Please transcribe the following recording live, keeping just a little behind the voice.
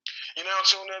You're now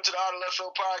tuned into the Out of Left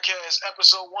Field podcast,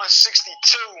 episode 162.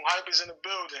 Hype is in the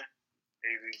building.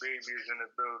 Hazy Baby is in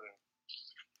the building.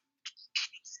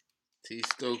 T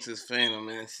Stokes is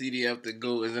phantom, man. CDF the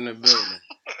GOAT is in the building.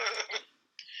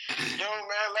 Yo,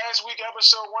 man, last week,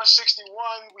 episode 161,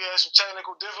 we had some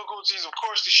technical difficulties. Of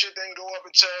course, the shit didn't go up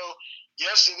until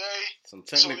yesterday. Some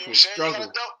technical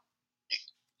struggle.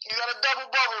 You got a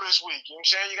double bubble this week. You know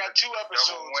what I'm saying? You got two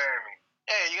episodes. Double whammy.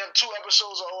 Yeah, you got two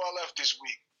episodes of OLF this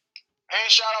week. And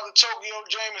shout out to Tokyo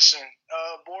Jameson.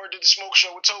 Board did the smoke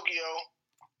show with Tokyo.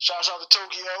 Shouts out to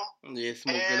Tokyo. Yeah,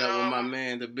 smoked it up with my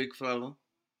man, the big fella.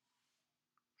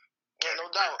 Yeah, no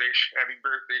doubt. Happy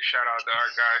birthday shout out to our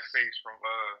guy Face from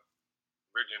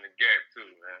Bridging the Gap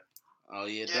too, man. Oh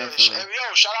yeah, Yeah, definitely.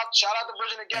 shout out to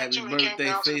Bridging the Gap Happy too.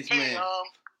 birthday, Face man.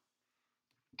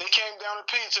 They came down to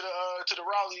P to the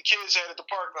rally the kids had at the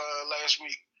park last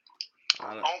week.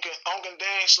 Uncle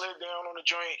Dan slid down on the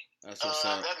joint. That's what's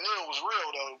up. That nail was real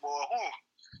though, boy. Whew.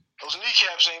 Those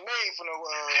kneecaps ain't made for no.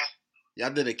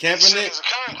 Y'all did a Kaepernick?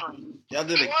 Concrete. Y'all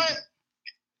did a what?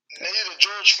 They did a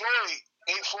George Floyd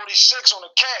 846 on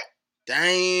the cap.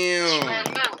 Damn.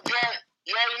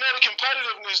 You already know the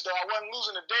competitiveness though. I wasn't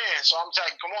losing to Dan, so I'm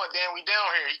like, come on, Dan, we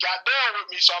down here. He got down with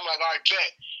me, so I'm like, all right,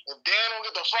 bet. If Dan don't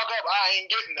get the fuck up, I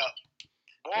ain't getting up.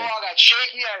 Boy, I got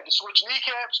shaky. I had to switch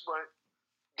kneecaps, but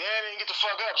Dan didn't get the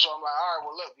fuck up, so I'm like, all right,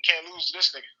 well, look, we can't lose to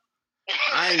this nigga.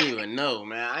 I ain't even know,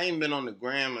 man. I ain't been on the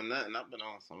gram or nothing. I've been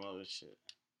on some other shit.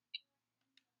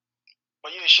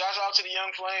 But yeah, shouts out to the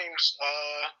Young Flames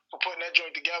for putting that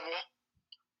joint together.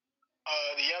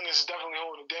 The youngest is definitely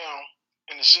holding it down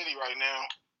in the city right now.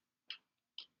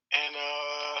 And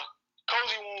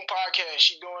Cozy Womb podcast,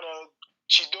 she's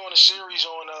doing a series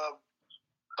on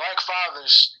Black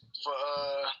fathers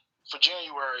for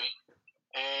January.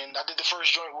 And I did the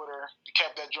first joint with her to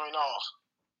cap that joint off.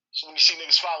 So let me see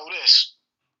niggas follow this.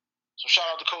 So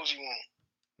shout out to Cozy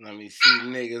Womb. Let me see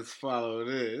niggas follow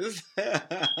this.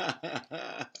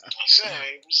 See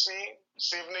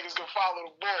if niggas can follow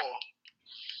the ball.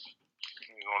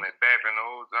 He's on that bapping the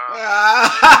whole time.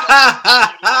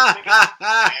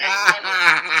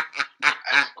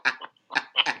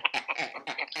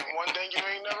 One thing you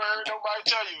ain't never heard nobody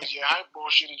tell you is, yeah, I ain't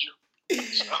bullshitted you.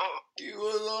 So, you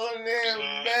was on there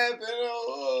bapping the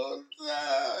whole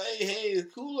time. Hey,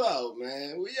 cool out,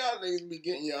 man. Where y'all niggas be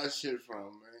getting y'all shit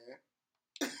from, man?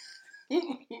 Oh,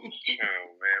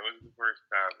 man, what's the first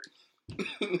topic?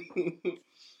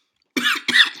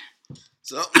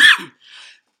 So,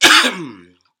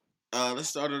 let's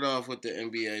start it off with the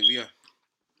NBA. We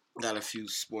got a few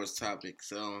sports topics.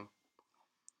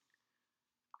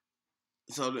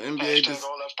 So the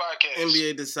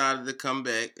NBA decided to come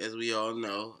back, as we all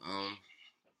know.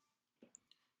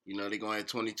 They're going to have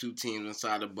 22 teams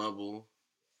inside the bubble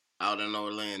out in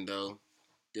Orlando,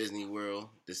 Disney World,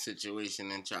 the situation,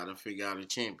 and try to figure out a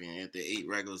champion after 8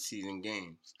 regular season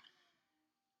games.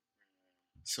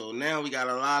 So now we got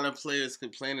a lot of players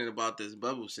complaining about this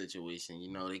bubble situation.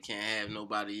 They can't have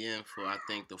nobody in for, I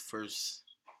think, the first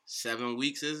 7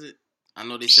 weeks, is it? I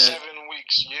know they said 7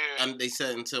 weeks, yeah. They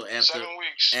said until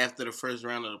after the first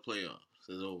round of the playoffs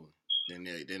is over. Then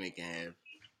they can have,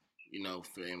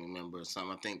 family members or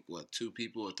something. I think, 2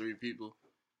 people or 3 people?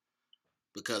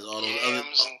 Because all those and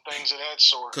things of that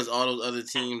sort. Because all those other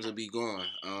teams will be gone.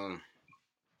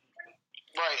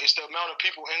 Right, it's the amount of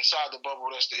people inside the bubble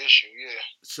that's the issue, yeah.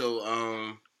 So,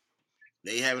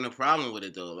 they having a problem with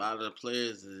it, though. A lot of the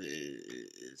players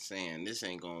is saying this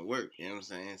ain't going to work, you know what I'm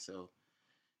saying? So,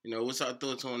 what's our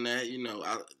thoughts on that?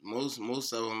 Most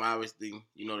of them, obviously,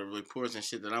 the reports and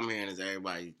shit that I'm hearing is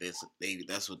everybody, that's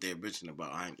what they're bitching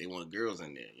about. They want girls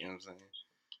in there, you know what I'm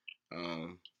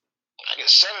saying? I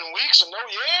guess 7 weeks and no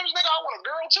yams, nigga. I want a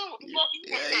girl too. What the fuck you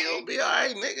Yeah, you'll be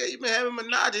alright, nigga. You been having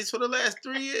menages for the last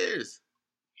 3 years.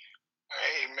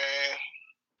 Hey, man.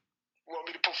 You want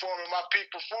me to perform in my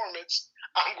peak performance?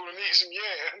 I'm gonna need some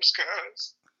yams,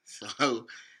 cuz. So,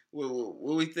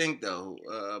 what we think though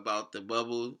about the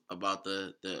bubble, about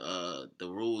the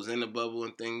rules in the bubble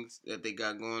and things that they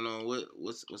got going on?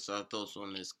 What's our thoughts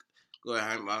on this? Go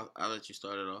ahead, Haim. I'll let you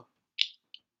start it off.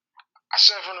 I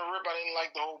said from the rip, I didn't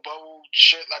like the whole bubble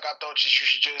shit. Like, I thought you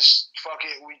should just fuck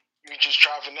it. We just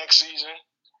try for next season.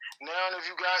 Now, if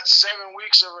you got 7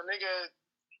 weeks of a nigga,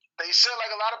 they said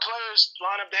like a lot of players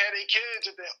line up to have their kids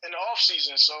in the off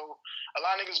season. So a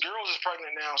lot of niggas' girls is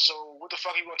pregnant now. So what the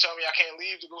fuck you gonna tell me I can't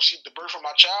leave to go see the birth of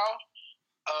my child?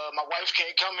 My wife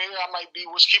can't come here. I might be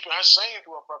what's keeping her sane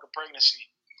through her fucking pregnancy.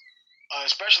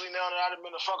 Especially now that I've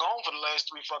been to fuck home for the last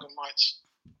 3 fucking months.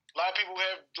 A lot of people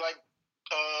have like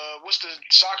what's the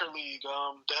soccer league?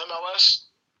 The MLS.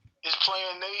 is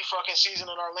playing their fucking season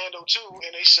in Orlando too,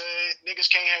 and they said niggas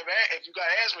can't have if you got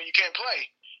asthma, you can't play.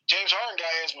 James Harden got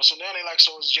asthma, so now they like,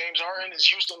 so is James Harden? Is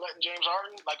Houston letting James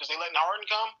Harden? Like, is they letting Harden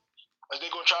come? Are they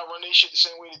gonna try to run their shit the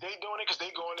same way that they doing it? Because they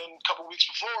going in a couple weeks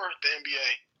before the NBA.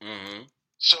 Mm-hmm.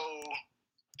 So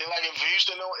they're like, if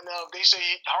Houston don't, now if they say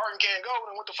Harden can't go,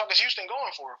 then what the fuck is Houston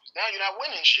going for? Now you're not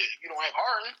winning shit. You don't have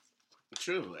Harden.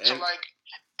 True. So like,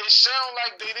 it sounded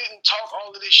like they didn't talk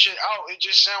all of this shit out. It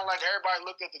just sounded like everybody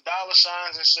looked at the dollar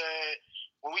signs and said,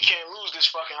 well, we can't lose this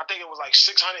fucking. I think it was like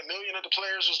 $600 million that the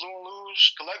players was going to lose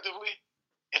collectively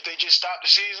if they just stopped the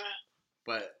season.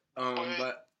 But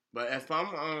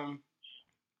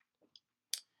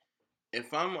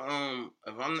if I'm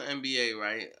the NBA,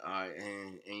 right,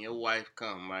 and your wife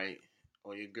come, right,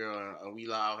 or your girl, and we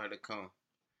allow her to come,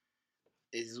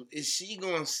 is she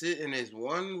gonna sit in this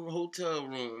one hotel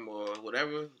room or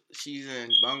whatever she's in,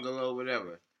 bungalow,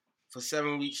 whatever, for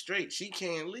 7 weeks straight? She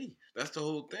can't leave. That's the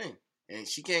whole thing. And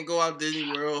she can't go out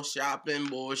Disney World shopping,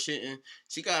 bullshitting.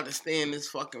 She got to stay in this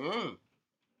fucking room.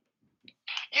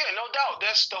 Yeah, no doubt.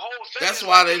 That's the whole thing. That's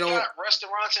why they don't. Got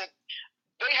restaurants and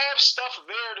they have stuff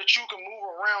there that you can move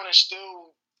around and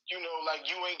still, you know, like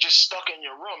you ain't just stuck in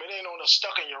your room. It ain't on a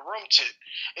stuck in your room tip.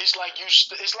 It's like it's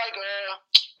like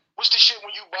what's the shit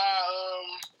when you buy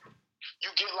you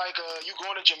get like you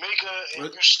going to Jamaica and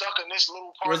you stuck in this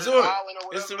little part of the island or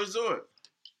whatever. It's a resort.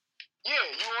 Yeah,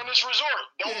 you on this resort.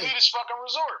 Don't leave this fucking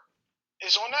resort.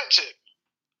 It's on that tip.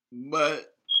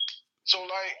 But so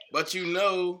like. But you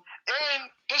know. And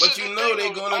this but is you the know thing,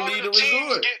 they're gonna leave the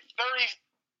resort. Get 30.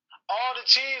 All the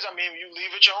teams. I mean, you leave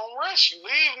at your own risk. You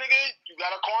leave, nigga. You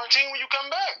got to quarantine when you come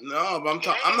back. No, but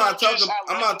I'm not talking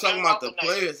about the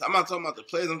players. I'm not talking about the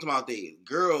players. I'm talking about the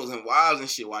girls and wives and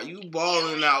shit. While you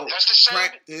balling out, that's the same,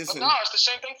 practice. No, it's the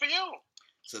same thing for you.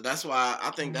 So that's why I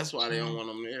think that's why they don't want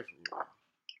them there.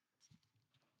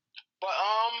 But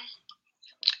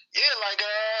yeah, like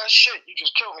shit, you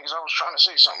just killed me because I was trying to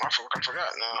say something. I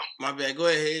forgot now. My bad. Go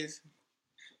ahead, Hayes.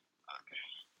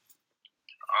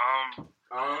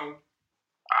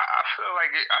 I feel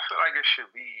like it should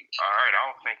be all right. I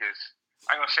don't think it's.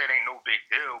 I ain't gonna say it ain't no big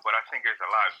deal, but I think there's a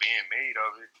lot being made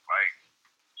of it. Like,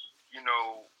 you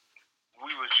know,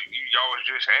 y'all was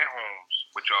just at homes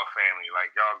with y'all family.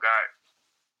 Like, y'all got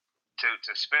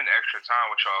to spend extra time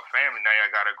with y'all family. Now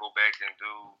y'all gotta go back and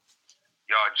do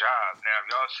y'all job. Now, if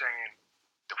y'all saying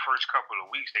the first couple of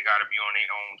weeks they gotta be on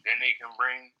their own, then they can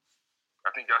bring. I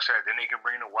think y'all said then they can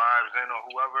bring the wives in or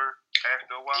whoever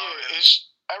after a while. Yeah, it's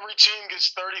every team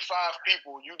gets 35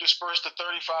 people. You disperse the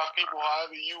 35 people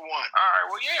however you want. All right,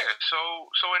 well, yeah.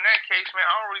 So in that case, man,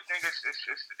 I don't really think it's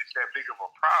that big of a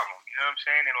problem. You know what I'm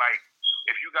saying? And like,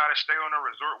 if you gotta stay on a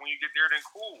resort when you get there, then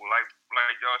cool. Like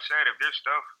y'all said, if there's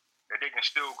stuff that they can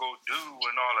still go do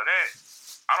and all of that,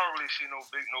 I don't really see no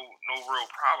real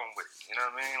problem with it. You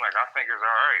know what I mean? Like, I think it's all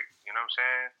right. You know what I'm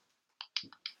saying?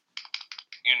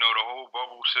 You know, the whole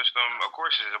bubble system, of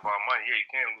course, is about money. Yeah, you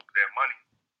can't lose that money.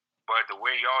 But the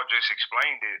way y'all just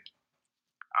explained it,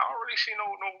 I don't really see no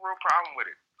real problem with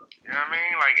it. You know what I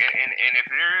mean? Like, and if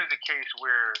there is a case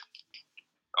where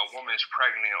a woman's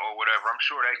pregnant or whatever, I'm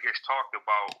sure that gets talked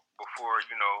about before,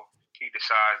 you know, he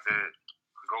decides to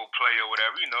go play or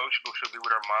whatever. You know, she'll be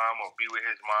with her mom or be with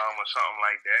his mom or something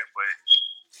like that. But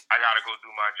I gotta go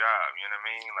do my job, you know what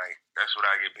I mean? Like, that's what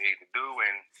I get paid to do,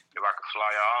 and if I could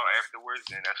fly y'all out afterwards,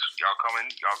 then that's y'all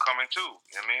coming too,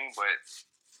 you know what I mean? But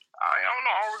I don't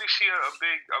know, I don't really see a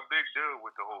big deal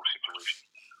with the whole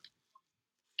situation.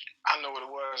 I know what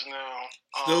it was now.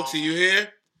 Stokes, you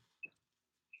here?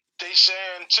 They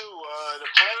saying too, the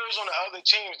players on the other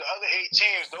teams, the other 8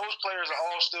 teams, those players are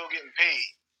all still getting paid.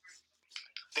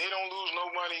 They don't lose no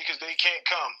money because they can't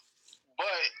come,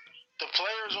 but the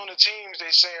players on the teams, they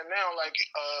saying now, like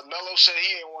Melo said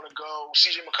he didn't want to go.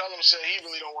 CJ McCollum said he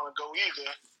really don't want to go either.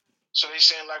 So they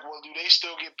saying like, well, do they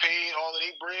still get paid all of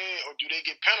their bread, or do they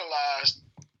get penalized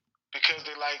because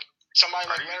they like somebody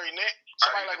like Larry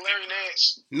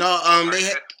Nance? No,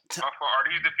 they had. Are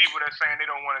these the people that saying they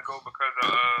don't want to go because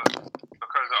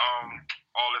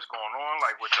all this going on,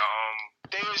 like with the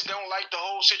They just don't like the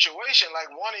whole situation.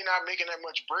 Like, one, they not making that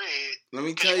much bread. Let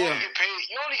me tell you.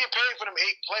 You only get paid for them 8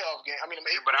 playoff games. I mean, them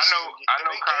 8. But I know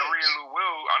Kyrie and Lou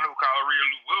Will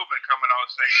been coming out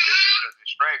saying this is a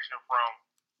distraction from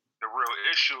the real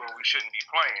issue and we shouldn't be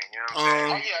playing. You know what I'm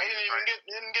saying? Oh yeah, he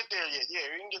didn't get there yet. Yeah,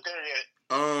 he didn't get there yet.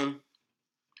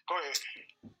 Go ahead.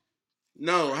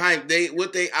 No, Hank.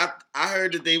 I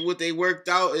heard that what they worked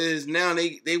out is now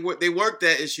they worked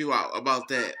that issue out about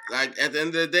that. Like, at the end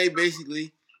of the day,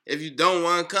 basically, if you don't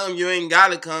want to come, you ain't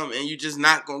gotta come, and you just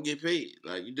not gonna get paid.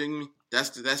 Like, you dig me?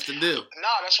 That's the deal.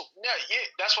 Nah, that's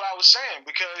what I was saying,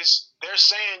 because they're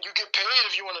saying you get paid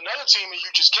if you on another team and you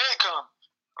just can't come.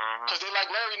 Because they like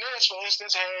Larry Nance, for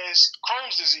instance, has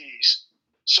Crohn's disease,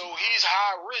 so he's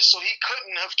high risk, so he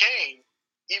couldn't have came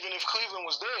even if Cleveland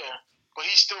was there, but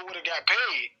he still would have got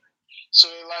paid. So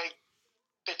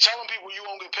they're telling people you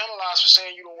won't get penalized for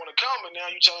saying you don't want to come, and now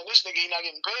you're telling this nigga he's not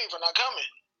getting paid for not coming.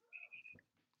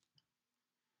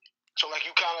 So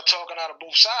you kind of talking out of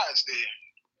both sides there.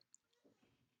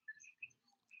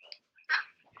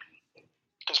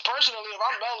 Because personally, if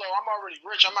I'm Melo, I'm already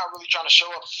rich. I'm not really trying to show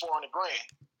up for $400,000.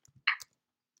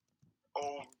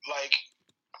 Or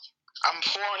I'm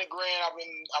 $400,000.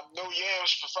 I've no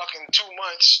yams for fucking 2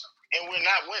 months, and we're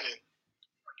not winning.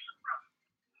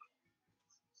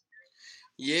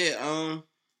 Yeah.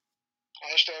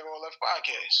 Hashtag All Left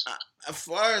Podcast. As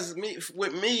far as me,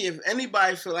 if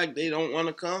anybody feel like they don't want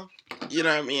to come, you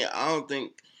know what I mean. I don't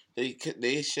think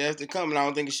they should have to come, and I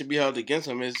don't think it should be held against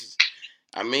them.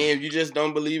 If you just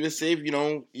don't believe it's safe,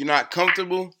 you're not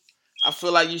comfortable. I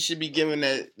feel like you should be given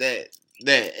that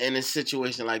in a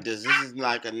situation like this. This is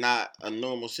not a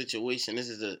normal situation. This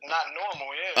is not normal,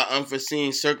 yeah. An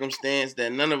unforeseen circumstance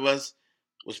that none of us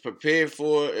was prepared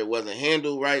for. It wasn't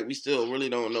handled right. We still really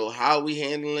don't know how we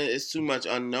handle it. It's too much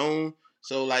unknown.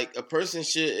 So if a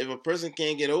person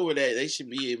can't get over that, they should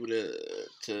be able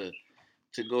to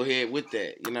go ahead with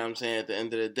that. You know what I'm saying? At the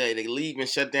end of the day, the league been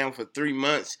shut down for 3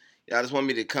 months. Y'all just want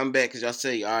me to come back because y'all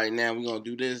say, all right, now we're gonna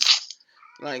do this.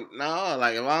 No, if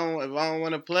I don't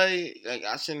want to play,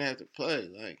 I shouldn't have to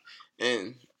play.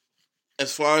 And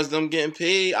as far as them getting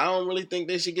paid, I don't really think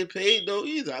they should get paid though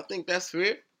either. I think that's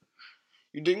fair.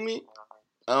 You dig me?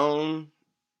 You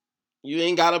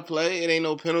ain't gotta play. It ain't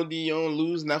no penalty. You don't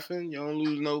lose nothing. You don't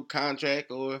lose no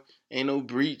contract or ain't no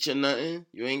breach or nothing.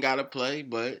 You ain't gotta play,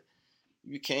 but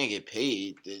you can't get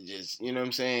paid. Just, you know what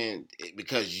I'm saying?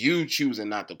 Because you choosing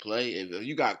not to play. If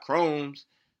you got Crohn's,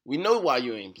 we know why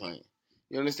you ain't playing.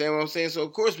 You understand what I'm saying? So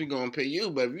of course we gonna pay you,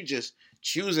 but if you just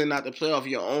choosing not to play off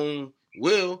your own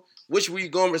will, which we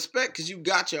gonna respect because you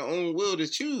got your own will to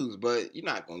choose, but you're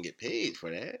not gonna get paid for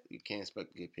that. You can't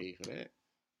expect to get paid for that.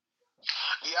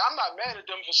 Yeah, I'm not mad at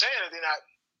them for saying that they're not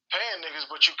paying niggas,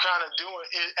 but you kind of doing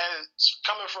it as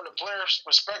coming from the player's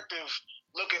perspective,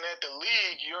 looking at the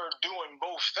league, you're doing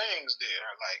both things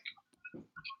there.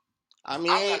 I'm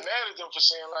not mad at them for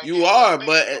saying you are,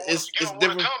 but it's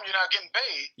different. Come, you're not getting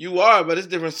paid. You are, but it's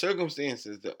different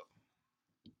circumstances though.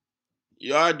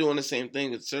 You are doing the same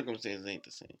thing, but circumstances ain't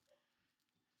the same.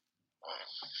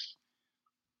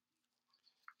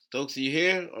 Stokes, you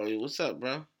here? Or what's up,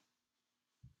 bro?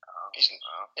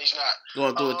 He's not.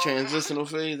 Going through a transitional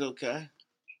phase, okay.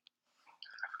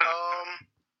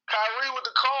 Kyrie with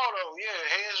the call though, yeah.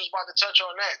 Hayes was about to touch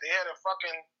on that. They had a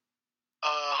fucking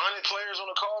 100 players on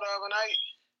the call the other night.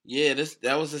 Yeah,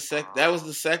 that was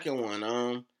the second one.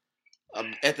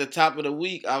 At the top of the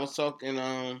week, I was talking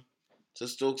to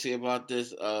Stokesy about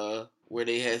this, where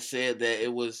they had said that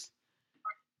it was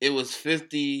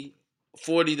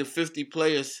 40 to 50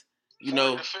 players,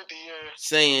 50,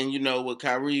 saying, what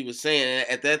Kyrie was saying.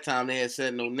 At that time, they had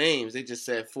said no names. They just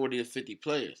said 40 to 50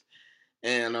 players.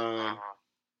 And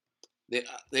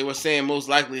they were saying most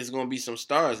likely it's going to be some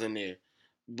stars in there.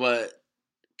 But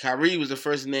Kyrie was the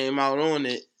first name out on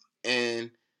it.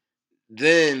 And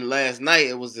then last night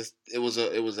it was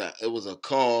a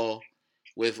call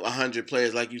with 100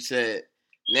 players, like you said.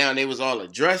 Now they was all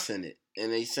addressing it,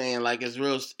 and they saying it's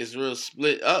real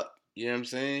split up. You know what I'm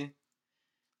saying?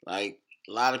 A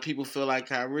lot of people feel like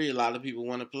Kyrie, a lot of people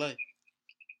want to play.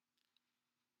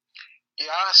 Yeah,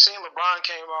 I seen LeBron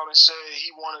came out and said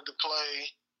he wanted to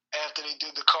play after they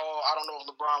did the call. I don't know if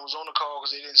LeBron was on the call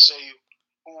because they didn't say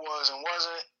who was and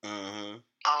wasn't.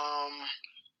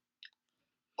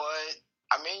 But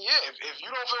if you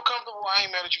don't feel comfortable, I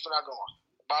ain't mad at you for not going.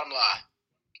 Bottom line,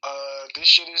 this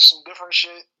shit is some different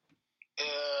shit.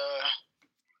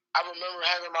 I remember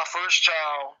having my first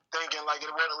child thinking it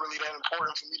wasn't really that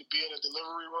important for me to be in a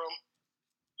delivery room.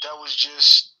 That was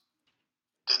just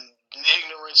the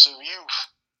ignorance of youth.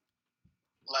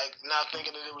 Not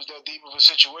thinking that it was that deep of a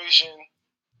situation.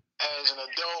 As an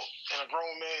adult and a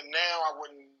grown man now, I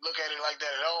wouldn't look at it like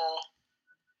that at all.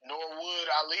 Nor would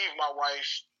I leave my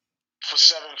wife for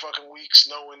 7 fucking weeks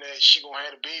knowing that she gonna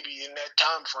have a baby in that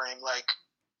time frame.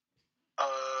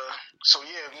 So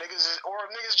yeah, if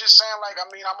niggas just saying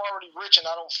I'm already rich and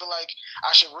I don't feel like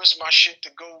I should risk my shit to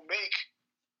go make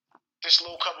this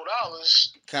little couple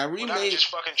dollars. Kyrie just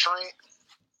fucking train.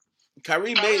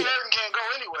 Kyrie can't go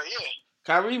anywhere, yeah.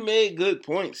 Kyrie made good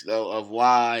points though of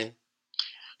why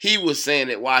he was saying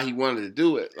it, why he wanted to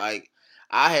do it.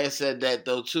 I had said that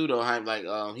though too though. I'm like,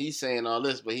 he's saying all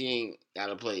this, but he ain't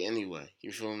gotta play anyway.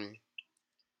 You feel me?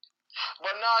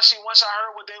 But nah, see, once I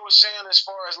heard what they were saying as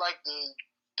far as like the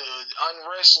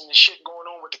unrest and the shit going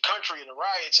on with the country and the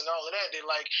riots and all of that,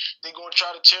 they're gonna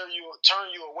try to turn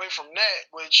you away from that.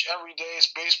 Which every day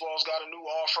is baseball's got a new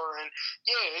offer, and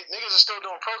yeah, niggas are still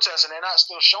doing protests, and they're not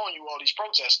still showing you all these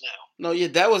protests now. No, yeah,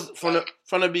 that was from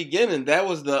the beginning. That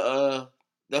was the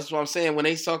That's what I'm saying. When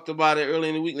they talked about it early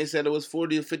in the week, they said it was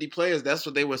 40 or 50 players. That's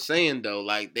what they were saying though.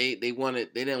 Like they didn't want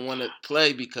to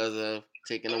play because of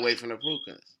taking away from the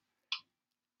protests.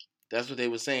 That's what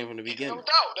they were saying from the beginning. No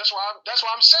doubt. That's why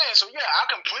I'm saying. So yeah, I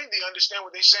completely understand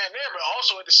what they're saying there, but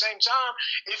also at the same time,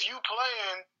 if you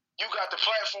playing, you got the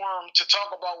platform to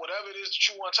talk about whatever it is that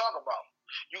you want to talk about.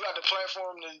 You got the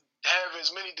platform to have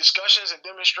as many discussions and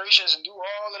demonstrations and do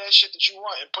all of that shit that you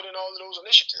want and put in all of those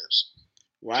initiatives.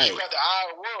 Right. You got the eye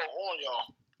of the world on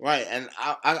y'all. Right, and you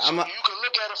can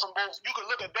look at it from both. You can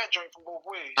look at that joint from both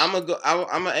ways. I'm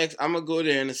gonna go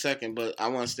there in a second, but I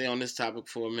want to stay on this topic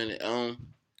for a minute.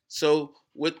 So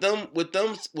with them,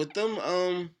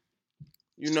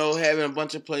 having a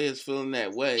bunch of players feeling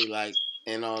that way, like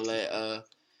and all that,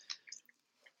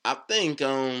 I think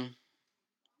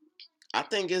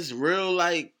it's real,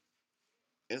 like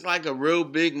it's like a real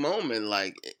big moment.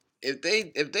 Like if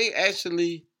they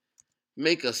actually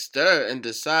make a stir and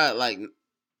decide like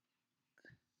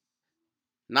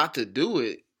not to do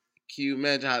it, can you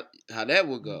imagine how that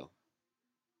would go?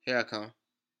 Here I come.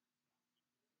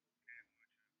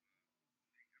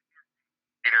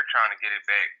 They're trying to get it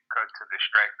back to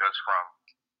distract us from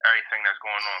everything that's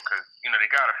going on because they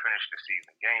gotta finish the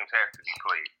season. Games have to be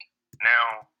played.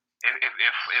 Now,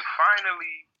 if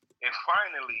finally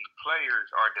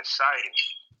players are deciding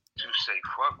to say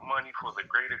fuck money for the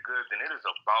greater good, then it is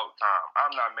about time.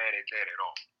 I'm not mad at that at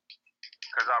all.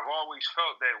 Because I've always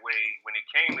felt that way when it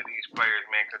came to these players,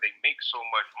 man, because they make so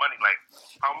much money. Like,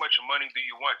 how much money do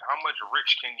you want? How much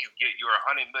rich can you get? You're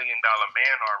 $100 million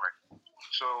man already.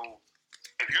 So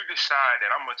if you decide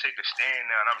that I'm going to take a stand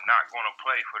now and I'm not going to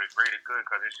play for the greater good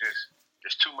because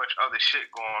there's too much other shit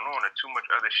going on or too much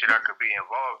other shit I could be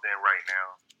involved in right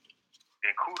now,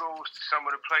 then kudos to some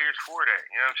of the players for that.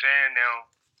 You know what I'm saying?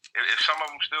 Now, if some of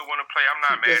them still want to play, I'm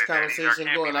not mad at that. This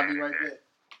conversation going, I'll be right back.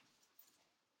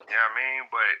 You know what I mean?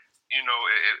 But,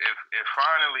 if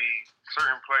finally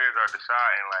certain players are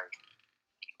deciding, like,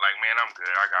 man, I'm good.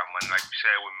 I got money, like you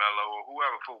said, with Melo or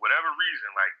whoever, for whatever reason,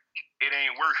 like, it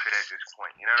ain't worth it at this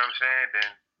point. You know what I'm saying? Then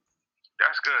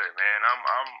that's good, man.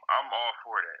 I'm all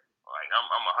for that. Like, I'm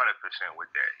 100%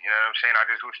 with that. You know what I'm saying? I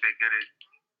just wish they did it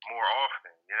more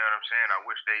often. You know what I'm saying? I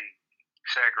wish they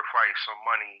sacrificed some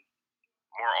money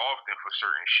more often for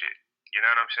certain shit. You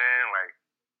know what I'm saying? Like,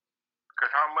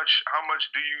 because how much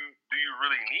do you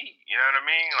really need? You know what I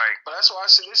mean? Like, but that's why I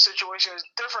say this situation is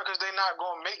different because they're not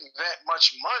going to make that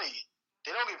much money.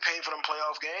 They don't get paid for them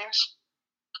playoff games.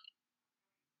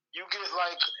 You get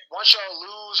once y'all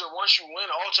lose or once you win,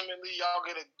 ultimately y'all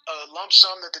get a lump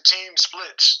sum that the team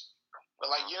splits. But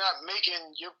you're not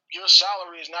making your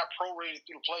salary is not prorated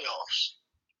through the playoffs.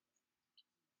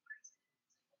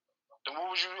 Then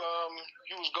what was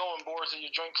you was going, Boris, and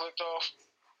your drink clicked off?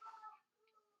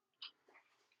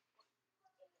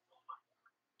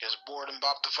 Just bored and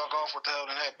bopped the fuck off. What the hell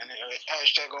done happened?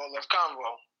 Hashtag all left convo.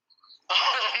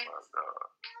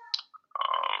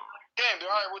 Damn, all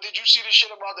right. Well, did you see the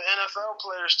shit about the NFL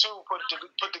players too? Put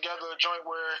together a joint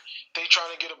where they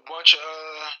trying to get a bunch of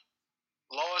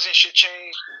laws and shit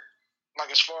changed.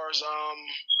 Like as far as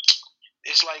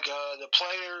it's like the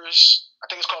players. I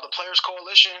think it's called the Players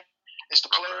Coalition. It's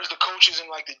the players, the coaches, and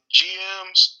the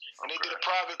GMs. And they did a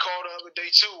private call the other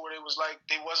day too, where it was like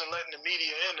they wasn't letting the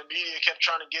media in. The media kept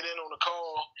trying to get in on the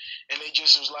call, and they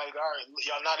just was like, "All right,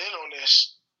 y'all not in on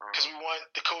this because we want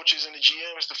the coaches and the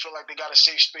GMs to feel like they got a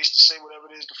safe space to say whatever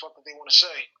it is the fuck that they want to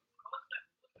say."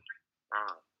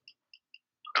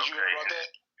 Did you hear about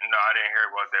that? No, I didn't hear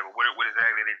about that. But what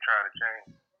exactly they trying to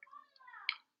change?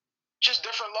 Just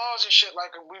different laws and shit.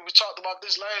 Like we talked about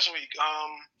this last week,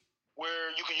 where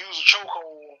you can use a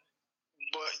chokehold.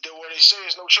 But where they say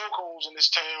there's no chokeholds in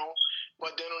this town,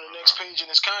 but then on the next page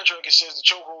in this contract it says the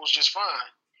chokehold's just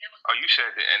fine. Oh, you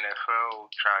said the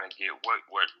NFL trying to get what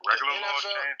regular laws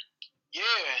changed?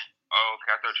 Yeah. Oh,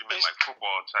 okay. I thought you meant like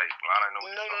football type. I don't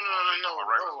know. No.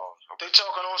 Regular laws. Okay. They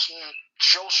talking on some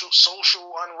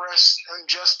social unrest,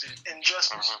 injustice,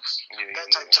 that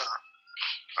type time.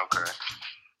 Okay.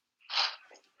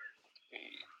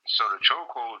 So the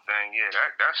chokehold thing,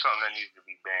 that's something that needs to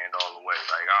be banned all the way.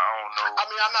 Like, I don't know. I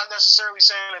mean, I'm not necessarily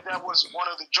saying that was one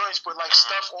of the joints, but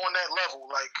stuff on that level,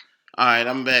 like. All right,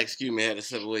 I'm back. Excuse me, I had to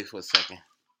step away for a second.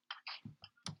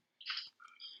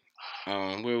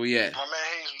 Where we at? My man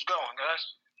Hayes was going,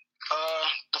 guys.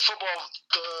 The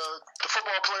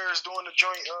football players doing the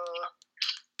joint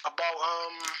about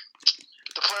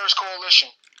the Players Coalition.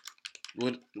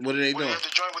 What are they doing? They had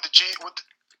the joint with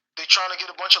they trying to get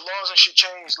a bunch of laws and shit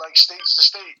changed, like states to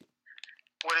state.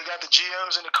 Where they got the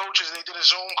GMs and the coaches, they did a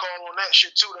Zoom call on that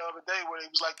shit too the other day, where it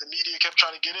was like the media kept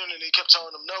trying to get in and they kept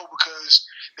telling them no because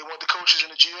they want the coaches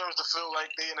and the GMs to feel like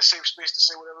they in a safe space to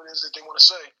say whatever it is that they want to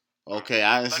say. Okay,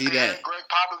 I didn't see that. Greg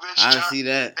Popovich. I didn't see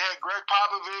that. They had Greg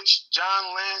Popovich,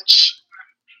 John Lynch.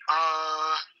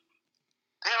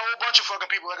 They had a whole bunch of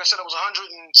fucking people. Like I said, it was 100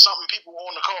 and something people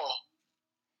on the call.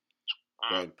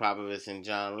 Greg Popovich and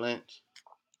John Lynch.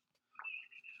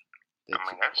 I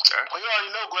mean, that's well, you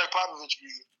already know Greg Popovich be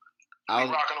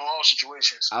rocking on all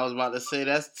situations. I was about to say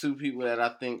that's two people that I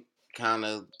think kind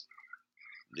of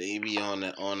they be on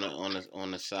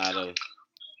the side of.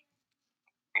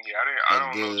 Yeah, I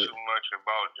don't know too much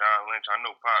about John Lynch. I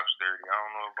know Pop's dirty. I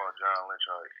don't know about John Lynch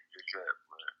just yet,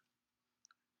 but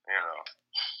you know.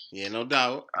 Yeah, no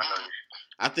doubt.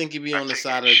 I think he be on the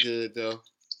side of good though.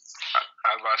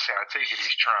 I was about to say, I take it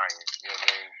he's trying. You know what I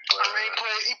mean? But,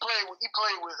 he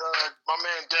played with my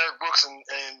man Derek Brooks and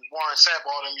Warren Sapp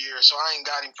all them years, so I ain't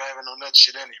got him for having no nut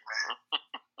shit in him, man.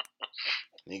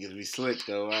 Niggas be slick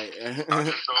though, right? I don't know.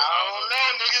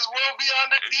 Niggas will be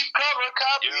under deep cover,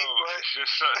 copy. But it's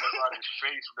just something about his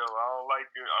face, though. I don't like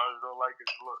it. I just don't like his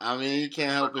look. I mean, you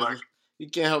can't help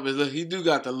his look. He do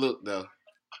got the look though.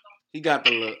 He got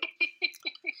the look.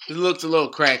 His look's a little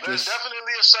crackish. There's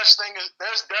definitely a such thing as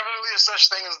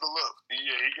the look. Yeah,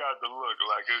 he got the look.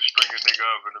 Like he'll string a nigga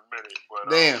up in a minute. But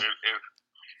damn.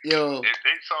 If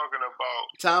they talking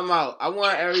about time out, I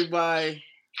want everybody,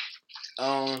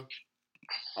 all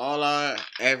our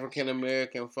African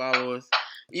American followers,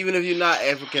 even if you're not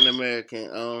African American,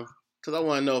 because I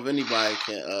want to know if anybody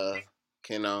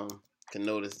can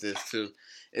notice this too.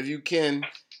 If you can.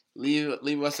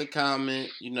 Leave us a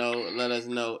comment, let us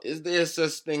know. Is there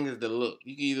such thing as the look?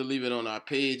 You can either leave it on our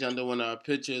page under one of our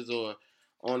pictures or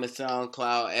on the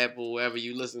SoundCloud, Apple, wherever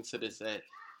you listen to this at.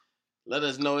 Let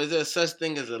us know, is there such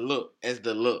thing as the look?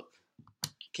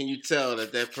 Can you tell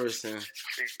that person... Because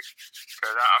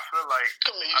I feel like... I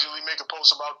can easily make a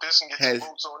post about this and get some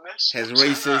votes on this. Has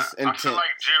racist intent. I feel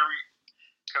like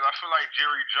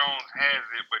Jerry Jones has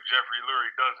it, but Jeffrey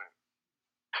Lurie doesn't.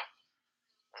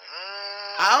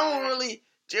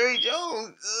 Jerry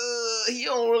Jones, he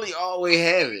don't really always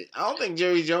have it. I don't think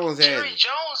Jerry Jones has Jerry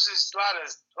Jones is a lot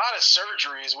of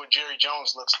surgery is what Jerry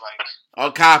Jones looks like.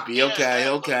 Oh, copy.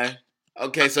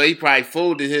 Okay, so he probably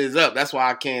folded his up. That's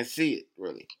why I can't see it,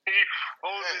 really. He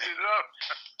folded it up.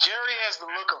 Jerry has the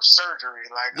look of surgery.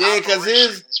 Because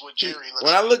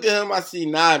when I look at him, I see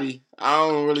naughty. I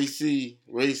don't really see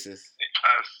racist.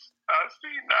 I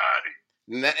see naughty.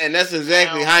 And that's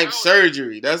exactly Hank's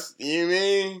surgery. That's, you know what I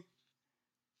mean?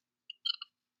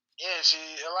 Yeah, see,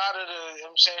 a lot of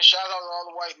I'm saying, shout out to all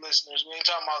the white listeners. We ain't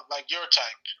talking about, your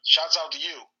type. Shouts out to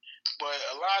you. But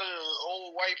a lot of the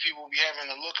old white people be having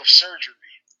a look of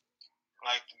surgery.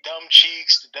 Like, the dumb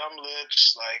cheeks, the dumb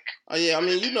lips, Oh, yeah, I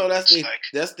mean,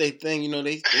 that's their thing.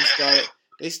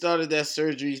 They started that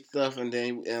surgery stuff, and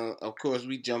then, of course,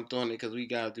 we jumped on it because we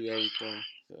got to do everything.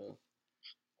 So.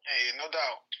 Hey, no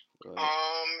doubt. Right.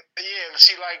 Yeah,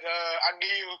 see, I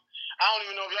give you, I don't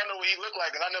even know if y'all know what he looked like,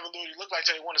 and I never knew what he looked like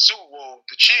till he won the Super Bowl.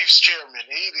 The Chiefs chairman,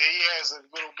 he has a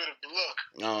little bit of the look.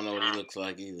 I don't know what he looks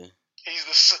like either. He's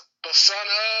the son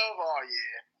of,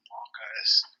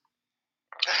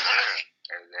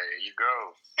 There you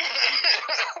go.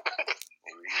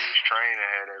 His trainer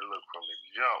had that look from the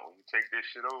jump. When you take this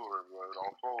shit over, bro,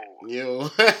 don't fold. Yo.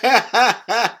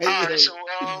 Alright, so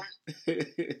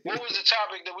what was the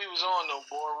topic that we was on though,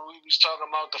 boy? We was talking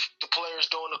about the players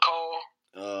doing the call.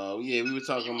 Yeah, we were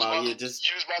talking about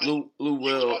Lou Will. You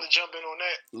was about to jump in on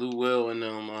that. Lou Will and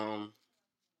them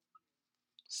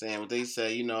saying what they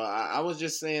say. I was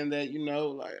just saying that,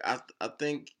 I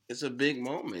think it's a big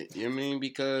moment. You know what I mean?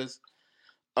 Because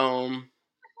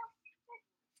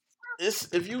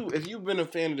if you've been a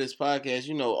fan of this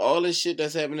podcast, all this shit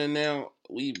that's happening now,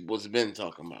 we was been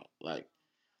talking about. Like,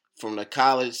 from the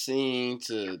college scene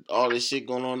to all this shit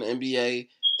going on in the NBA,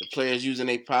 the players using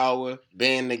their power,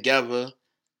 banding together.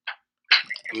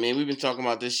 I mean, we've been talking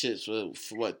about this shit for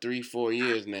what, 3-4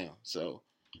 years now. So,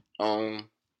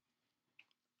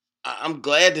 I'm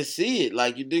glad to see it.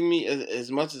 Like, you dig me? As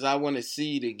much as I want to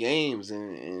see the games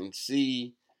and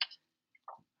see,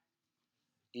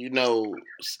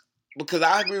 because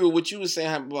I agree with what you were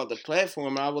saying about the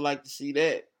platform. I would like to see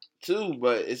that too.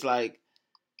 But it's like,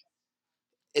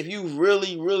 if you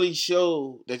really, really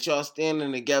show that y'all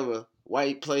standing together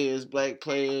white players, black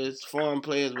players, foreign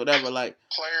players, whatever. Like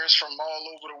players from all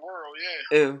over the world,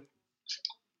 yeah.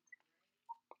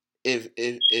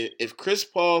 If Chris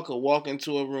Paul could walk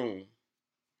into a room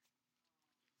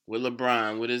with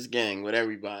LeBron, with his gang, with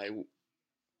everybody,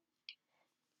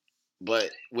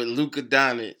 but with Luka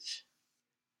Doncic,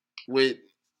 with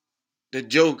the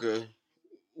Joker,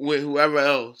 with whoever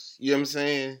else, you know what I'm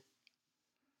saying?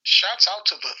 Shouts out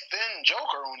to the thin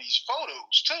Joker on these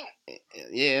photos too.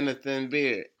 Yeah, and the thin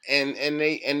beard, and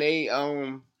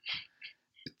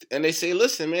they say,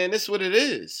 listen, man, this is what it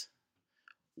is.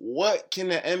 What can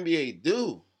the NBA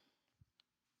do?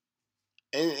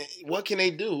 And what can they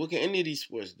do? What can any of these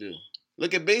sports do?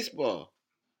 Look at baseball.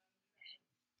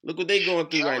 Look what they going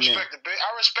through right now. I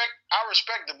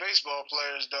respect the baseball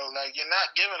players though. Like, you're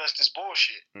not giving us this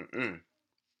bullshit.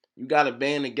 You got to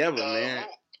band together, man.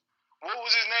 What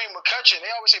was his name? McCutcheon. They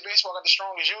always say baseball got the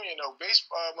strongest union, though.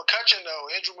 McCutcheon, though.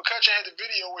 Andrew McCutcheon had the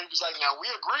video where he was like, now, we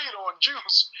agreed on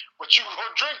juice, but you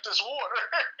gonna drink this water.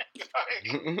 Like,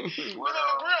 we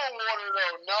don't agree on water,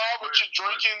 though. No, but you're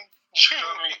drinking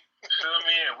juice. Fill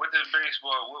me in. What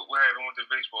happened with the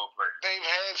baseball players? They've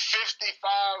had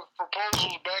 55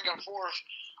 proposals back and forth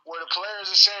where the players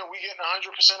are saying we're getting 100%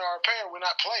 of our pay and we're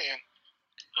not playing.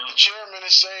 The chairman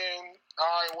is saying, all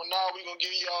right, well, now we're going to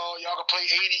give y'all can play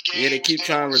 80 games. Yeah, they keep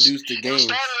trying to reduce the games.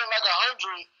 It started at like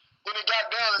 100, then it got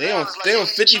down. They on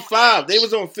 55. They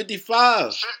was on 55. Yeah,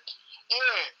 that's what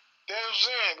I'm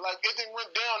saying. Like, it went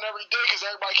down every day because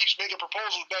everybody keeps making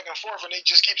proposals back and forth, and they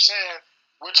just keep saying,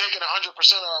 we're taking 100% of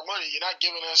our money. You're not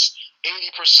giving us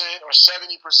 80% or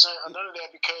 70% or none of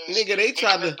that because nigga, they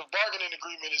tried the bargaining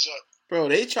agreement is up. Bro,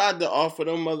 they tried to offer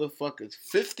them motherfuckers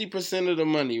 50% of the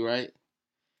money, right?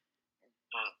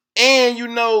 And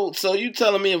so you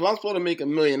telling me if I'm supposed to make $1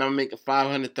 million, I'm making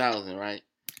 $500,000, right?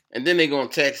 And then they gonna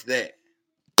tax that.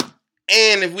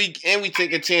 And we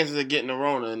taking chances of getting the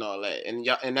Rona and all that,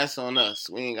 and that's on us.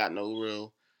 We ain't got no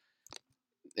real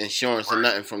insurance or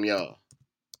nothing from y'all.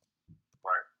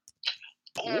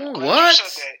 Ooh, what? You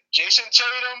said that. Jason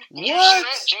Tatum. What? You see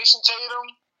that? Jason Tatum.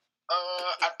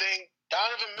 I think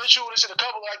Donovan Mitchell. They said a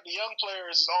couple like the young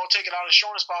players is all taking out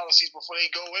insurance policies before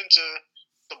they go into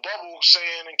the bubble,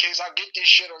 saying in case I get this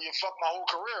shit or you fuck my whole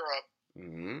career up.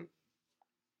 Mm-hmm.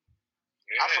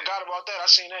 Yeah. I forgot about that. I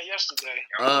seen that yesterday.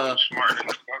 Smart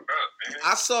as fuck up, man.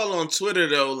 I saw on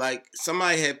Twitter though, like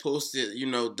somebody had posted,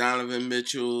 Donovan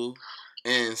Mitchell.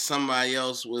 And somebody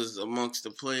else was amongst the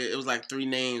players. It was like 3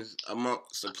 names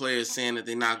amongst the players saying that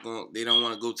they don't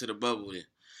want to go to the bubble.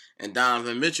 And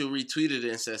Donovan Mitchell retweeted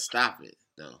it and said, "Stop it,"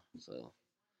 though. So.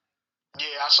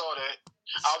 Yeah, I saw that.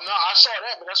 I saw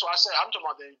that, but that's what I said. I'm talking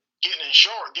about getting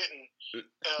insured,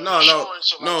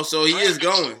 No. So he is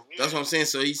going. That's what I'm saying.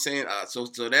 So he's saying. So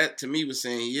that to me was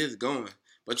saying he is going.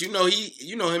 But him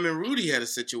and Rudy had a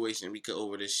situation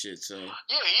over this shit. So. Yeah,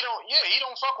 he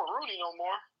don't fuck with Rudy no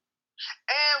more.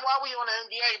 And while we on the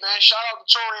NBA, man, shout out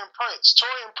to Taurean Prince.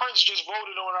 Taurean Prince just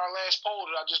voted on our last poll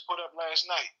that I just put up last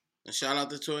night. And shout out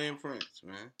to Taurean Prince,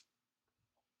 man.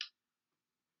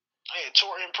 Hey,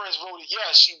 Taurean Prince voted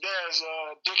yes. He does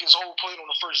dick his whole plate on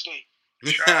the first date.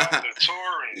 Shout out to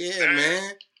Taurean. Yeah,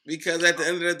 man. Because at the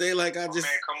end of the day, like I just...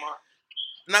 man, come on.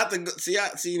 Not to...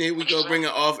 See, here we go bringing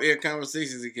off-air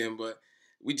conversations again, but...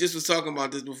 We just was talking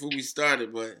about this before we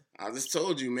started, but I just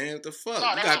told you, man, what the fuck? No,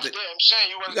 I'm saying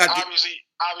you weren't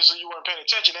obviously you weren't paying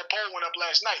attention. That poll went up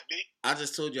last night, B. I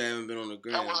just told you I haven't been on the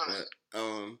ground, but that's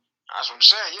what I'm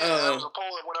saying. Yeah, that was a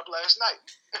poll that went up last night.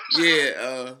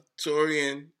 Yeah,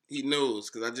 Taurean, he knows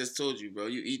because I just told you, bro.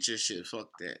 You eat your shit.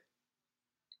 Fuck that.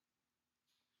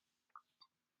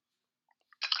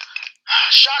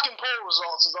 Shocking poll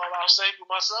results is all I'll say for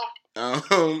myself.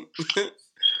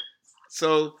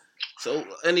 So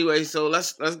anyway,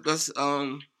 let's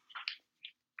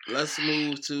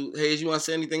move to Hayes. You want to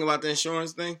say anything about the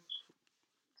insurance thing?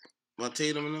 About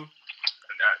Tatum and them?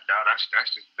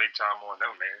 That's just big time on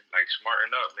them, man. Like,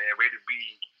 smarten up, man. Way to be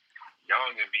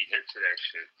young and be hip to that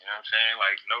shit. You know what I'm saying?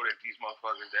 Like, know that these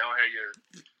motherfuckers, they don't have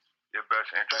your best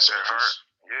interest at heart.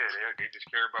 Yeah, they just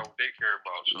care about what they care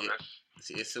about. So that's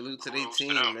a salute to their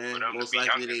team, man. Most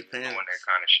likely they parents doing that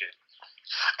kind of shit.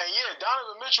 And yeah,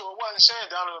 Donovan Mitchell, it wasn't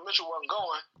saying Donovan Mitchell wasn't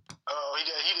going.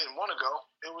 He didn't want to go.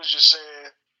 It was just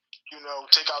saying,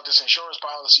 take out this insurance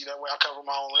policy. That way I cover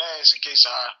my own ass in case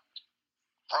I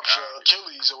rupture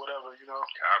Achilles or whatever,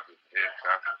 Copy. Yeah,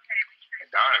 copy. And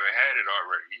Donovan had it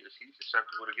already. He's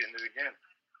susceptible to getting it again.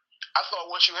 I thought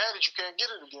once you had it, you can't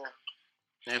get it again.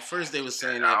 At first they were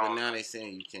saying that, but now they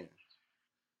saying you can't.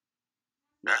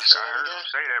 I heard them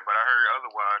say that, but I heard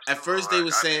otherwise. At first they were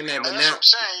saying that, but now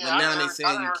they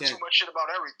saying you can't. Too much shit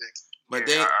about everything. But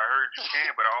I heard you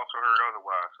can, but I also heard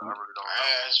otherwise. So I really don't know.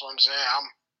 That's what I'm saying.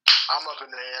 I'm up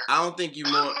in the air. I don't think you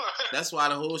more. That's why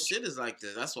the whole shit is like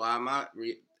this. That's why my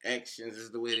reactions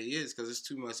is the way it is, because it's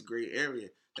too much gray area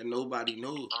that nobody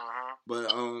knows. But it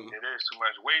is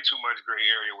way too much gray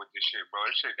area with this shit, bro.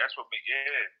 This shit, that's what make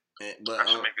that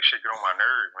should make this shit get on my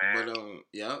nerves, man. But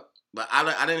yeah. But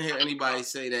I didn't hear anybody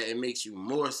say that it makes you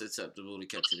more susceptible to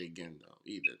catch it again though.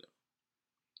 Either though.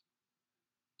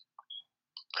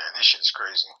 Man, this shit's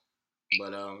crazy.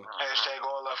 But hashtag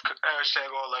all left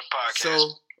podcast.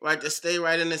 So right to stay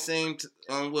right in the same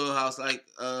wheelhouse, like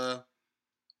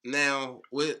now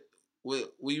with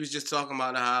we was just talking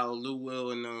about how Lou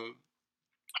Will and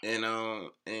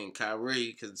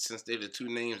Kyrie, because since they're the two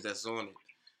names that's on it,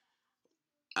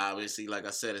 obviously, like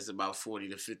I said, it's about 40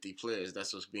 to 50 players.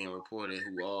 That's what's being reported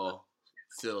who all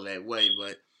feel that way.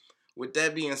 But with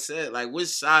that being said, like, which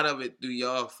side of it do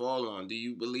y'all fall on? Do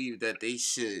you believe that they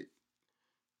should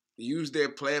use their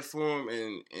platform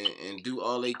and do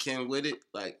all they can with it?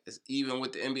 Like, even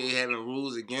with the NBA having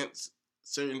rules against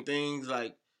certain things,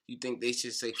 like, you think they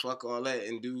should say fuck all that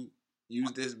and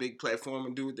use this big platform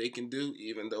and do what they can do,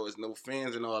 even though it's no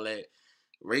fans and all that?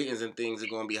 Ratings and things are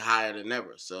going to be higher than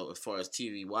ever. So as far as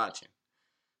TV watching,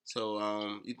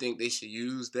 so you think they should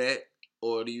use that,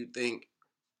 or do you think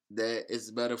that it's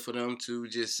better for them to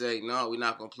just say no, we're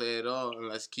not going to play at all, and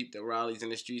let's keep the rallies in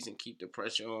the streets and keep the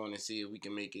pressure on and see if we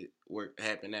can make it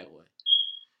happen that way?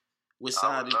 Which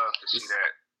side? I would love to see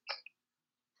that.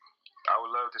 I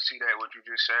would love to see that. What you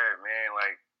just said, man.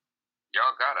 Like,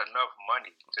 y'all got enough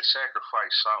money to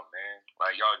sacrifice some, man.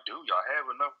 Like, y'all do. Y'all have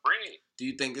enough bread. Do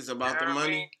you think it's about the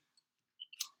money?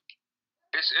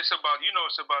 It's about,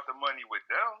 it's about the money with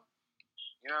them.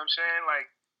 You know what I'm saying?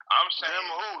 Like, I'm saying. Them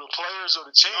who? The players or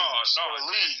the teams? No, or the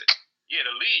league? Yeah,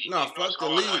 the league. No, fuck the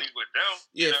league. Money with them,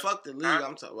 yeah, fuck the league.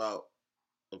 I'm talking about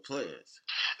the players.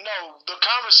 No, the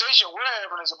conversation we're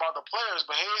having is about the players,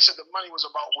 but Hayes said the money was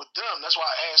about with them. That's why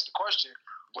I asked the question.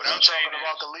 What I'm talking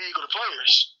about the league or the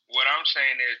players. What I'm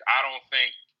saying is I don't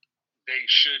think they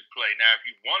should play. Now, if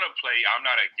you want to play, I'm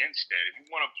not against that. If you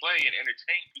want to play and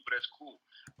entertain people, that's cool.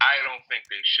 I don't think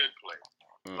they should play.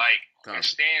 Like, it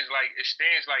stands like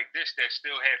this that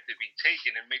still have to be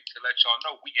taken and make to let y'all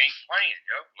know we ain't playing,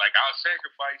 yo. Like, I'll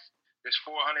sacrifice this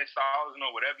 $400,000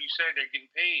 or whatever you said, they're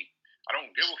getting paid. I don't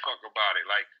give a fuck about it.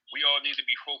 Like, we all need to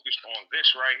be focused on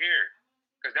this right here.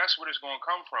 Because that's what it's going to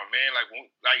come from, man. Like, what do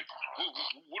they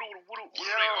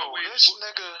always... This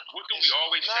nigga... What do we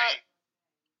always say?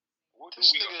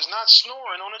 This nigga is not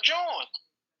snoring on the joint.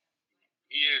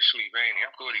 He is sleep, ain't he?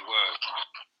 I thought he was.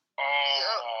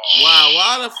 Oh. Wow,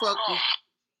 why the fuck...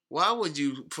 Why would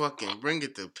you fucking bring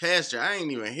it to pasture? I ain't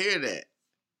even hear that.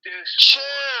 Chill.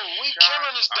 We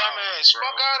killing this dumbass.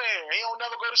 Fuck out of here. He don't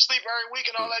never go to sleep every week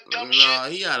and all that dumb shit. No,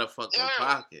 he got a fucking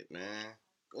pocket, man.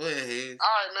 Go ahead.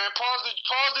 All right, man. Pause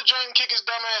the joint and kick his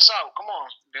dumb ass out. Come on.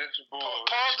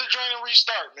 Pause the joint and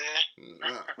restart,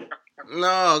 man.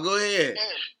 No, go ahead.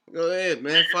 Yeah. Go ahead,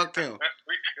 man. Fuck him.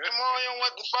 Come on, you don't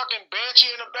want the fucking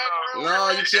banshee in the background?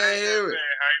 No, you can't hear it.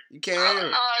 You can't hear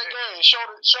it. All right, go ahead.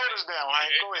 Shoulders down,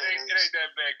 Hank. Go ahead. It ain't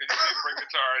that bad because you didn't bring it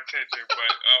to our attention,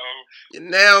 but you're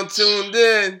now tuned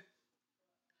in.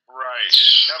 Right.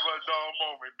 It's never a dull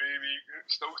moment, baby.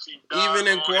 Even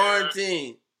in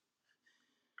quarantine.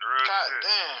 God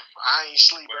damn. I ain't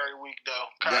sleep every week, though.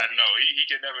 I know. He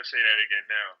can never say that again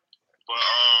now. But,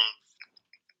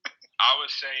 I was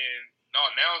saying, no,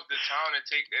 now's the time to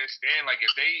take that stand. Like,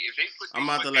 if they put I'm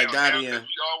about to let Gotti in.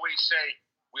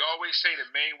 We always say the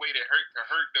main way to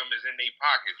hurt them is in their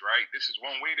pockets, right? This is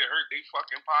one way to hurt their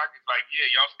fucking pockets. Like, yeah,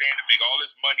 y'all stand to make all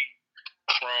this money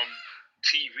from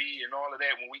TV and all of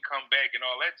that when we come back and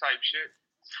all that type shit.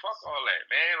 Fuck all that,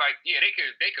 man. Like, yeah, they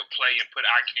could play and put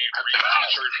I Can't Breathe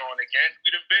t-shirts on again.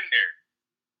 We done been there.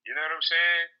 You know what I'm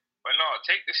saying? But no,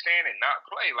 take the stand and not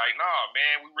play. Like, nah,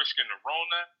 man, we risking the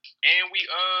Rona and we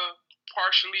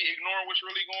partially ignoring what's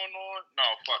really going on. No,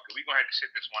 fuck it. We gonna have to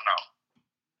sit this one out.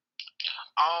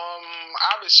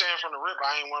 I've been saying from the rip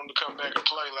I ain't want them to come back and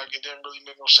play. Like, it didn't really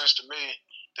make no sense to me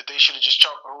that they should have just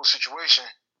chalked the whole situation.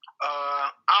 I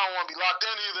don't want to be locked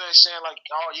in either and saying like,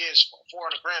 oh yeah, it's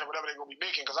 $400,000 or whatever they're gonna be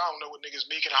making, because I don't know what niggas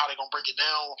making, how they gonna break it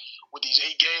down with these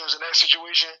 8 games in that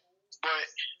situation. But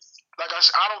like I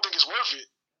said, I don't think it's worth it,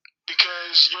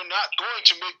 because you're not going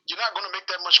to make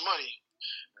that much money,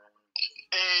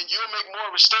 and you'll make more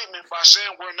of a statement by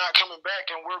saying we're not coming back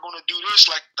and we're going to do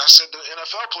this. Like I said, the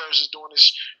NFL players is doing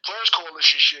this players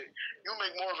coalition shit. You'll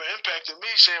make more of an impact than me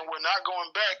saying we're not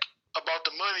going back about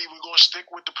the money. We're going to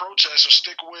stick with the protests or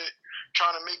stick with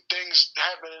trying to make things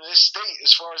happen in this state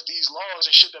as far as these laws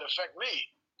and shit that affect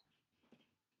me.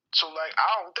 So, like,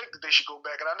 I don't think that they should go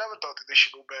back, and I never thought that they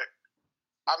should go back.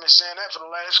 I've been saying that for the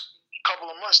last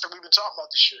couple of months that we've been talking about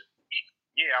this shit.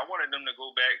 Yeah, I wanted them to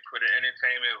go back for the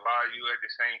entertainment value at the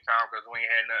same time because we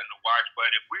ain't had nothing to watch. But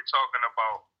if we're talking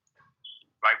about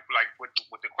like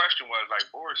what the question was, like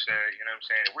Boris said, you know what I'm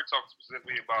saying? If we're talking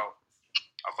specifically about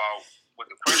what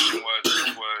the question was,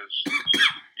 which was,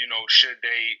 you know, should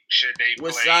they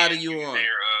What play? side are you on?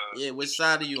 Their, which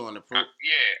side are you on? I'm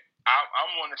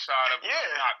on the side of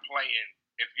not playing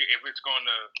if it's going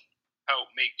to help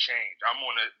make change. I'm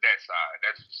on that side.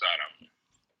 That's the side I'm on.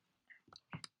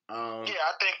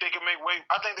 I think they can make way.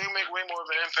 I think they can make way more of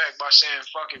an impact by saying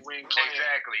 "fuck it, we ain't playing."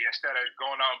 Exactly. Instead of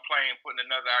going out and playing, putting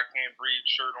another "I Can't Breathe"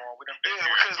 shirt on with them. Yeah,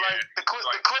 because like the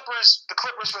Clippers,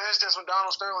 for instance, when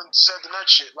Donald Sterling said the nut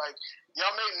shit, like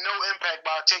y'all made no impact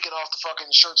by taking off the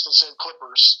fucking shirts that said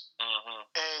Clippers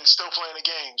and still playing the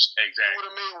games. Exactly. You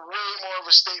would have made way more of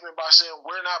a statement by saying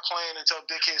we're not playing until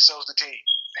Dickhead sells the team.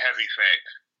 Heavy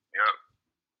facts. Yep.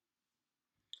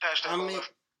 Hashtag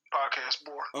podcast,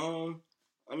 boy.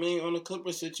 I mean, on the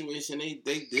Clippers situation,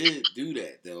 they did do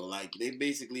that though. Like they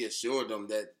basically assured them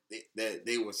that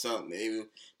they were something.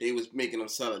 They was making them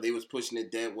sell it. They was pushing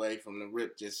it that way from the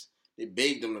rip. Just they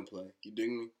begged them to play. You dig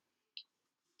me?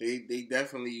 They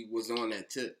definitely was on that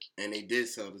tip, and they did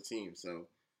sell the team. So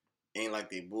ain't like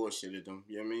they bullshitted them.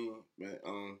 You know what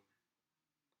I mean?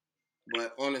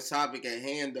 But on the topic at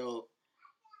hand though,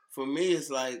 for me it's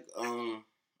like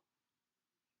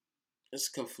it's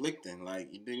conflicting. Like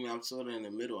you think I'm sort of in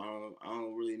the middle. I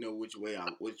don't really know which way I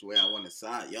want to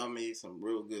side. Y'all made some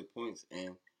real good points,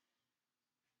 and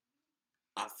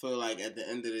I feel like at the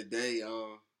end of the day,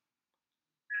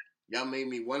 y'all made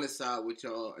me want to side with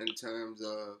y'all in terms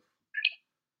of.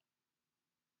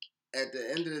 At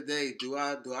the end of the day, do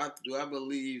I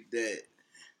believe that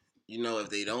if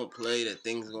they don't play that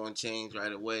things gonna change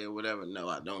right away or whatever? No,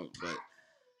 I don't. But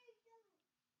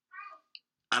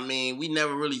I mean, we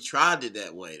never really tried it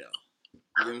that way though.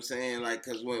 You know what I'm saying? Like,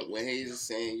 cause when Hayes is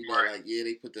saying, like, yeah,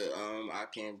 they put the I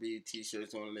Can't Breathe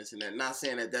T-shirts on and this and that. Not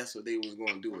saying that that's what they was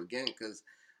going to do again, cause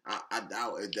I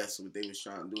doubt if that's what they was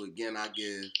trying to do again. I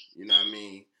give, you know what I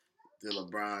mean, the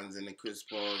LeBrons and the Chris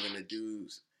Pauls and the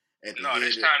dudes at the head.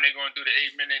 This time they're gonna do the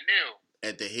 8-minute kneel.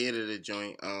 At the head of the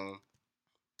joint,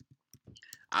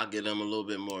 I'll give them a little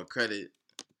bit more credit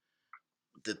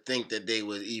to think that they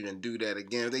would even do that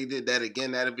again. If they did that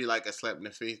again, that'd be like a slap in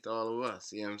the face to all of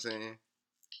us. You know what I'm saying?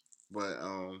 But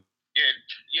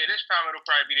this time it'll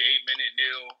probably be the 8-minute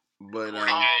kneel. But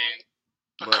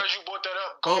because you brought that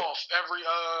up, golf every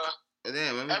day.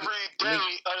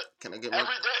 Can I get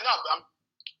every day? No,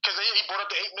 because he brought up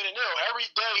the 8-minute kneel. Every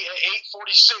day at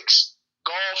 8:46,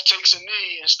 golf takes a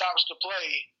knee and stops to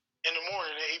play in the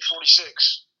morning at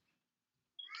 8:46.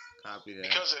 Copy that.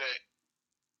 Because of that,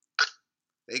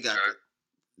 they got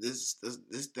this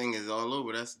thing is all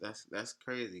over. That's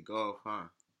crazy. Golf, huh?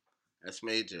 That's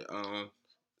major.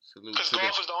 Salute. Because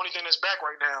golf is the only thing that's back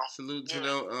right now. Salute to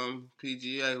the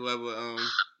PGA, whoever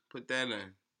put that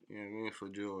in. You know what I mean, for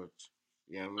George.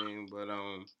 You know what I mean? But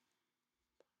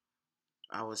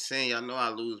I was saying, y'all know I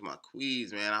lose my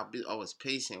quiz, man. I was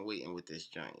patient waiting with this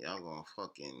joint. Y'all gonna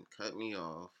fucking cut me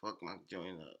off, fuck my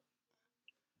joint up.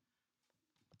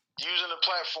 Using the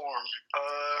platform,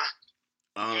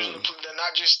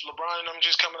 not just LeBron and them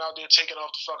just coming out there taking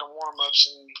off the fucking warm-ups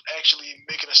and actually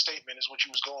making a statement is what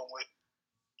you was going with.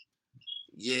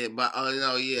 Yeah, but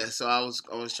so I was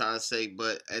trying to say,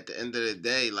 but at the end of the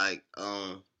day, like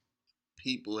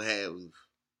people have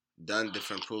done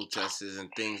different protests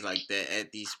and things like that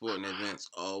at these sporting events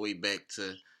all the way back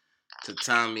to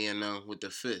Tommy and them with the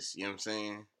fist, you know what I'm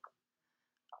saying?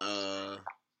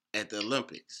 At the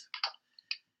Olympics.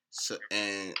 So,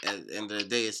 and at the end of the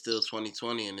day, it's still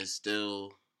 2020, and it's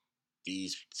still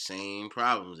these same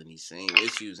problems and these same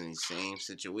issues and these same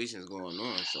situations going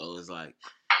on. So it's like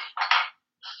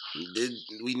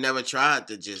we never tried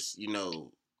to just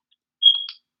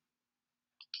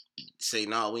say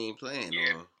no, we ain't playing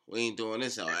or we ain't doing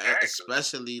this. Exactly.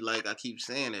 Especially like I keep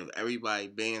saying, if everybody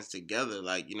bands together,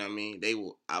 like you know what I mean, they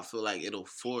will. I feel like it'll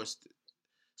force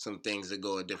some things to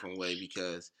go a different way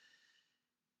because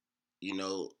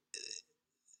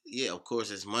of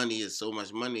course, it's money. It's so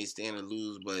much money, stand to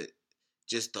lose, but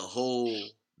just the whole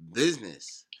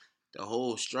business, the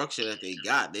whole structure that they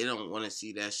got, they don't want to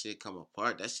see that shit come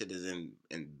apart. That shit is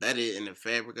embedded in the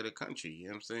fabric of the country. You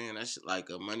know what I'm saying? That shit like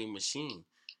a money machine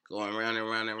going round and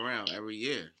round and round every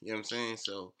year. You know what I'm saying?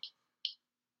 So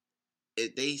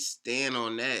if they stand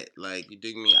on that, like, you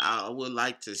dig me? I would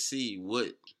like to see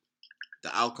what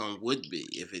the outcome would be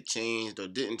if it changed or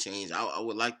didn't change. I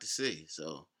would like to see.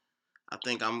 So I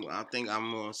think I'm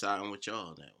more siding with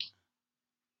y'all on that one.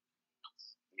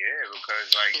 Yeah, because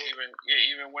like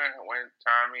even when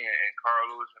Tommy and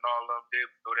Carlos and all of them did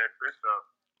throw that fist up,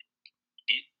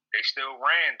 they still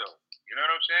ran though. You know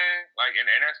what I'm saying? Like, and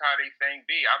that's how they thing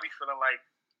be. I be feeling like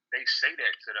they say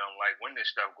that to them, like when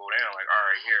this stuff go down, like, all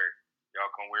right, here,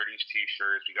 y'all can wear these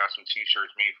T-shirts. We got some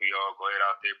T-shirts made for y'all. Go ahead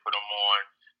out there, put them on.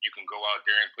 You can go out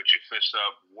there and put your fists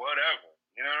up, whatever.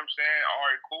 You know what I'm saying? All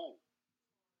right, cool.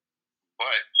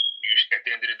 But at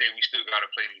the end of the day, we still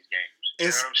gotta play these games. You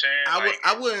know what I'm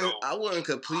saying? I wouldn't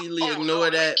completely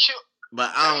ignore that,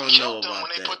 but I don't know about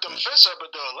when that. They put them fists up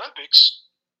at the Olympics.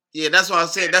 Yeah, that's what I'm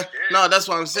saying. That's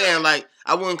what I'm saying. Like,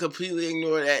 I wouldn't completely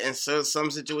ignore that in some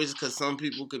situations because some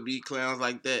people could be clowns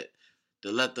like that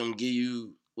to let them give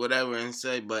you whatever and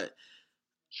say. But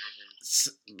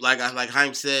like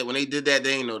Haim said, when they did that,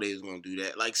 they didn't know they was gonna do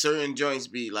that. Like certain joints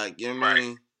be like, you know what I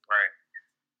mean? Right.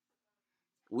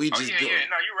 We just do. Yeah,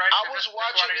 no, you're right. I was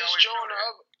watching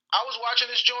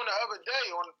this joint the other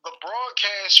day on the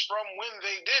broadcast from when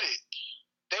they did it.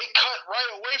 They cut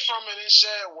right away from it and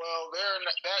said, well,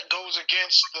 that goes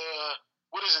against the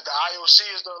IOC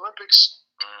is the Olympics?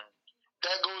 Mm-hmm.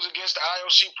 That goes against the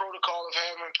IOC protocol of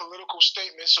having political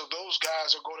statements, so those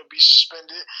guys are going to be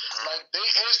suspended. Mm-hmm. Like, they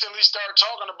instantly started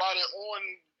talking about it on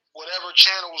whatever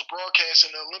channel was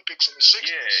broadcasting the Olympics in the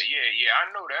 60s. Yeah,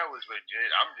 I know that was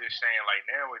legit. I'm just saying, like,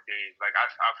 nowadays, like,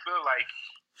 I feel like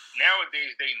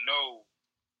nowadays they know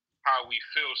how we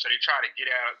feel, so they try to get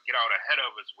out ahead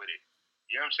of us with it.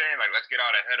 You know what I'm saying? Like, let's get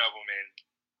out ahead of them and,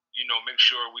 you know, make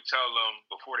sure we tell them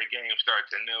before the game starts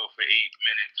to kneel for 8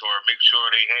 minutes or make sure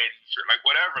they had, like,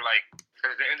 whatever. Like,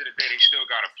 because at the end of the day, they still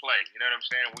got to play. You know what I'm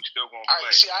saying? We still going to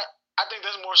play. See, I think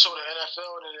that's more so the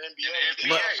NFL than the NBA.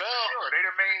 The NBA, for sure. They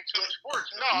the main two sports.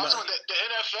 The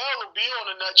NFL will be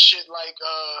on the nut shit like,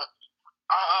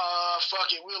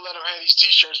 fuck it, we'll let them have these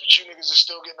T-shirts, but you niggas are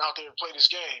still getting out there to play this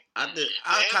game. I feel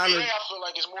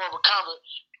like it's more of a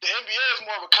the NBA is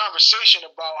more of a conversation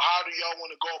about how do y'all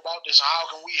want to go about this, how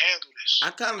can we handle this.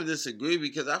 I kind of disagree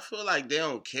because I feel like they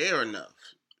don't care enough.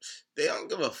 They don't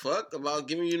give a fuck about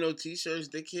giving you no T-shirts,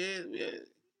 dickhead. Yeah.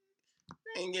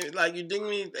 Ain't get like you dig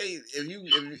me. If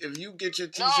you get your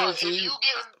T-shirts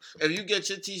if you get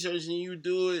your T-shirts and you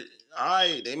do it, all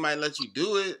right, they might let you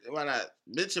do it. They might not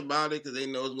bitch about it because they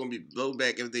know it's gonna be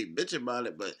blowback if they bitch about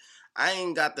it. But I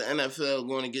ain't got the NFL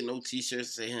going to get no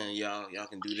T-shirts and say, "Hey, y'all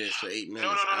can do this for 8 minutes."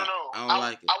 No. I don't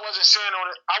like it. I wasn't saying it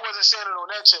on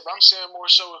that tip. I'm saying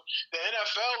more so the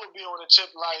NFL would be on the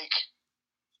tip like,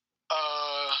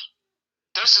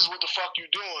 this is what the fuck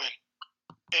you doing.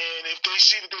 And if they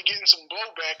see that they're getting some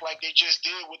blowback like they just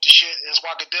did with the shit, and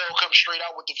why Goodell comes straight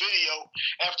out with the video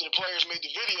after the players made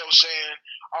the video saying,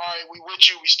 all right, we with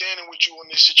you, we standing with you in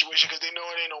this situation because they know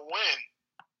it ain't a win.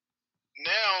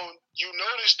 Now, you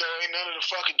notice though, ain't none of the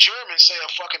fucking chairmen say a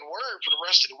fucking word for the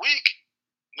rest of the week.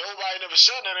 Nobody never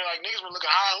said nothing. Like, niggas been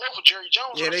looking high and low for Jerry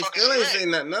Jones. Yeah, they still ain't saying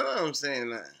nothing. None of them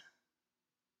saying that.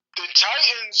 The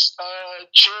Titans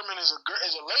chairman is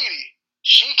a lady.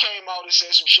 She came out and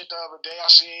said some shit the other day I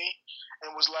seen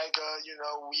and was like,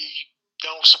 we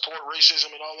don't support racism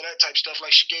and all of that type stuff.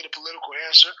 Like, she gave a political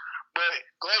answer. But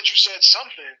glad you said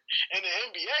something. In the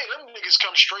NBA, them niggas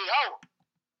come straight out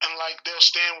and, like, they'll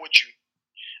stand with you.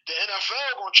 The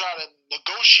NFL gonna try to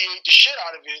negotiate the shit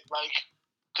out of it, like,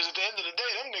 because at the end of the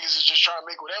day, them niggas is just trying to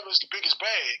make whatever's the biggest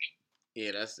bag.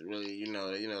 Yeah, that's really,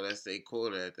 that's their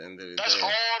quota at the end of the day. That's all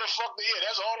the fuck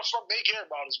they care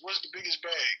about is what's the biggest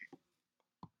bag.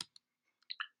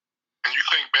 And you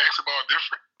think basketball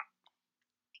different?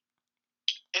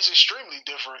 It's extremely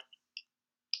different.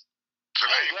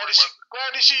 Hey, glad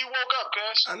to see you woke up,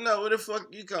 cuz. I know, where the fuck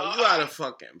you come? You out of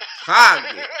fucking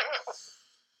pocket.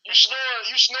 You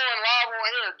snoring live on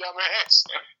air, dumbass.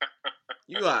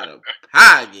 You out of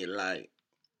pocket, like.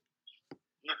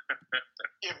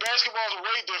 Yeah, basketball's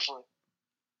way different.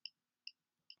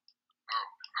 Oh,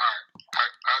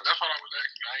 alright. That's what I was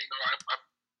asking. I ain't know.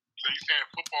 So you saying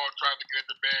football tried to get at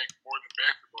the bag more than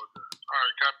basketball does? All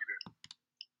right, copy that.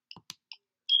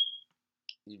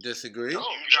 You disagree? I'm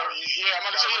about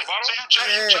to say so you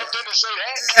jumped in to say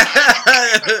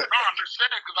that. No, I'm just saying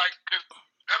because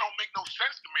that don't make no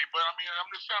sense to me. But I mean, I'm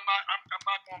just saying I'm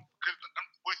not going because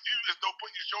with you there's no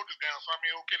putting your shoulders down. So I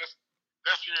mean, okay, that's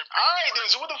your opinion. All right, then.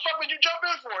 So what the fuck did you jump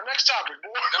in for? Next topic,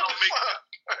 boy. That don't make sense.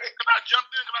 Because I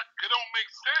jumped in because it don't make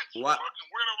sense. What? All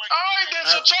right, then.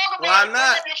 So talk about why it.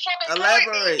 Not?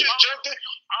 Elaborate. You just jumped in.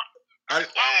 My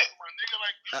nigga,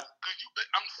 like, because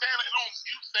I'm saying it on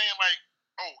you saying like,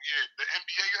 oh yeah, the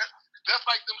NBA. That's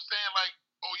like them saying like,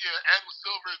 oh yeah, Adam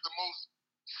Silver is the most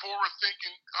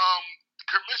forward-thinking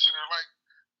commissioner. Like,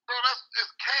 bro,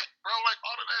 it's cat, bro.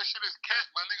 of that shit is cat,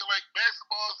 my nigga. Like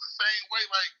basketball is the same way.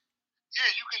 Like, yeah,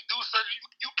 you can do certain.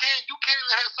 You can't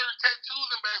have certain tattoos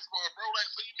in basketball, bro. Like,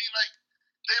 so you mean like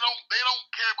they don't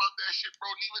care about that shit, bro.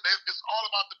 Neither it's all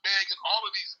about the bag in all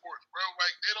of these sports, bro.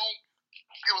 Like they don't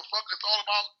give a fuck. It's all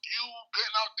about you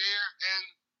getting out there and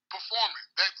performing.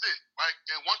 That's it. Like,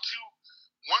 and once you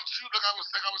like I was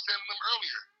saying to them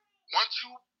earlier, once you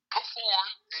perform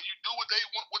and you do what they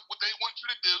want you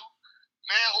to do,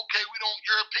 now okay,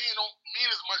 your opinion don't mean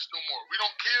as much no more. We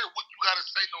don't care what you gotta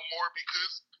say no more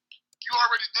because you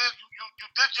already did you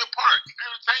did your part. You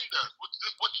entertained us.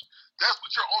 That's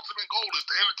what your ultimate goal is,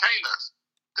 to entertain us.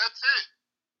 That's it.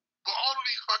 But all of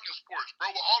these fucking sports,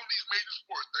 bro, with all of these major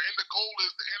sports, the goal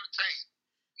is to entertain.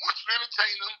 Once you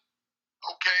entertain them,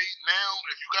 okay, now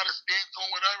if you got a stance on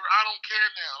whatever, I don't care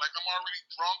now. Like I'm already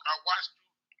drunk. I watched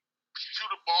you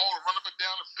shoot a ball and run up and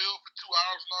down the field for 2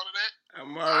 hours and all of that.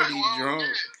 I'm already drunk.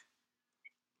 Yeah.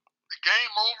 The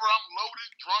game over. I'm loaded,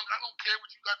 drunk. I don't care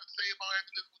what you got to say about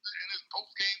in this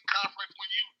post game conference when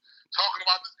you talking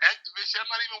about this activist shit. I'm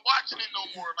not even watching it no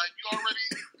more. Like you already,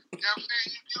 you know what I'm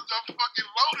saying? I'm fucking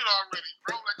loaded already,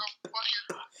 bro. Like I'm fucking.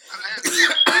 I had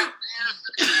beers,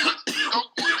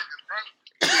 bro.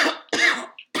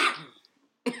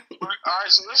 All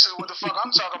right, so this is what the fuck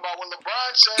I'm talking about. When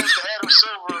LeBron says to Adam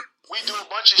Silver, we do a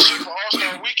bunch of shit for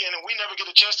All-Star Weekend and we never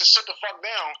get a chance to sit the fuck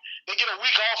down, they get a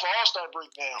week off for All-Star break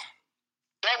now.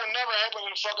 That would never happen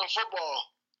in fucking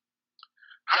football.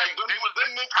 Like, they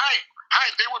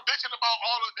were bitching about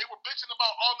all of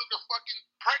the fucking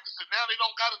practices. Now they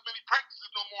don't got as many practices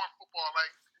no more in football. Like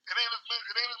it ain't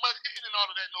as much hitting and all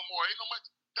of that no more. Ain't no much.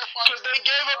 That's why because they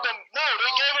gave up the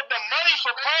money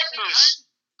for practice.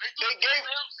 They gave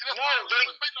up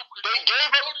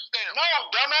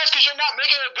dumbass, because you're not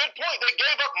making a good point. They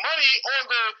gave up money on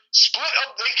the split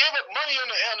of. They gave up money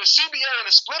on the CBA and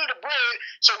the split of the bread,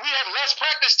 so we have less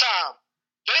practice time.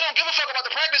 They don't give a fuck about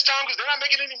the practice time because they're not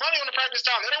making any money on the practice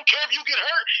time. They don't care if you get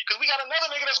hurt because we got another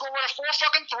nigga that's gonna run a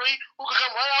 4-3 who can come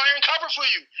right out here and cover for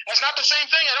you. That's not the same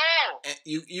thing at all. And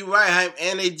you right, Hype,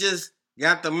 and they just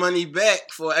got the money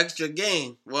back for extra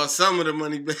game. Well, some of the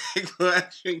money back for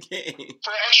extra game.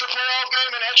 For extra playoff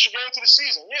game and extra game to the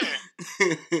season, yeah.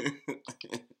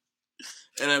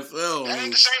 NFL. That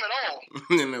ain't the same at all.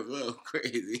 NFL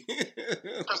crazy.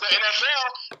 Because the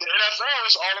NFL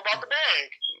is all about the bag.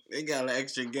 They got an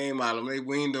extra game out of them. They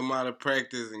weaned them out of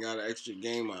practice and got an extra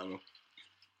game out of them.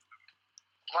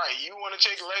 Right, you want to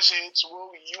take less hits, you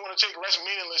want to take less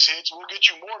meaningless hits, we'll get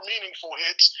you more meaningful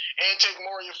hits and take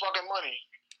more of your fucking money.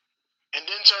 And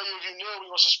then tell you if you kneel,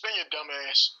 we're going to suspend your dumb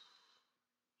ass.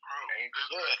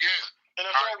 Bro, yeah.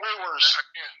 NFL way worse.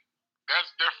 Again,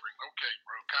 that's different. Okay,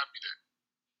 bro, copy that.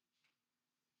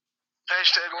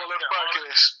 Hashtag on that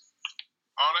podcast.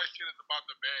 All that shit is about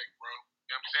the bag, bro.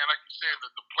 You know what I'm saying? Like you said,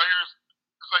 the players,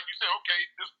 it's like you said, okay,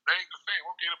 this thing's the same.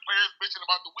 Okay, the players bitching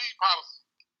about the weed policy.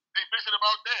 They bitching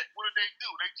about that. What did they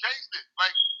do? They changed it.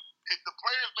 Like, if the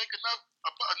players make enough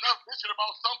bitching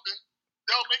about something,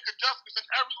 they'll make adjustments in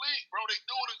every league, bro. They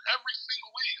do it in every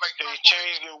single league. Like they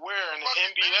changed it where in the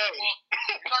NBA.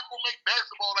 You're not gonna make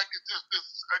basketball like it's just this.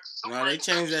 No, they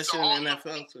changed that shit in the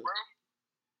NFL too. Bro.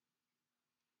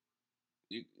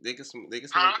 They can smoke.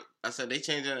 I said they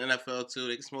changed it in the NFL too.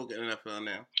 They can smoke in the NFL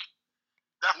now.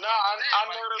 No, I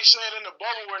know they said in the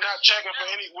bubble we're not testing for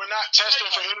any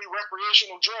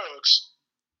recreational drugs.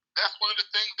 That's one of the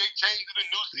things they changed in the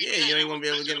new season. Yeah, you ain't gonna be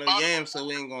able to get no yams, so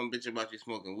we ain't gonna bitch about you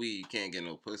smoking weed. You can't get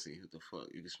no pussy. What the fuck?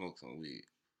 You can smoke some weed.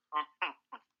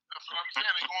 That's what I'm saying.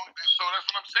 So that's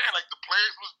what I'm saying. Like the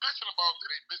players was bitching about it.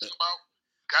 They bitching about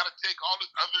gotta take all this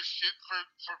other shit for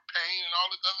pain and all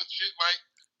this other shit. Like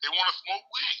they want to smoke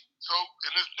weed. So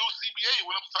in this new CBA,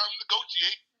 when it was time to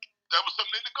negotiate, that was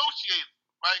something they negotiated.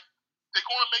 Like they're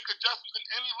going to make adjustments in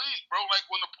any league, bro. Like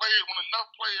when enough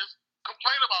players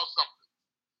complain about something,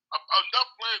 enough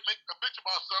players make a bitch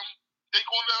about something, they're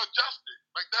going to adjust it.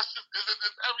 Like that's just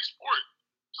it's every sport.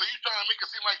 So you trying to make it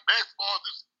seem like basketball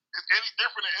is any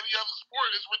different than any other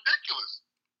sport? It's ridiculous.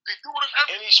 They do it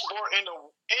in every sport.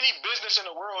 Any business in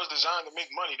the world is designed to make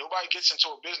money. Nobody gets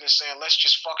into a business saying let's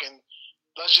just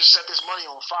set this money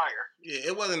on fire.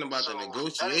 Yeah, it wasn't about the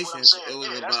negotiations. It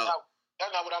was about.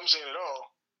 That's not what I'm saying at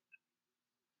all.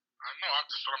 I know.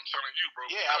 That's what I'm telling you, bro.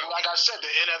 Yeah, like I said, the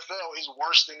NFL is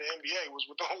worse than the NBA. Was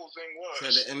what the whole thing was. So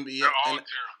the NBA, they're all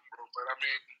terrible, bro. But I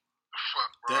mean,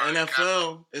 fuck, bro. The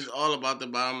NFL is all about the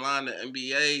bottom line. The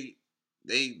NBA,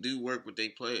 they do work with their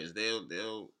players. The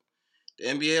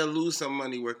NBA will lose some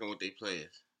money working with their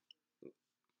players.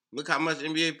 Look how much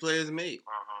NBA players make.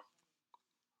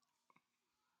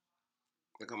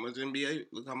 Look how much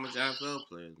NFL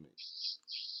players make.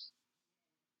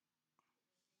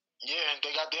 Yeah,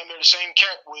 they got damn near the same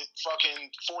cap with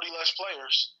fucking 40 less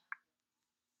players.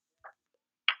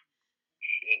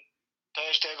 Shit.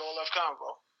 Hashtag all left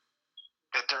convo.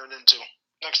 That turned into.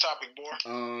 Next topic,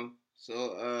 boy.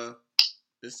 So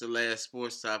this is the last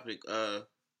sports topic.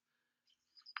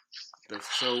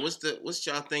 So what's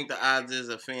y'all think the odds is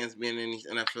of fans being in these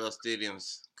NFL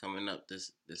stadiums coming up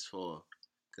this fall?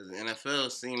 Because the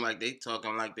NFL seem like they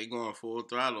talking like they going full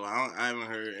throttle. I haven't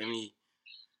heard any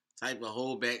type of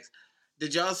holdbacks.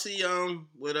 Did y'all see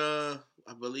what I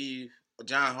believe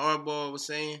John Harbaugh was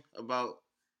saying about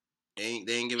they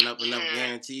ain't giving up enough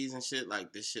guarantees and shit?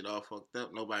 Like this shit all fucked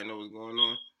up. Nobody know what's going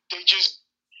on. They just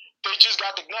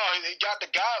got they got the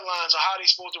guidelines on how they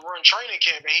supposed to run training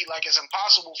camp, and he like it's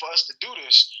impossible for us to do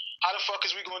this. How the fuck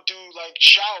is we gonna do like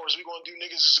showers? We gonna do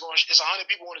niggas is going. It's 100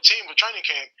 people on the team for training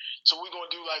camp, so we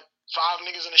gonna do like 5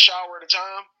 niggas in the shower at a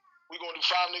time. We gonna do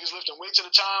 5 niggas lifting weights at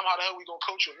a time. How the hell we gonna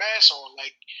coach with masks on?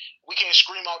 Like we can't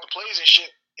scream out the plays and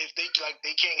shit if they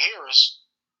can't hear us.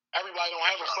 Everybody don't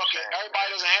have a fucking. Everybody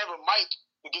doesn't have a mic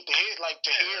to get the head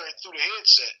to hear it through the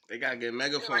headset. They gotta get a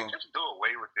megaphone. Yeah, just do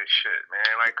away with this shit,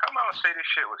 man. Like, come out and say this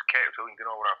shit was capped so we can get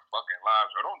on with our fucking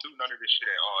lives, or don't do none of this shit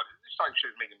at all. This type of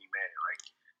shit is making me mad. Like,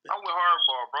 I'm with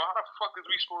Hardball, bro. How the fuck is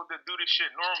we supposed to do this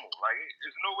shit normal? Like,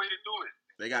 there's no way to do it.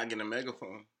 They gotta get a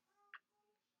megaphone.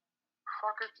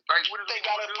 Fuck it. Like, what is they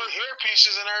gotta put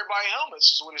earpieces in everybody's helmets?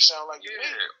 Is what it sounds like. Yeah.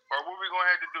 Or what we gonna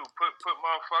have to do? Put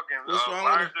motherfucking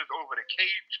visors over the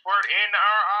cage part and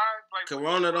our eyes. Like,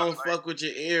 Corona don't fuck with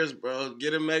your ears, bro.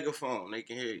 Get a megaphone. They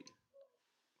can hear you.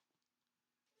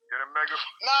 Get a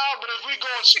megaphone. Nah, but if we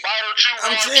go Spider 2,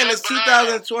 I'm saying it's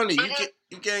 2020.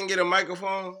 You can't get a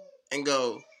microphone and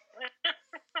go.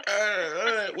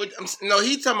 No,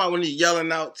 he talking about when he's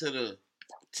yelling out to the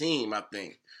team. I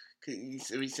think.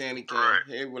 He's saying he can't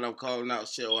hear when I'm calling out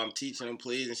shit or I'm teaching them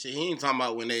plays and shit. He ain't talking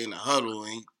about when they in the huddle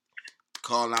and he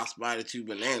calling out Spider 2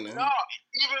 banana. No,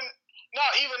 even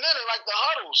then, like the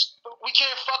huddles, we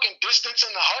can't fucking distance in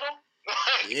the huddle.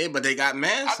 Yeah, but they got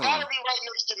masks on. I gotta be right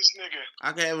next to this nigga.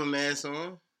 I can have a mask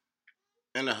on.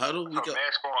 In the huddle, we got a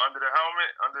mask on under the helmet.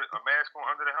 A mask on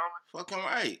under the helmet. Fucking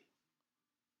right.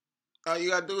 All you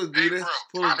gotta do is do this,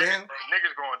 pull it down.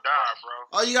 Niggas gonna die, bro.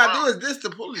 All you gotta do is this to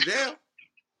pull it down.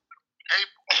 Hey,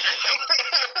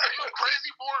 you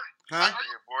crazy, boy? Huh?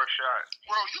 Yeah, boy, shot.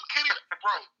 Bro, you kidding?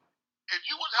 Bro, if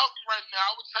you was healthy right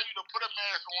now, I would tell you to put a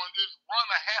mask on, just run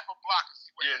a half a block and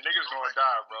see what niggas gonna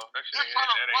die, bro. That shit ain't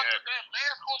happening. That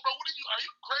mask on, bro. Are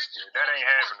you crazy? Yeah, that ain't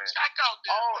happening. Check out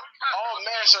there. All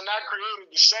masks are not created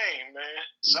the same, man.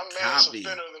 Some masks are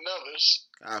thinner than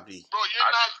others. Copy. Bro,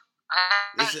 you're not.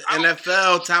 This is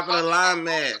NFL top of the line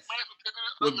mask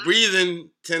with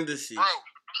breathing tendencies. Bro,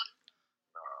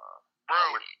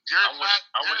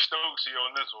 I'm with Stokesy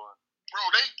on this one. Bro,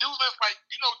 they do this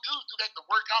dudes do that to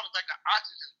work out. It's like an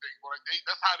oxygen thing, bro. Like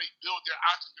that's how they build their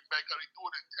oxygen back up. They do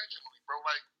it intentionally, bro.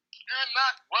 Like you're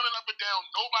not running up and down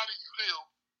nobody's field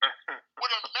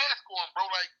with a mask on, bro.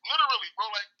 Like literally, bro.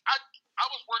 Like I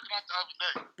was working out the other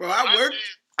day. Bro,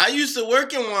 I used to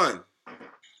work in one.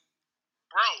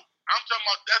 Bro, I'm talking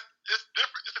about it's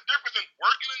different. It's a difference in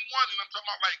working in one, and I'm talking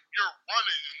about like you're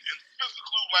running and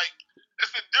physical, like.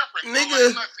 It's a difference.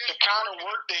 Nigga, the kind of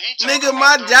work that he nigga,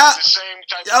 my job.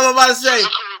 I was about to say.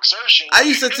 Exertion. I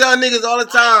used to tell niggas all the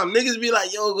time. Niggas be like,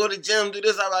 "Yo, go to the gym, do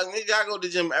this." I'm like, "Nigga, I go to the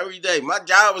gym every day. My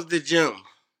job was the gym."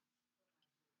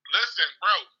 Listen, bro.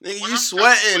 Nigga, you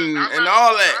sweating and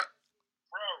all that.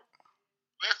 Bro,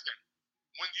 listen.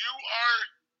 When you're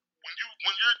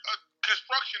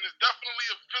construction is definitely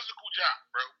a physical job,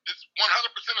 bro. It's 100%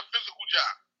 a physical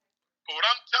job. But what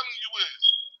I'm telling you is.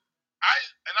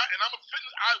 I'm a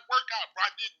fitness. I work out, bro.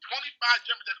 I did 25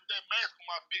 jumping jacks with that mask on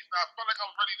my face, and I felt like I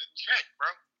was ready to check, bro.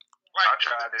 Like I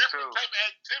tried it's a different type of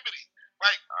activity.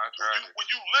 Like when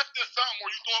you lifting something or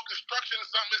you doing construction or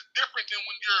something, it's different than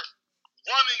when you're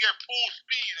running at full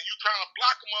speed and you trying to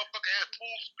block a motherfucker at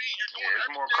full speed. You're doing it's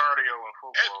more cardio in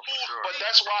football for sure. But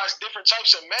that's why it's different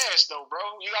types of masks, though, bro.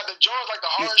 You got the joints like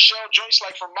the hard shell joints,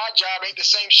 like from my job, ain't the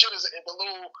same shit as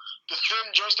the thin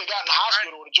joints they got in the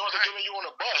hospital. The joints they're giving you on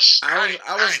the bus.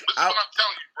 This is what I'm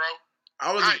telling you, bro.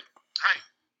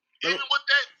 Even with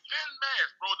that thin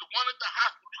mask, bro, the one at the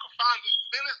hospital, you can find the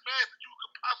thinnest mask that you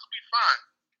could possibly find.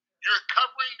 You're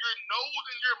covering your nose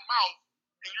and your mouth,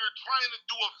 and you're trying to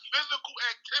do a physical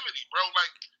activity, bro.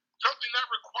 Like something that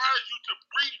requires you to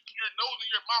breathe through your nose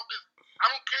and your mouth. I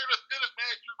don't care the thinnest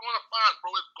mask you're going to find,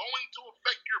 bro. It's going to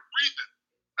affect your breathing.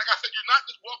 Like I said, you're not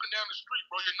just walking down the street,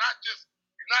 bro. You're not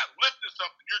lifting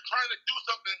something. You're trying to do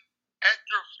something at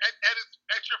your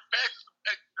fastest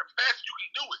you can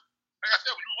do it. Like I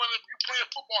said, when you're playing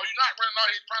football, you're not running out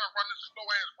here trying to run this slow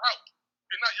ass route.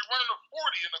 You're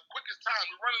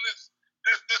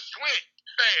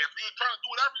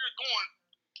doing,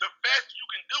 the faster you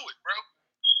can do it, bro.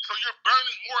 So you're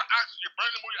burning more oxygen. You're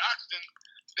burning more oxygen.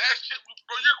 That shit,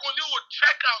 bro. You're going to do a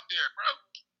check out there, bro.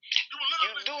 You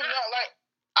literally do not like.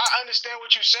 I understand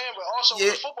what you're saying, but also with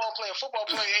a football play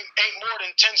ain't more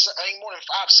than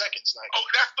 5 seconds. Like, oh,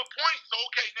 that's the point. So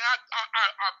okay, now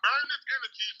I burn this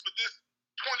energy for this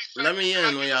 20 seconds. Let me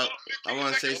in, y'all. I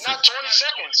want to say something. Not 20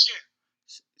 seconds.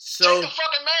 So take the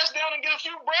fucking mask down and get a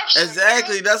few breaths.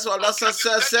 Exactly. That's what I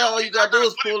said. All you gotta do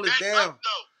is pull it down.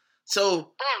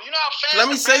 So, bro, you know how fast. Let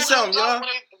me say something, y'all.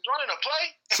 Running a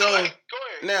play. So like,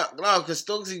 go ahead. Now, because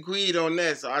Stokes agreed on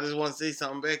that, so I just want to say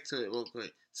something back to it real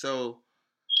quick. So,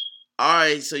 all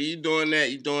right, so you doing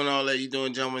that, you doing all that, you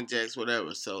doing jumping jacks,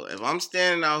 whatever. So if I'm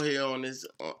standing out here on this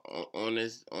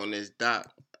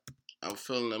dock, I'm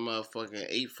filling a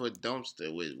motherfucking 8-foot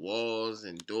dumpster with walls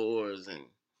and doors and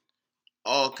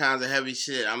all kinds of heavy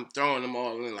shit. I'm throwing them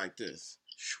all in like this.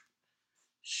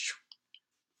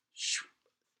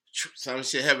 Some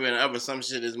shit heavier than other. Some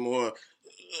shit is more.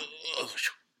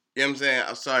 You know what I'm saying?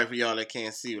 I'm sorry for y'all that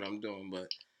can't see what I'm doing, but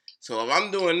so if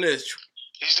I'm doing this,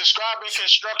 he's describing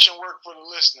construction work for the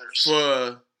listeners.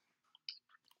 For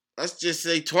let's just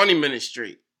say 20 minutes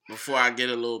straight before I get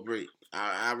a little break.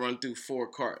 I run through 4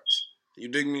 carts. You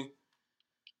dig me?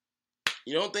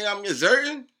 You don't think I'm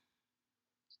exerting?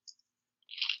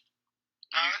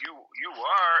 You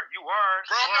are.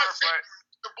 Bro, I'm not saying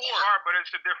the board. You are, but it's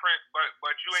a different.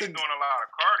 But you ain't doing a lot of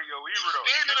cardio either though.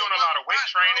 You're doing a lot of weight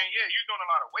training. Yeah, you're doing a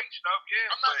lot of weight stuff. Yeah,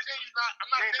 I'm not saying you're not. I'm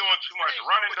not you ain't doing too much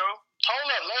running though.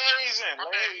 Hold up, let Hayes in. Go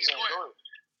ahead.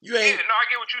 You ain't. Yeah, no, I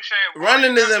get what you're saying.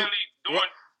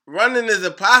 Running is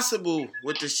impossible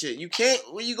with this shit. You can't.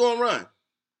 Where you gonna run?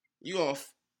 You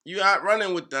out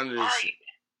running with none of this shit.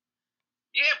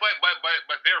 Yeah, but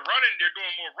they're running. They're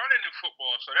doing more running than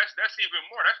football. So that's even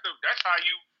more. That's how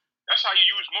you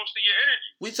use most of your energy.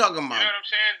 We talking about. You know what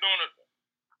I'm saying?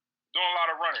 Doing a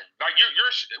lot of running. Like you're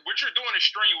what you're doing is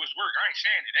strenuous work. I ain't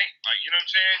saying it ain't. Like, you know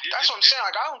what I'm saying? That's what I'm saying.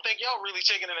 Like, I don't think y'all really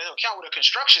taking into account what a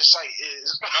construction site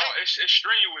is. No, it's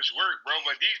strenuous work, bro.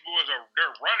 But these boys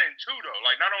they're running too though.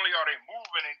 Like not only are they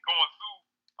moving and going through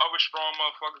other strong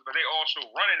motherfuckers, but they also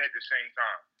running at the same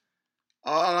time.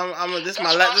 This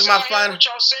is my final. What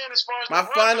y'all saying as far as my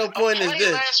final point is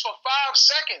this. Lasts for 5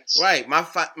 seconds. Right. My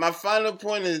final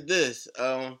point is this.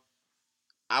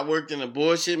 I worked in a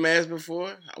bullshit mask before.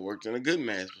 I worked in a good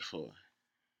mask before.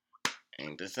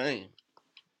 Ain't the same.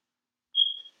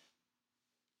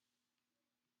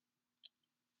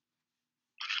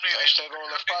 Hashtag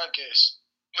on left podcast.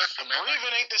 Listen, man.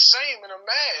 Breathing ain't the same in a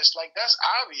mask. Like, that's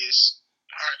obvious.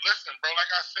 All right, listen, bro. Like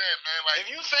I said, man. Like,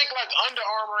 if you think like Under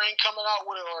Armour ain't coming out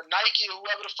with it, or Nike, or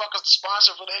whoever the fuck is the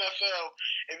sponsor for the NFL,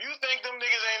 if you think them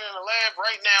niggas ain't in the lab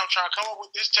right now trying to come up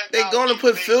with this technology, they're gonna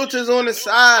put filters on the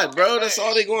side, bro. That's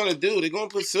all they're gonna do. They're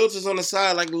gonna put filters on the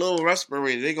side like a little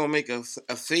respirator. They're gonna make a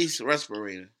face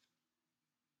respirator.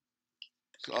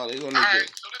 That's all they're gonna do. All right,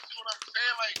 so this is what I'm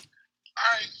saying. Like,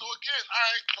 all right, so again,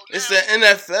 all right. So now, it's the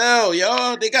NFL,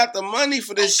 y'all. They got the money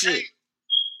for this shit.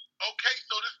 Okay,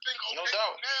 so this thing. Okay, no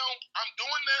doubt. So now I'm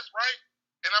doing this right,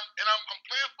 and I'm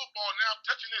playing football. Now I'm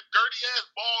touching this dirty ass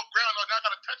ball ground. Now I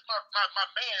gotta touch my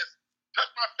mask,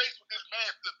 touch my face with this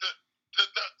mask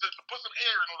to put some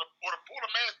air in, or to pull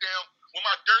the mask down with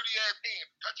my dirty ass hand,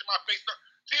 touching my face.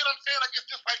 See what I'm saying? Like it's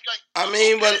just like. I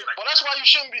mean, but well, that's why you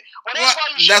shouldn't be. Well, that's why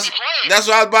you shouldn't be playing. That's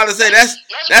what I was about to say.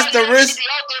 That's the risk. Be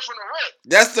out there from the rip.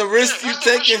 That's the risk you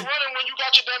taking. That's the risk you running when you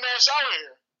got your dumb ass out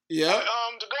here. Yeah.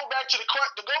 To go back to the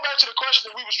question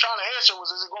that we was trying to answer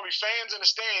was, is it going to be fans in the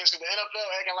stands? Because the NFL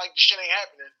acting like this shit ain't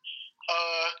happening.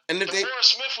 And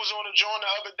Forrest Smith was on the joint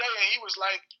the other day, and he was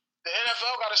like, the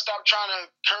NFL got to stop trying to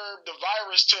curb the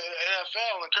virus to the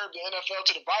NFL and curb the NFL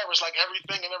to the virus like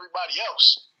everything and everybody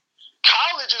else.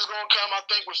 College is going to come, I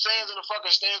think, with fans in the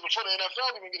fucking stands before the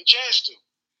NFL even get a chance to.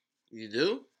 You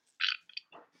do?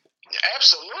 Yeah,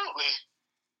 absolutely.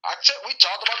 We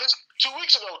talked about this 2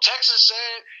 weeks ago. Texas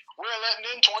said we're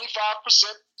letting in 25%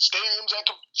 stadiums at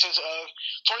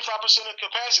 25% of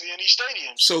capacity in these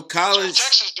stadiums. So college.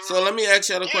 So let me ask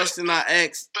y'all the question I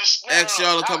asked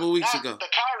y'all a couple weeks ago. The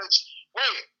college.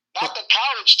 Wait, not the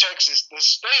college Texas. The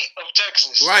state of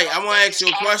Texas. Right. I want to ask you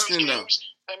a question though.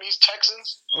 That means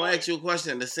Texans. I want to ask you a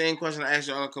question. The same question I asked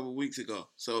y'all a couple weeks ago.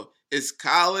 So is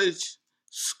college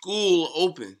school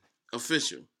open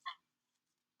official?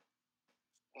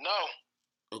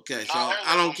 No. Okay, so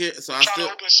I don't care. So I still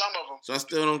open some of them. So I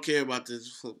still don't care about this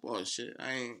football shit.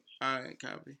 I ain't. All right,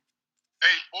 copy.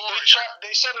 Hey, boy.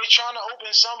 They said they're trying to open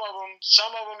some of them.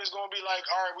 Some of them is going to be like,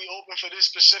 all right, we open for this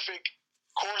specific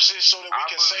courses so that we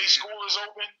can say school is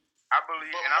open. I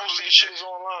believe, But and I most of believe the shit this. is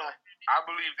online. I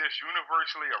believe this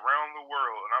universally around the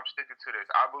world, and I'm sticking to this.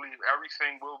 I believe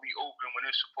everything will be open when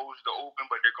it's supposed to open,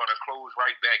 but they're gonna close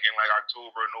right back in like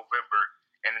October or November,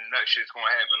 and then that shit's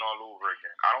gonna happen all over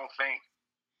again. I don't think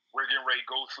we're getting ready to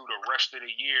go through the rest of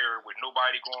the year with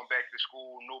nobody going back to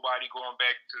school, nobody going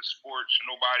back to sports,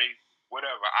 nobody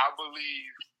whatever. I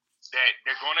believe that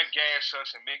they're gonna gas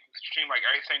us and make it seem like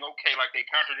everything okay, like they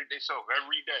contradict themselves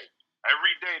every day.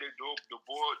 Every day, the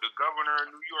governor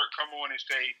of New York come on and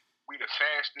say we the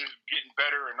fastest, getting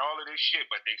better, and all of this shit,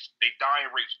 but they dying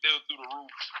rate still through the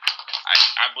roof.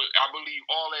 I believe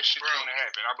all that shit's gonna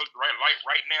happen.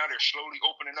 Right now they're slowly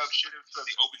opening up shit in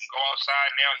Philly. Oh, we can go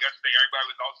outside now. Yesterday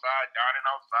everybody was outside, dining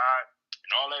outside,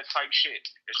 and all that type shit.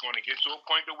 It's going to get to a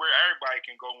point to where everybody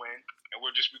can go in, and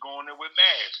we'll just be going in with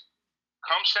masks.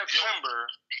 Come September,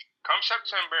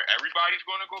 everybody's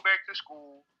going to go back to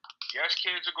school. Yes,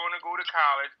 kids are going to go to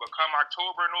college, but come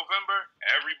October, November,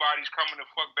 everybody's coming the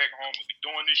fuck back home and be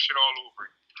doing this shit all over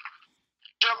again.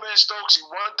 Jump in, Stokesy.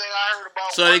 One thing I heard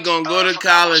about. So they gonna go to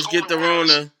college, get the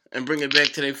Rona, and bring it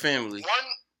back to their family.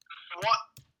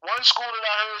 One school that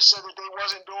I heard said that they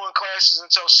wasn't doing classes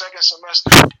until second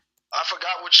semester. I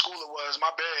forgot which school it was.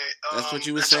 My bad. That's what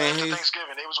you were saying, after Hayes?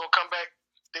 Thanksgiving. They was gonna come back.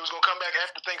 They was gonna come back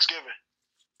after Thanksgiving.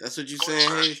 That's what you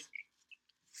saying, Hayes?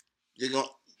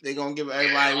 They gonna give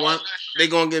everybody one. They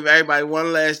gonna give everybody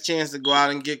one last chance to go out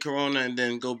and get Corona, and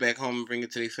then go back home and bring it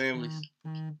to their families.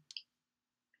 I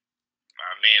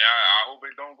mean, I hope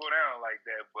it don't go down like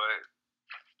that, but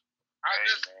man.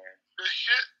 The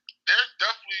shit, they're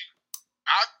definitely,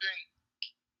 I think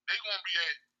they're gonna be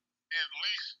at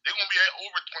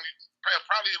over 20,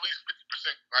 probably at least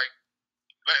 50%, like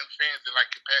letting fans in, like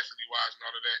capacity wise and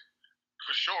all of that,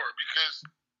 for sure. Because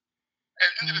at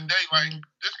the end of the day, like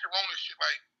this Corona shit,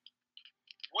 like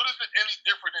what is it any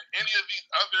different than any of these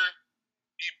other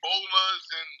Ebolas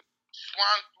and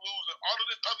swine flus and all of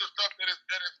this other stuff that has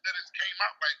came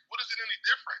out? Like, what is it any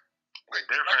different? The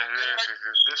difference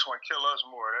is this one kill us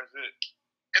more. That's it.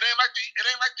 It ain't like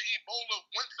the Ebola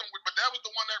went somewhere, but that was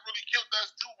the one that really killed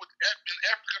us too. In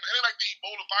Africa, it ain't like the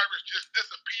Ebola virus just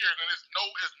disappeared and it's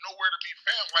nowhere to be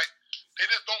found. Like they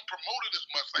just don't promote it as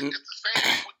much. Like it's the same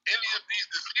thing with any of these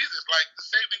diseases. Like the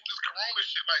same thing with this Corona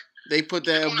shit. Like they put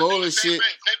that Ebola shit.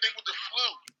 Same thing with the flu.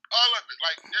 All of it.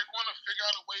 Like they're going to figure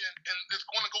out a way, and it's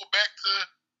going to go back to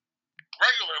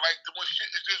regular. Like when shit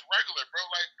is just regular, bro.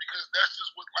 Like because that's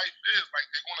just what life is. Like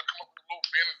they're going to come up with a little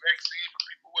random vaccine for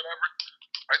people, whatever.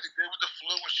 Like they did with the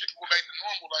flu and shit, go back to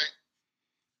normal. Like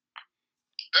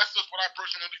that's just what I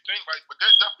personally think. Like, but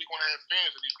they're definitely going to have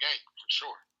fans in these games for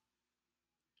sure.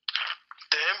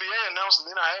 The NBA announced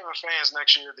they're not having fans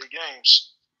next year at their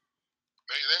games.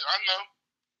 I know.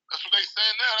 That's what they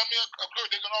saying now. I mean, of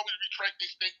course, they can always retract their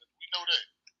statement. We know that.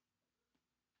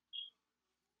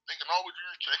 They can always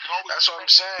retract. That's what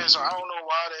I'm saying. So I don't know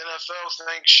why the NFL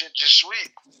thinks shit just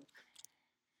sweet.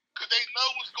 Cause they know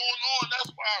what's going on.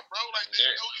 That's why, bro. Like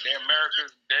they're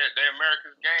America's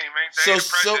game, ain't they? The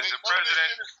president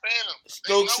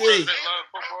love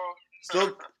football.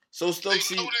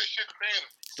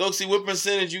 Stokesy, what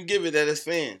percentage you give it that is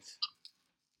fans?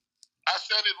 I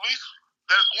said at least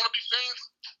there's going to be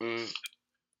fans.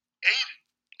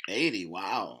 80. 80.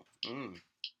 Wow.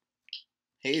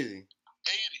 Hazy. 80.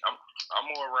 I'm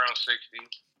more around 60.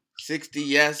 60,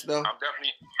 yes, though.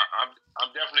 I'm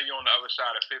definitely on the other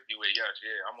side of 50 with yes,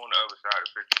 yeah. I'm on the other side of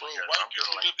 50. Bro, yes. White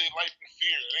people live their life in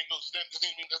fear. It ain't no sense.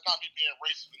 That's not me being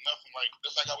racist or nothing. Like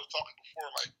that's like I was talking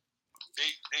before. Like they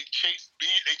chase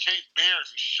bears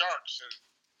and sharks and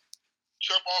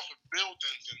jump off of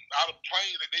buildings and out of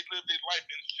planes. Like, they live their life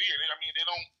in fear. They don't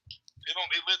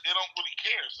really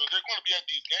care. So they're going to be at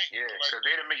these games. Yeah, because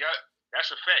that's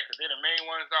a fact, because they're the main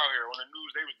ones out here on the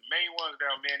news. They was the main ones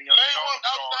down Manny Young.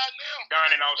 Outside now.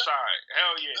 Dining outside.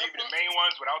 Hell yeah. They be the main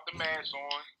ones without the mask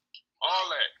on.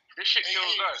 All that. This shit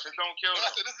kills us. It don't kill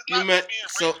them. You meant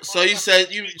so you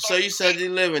said they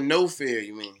live in no fear,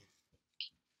 you mean?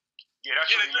 Yeah,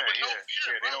 that's what he meant. They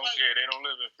don't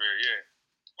live in fear, yeah.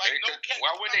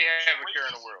 Why would they have a care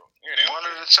in the world? Yeah, one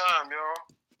at a time, y'all.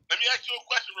 Let me ask you a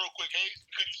question real quick, Hayes,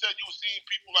 because you said you were seeing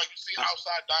people like you seen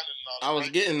outside dining and all that. I was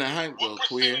getting the hype though,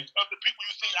 queer. What percentage of the people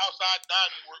you seen outside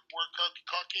dining were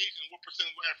Caucasian? What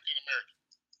percentage were African American?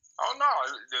 Oh no,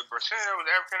 the percentage that was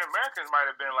African Americans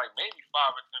might have been like maybe 5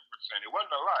 or 10%. It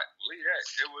wasn't a lot. Believe that.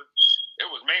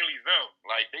 It was mainly them.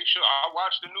 Like I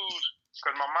watched the news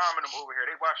because my mom and them over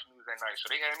here, they watch the news at night, so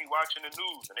they had me watching the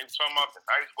news and they were talking about the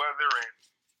nice weather and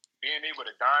being able to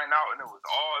dine out, and it was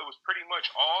pretty much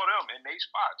all them in their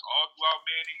spots, all throughout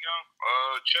Manny Young,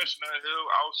 Chestnut Hill,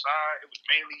 outside. It was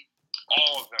mainly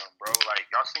all of them, bro. Like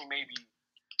y'all seen maybe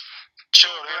Sure,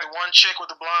 they had the one chick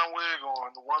with the blonde wig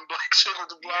on, the one black chick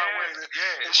with the blonde wig.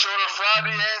 Yeah. They showed her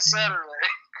Friday and Saturday.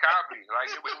 Copy.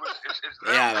 Like, it's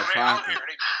They out of out pocket.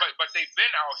 here. But they've been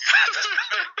out here.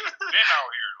 Been out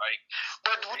here. Like,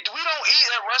 But we don't eat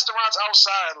at restaurants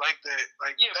outside like that.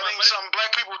 Like, Yeah, that but ain't something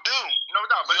black people do. no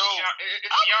doubt. But Yo,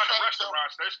 it's beyond the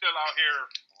restaurants. They're still out here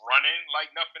running like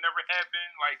nothing ever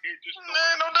happened. Like, they just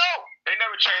Man, no doubt. they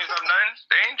never changed up nothing.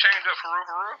 They ain't changed up for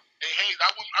real. Hey, Hayes, I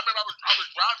remember I was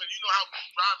driving. You know how we was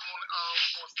driving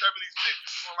on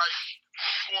 76, on like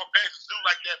when you going past the zoo,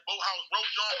 like that Boathouse Road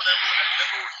joint with that little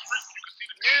street you can see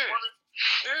the people running.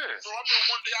 Yeah. So I remember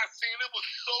one day I seen it was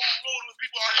so loaded with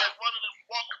people out here running and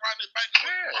walking around their bike.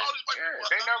 All these white people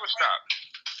They never stopped.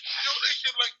 Yo, this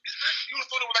shit like you would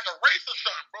thought it was like a race or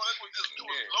something, bro. That's what it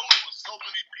was loaded with so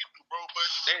many people, bro. But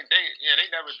They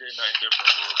never did nothing different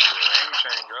for real. They ain't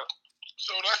changed up.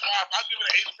 so that's why I give it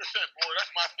an 80%, boy.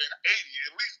 That's my thing. 80,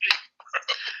 at least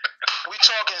 80. We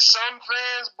talking some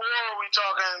fans, boy, or we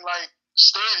talking like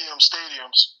stadiums?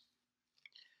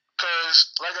 Because,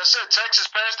 like I said, Texas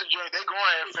past the joint, they going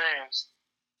to have fans.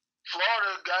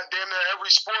 Florida, goddamn near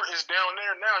every sport is down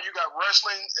there now. You got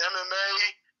wrestling, MMA,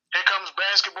 here comes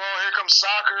basketball, here comes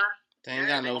soccer. They ain't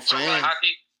got no So, like, fans.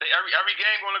 hockey, every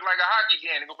game gonna look like a hockey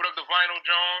game. They gonna put up the vinyl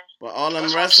Jones. But all them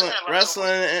That's what I'm saying, like,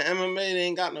 wrestling and MMA, they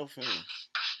ain't got no fans.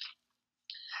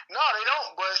 No, they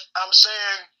don't, but I'm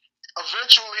saying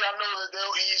eventually I know that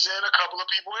they'll ease in a couple of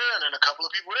people here and then a couple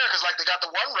of people there. Because, like, they got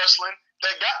the one wrestling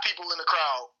that got people in the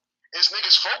crowd. It's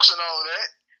niggas folks and all of that.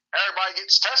 Everybody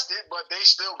gets tested, but they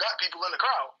still got people in the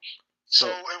crowd. So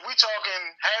if we talking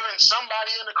having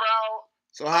somebody in the crowd,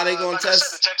 So how they gonna like test? I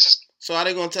said, the Texas, So how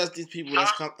they gonna test these people?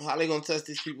 How they gonna test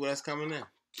these people that's coming in?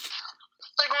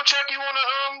 they gonna check you on the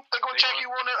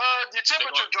your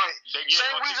temperature joint.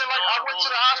 Same reason, like I went to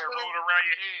the hospital. Roll around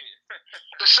your head.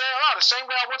 The same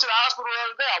way I went to the hospital the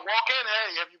other day. I walk in, hey,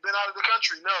 have you been out of the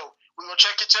country? No. We're gonna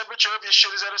check your temperature. If your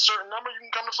shit is at a certain number, you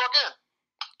can come the fuck in.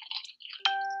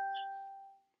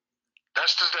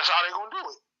 That's how they gonna do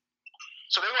it.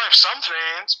 So they're gonna have some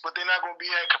fans, but they're not gonna be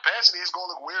at capacity. It's gonna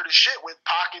look weird as shit with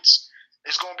pockets.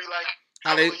 It's gonna be like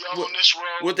How they y'all on this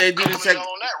road, what they do to couple of check? y'all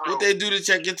on that road. What they do to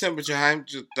check your temperature? Hype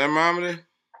thermometer?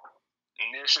 And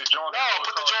this shit joint. No,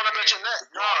 put the joint up at your neck.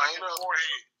 No, ain't no.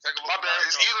 My bad.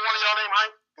 Is either one of y'all named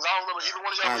Hype? Because I don't remember either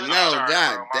one of y'all. I know.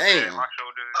 God damn. My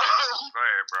shoulder. Go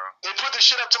ahead, bro. They put the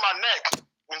shit up to my neck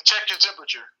and check your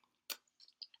temperature.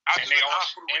 And they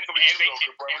also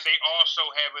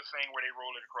have a thing where they roll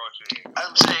it across your head.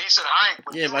 I'm saying he said Hype.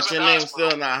 Yeah, but your name's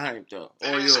still not Hype though, They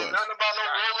or didn't say yours. nothing about no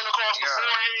rolling across the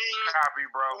forehead. Copy,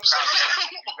 bro. Copy.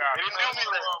 You got They it. didn't do me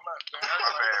that. That's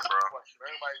bad, bro.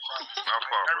 My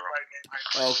fault,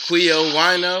 bro. Oh, Quio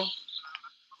Wino.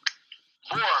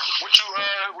 Boy, what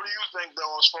do you think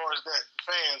though as far as that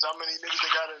fans? How many niggas they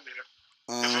got in there?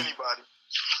 If anybody.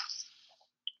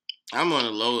 I'm on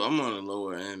the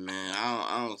lower end, man.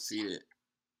 I don't see it.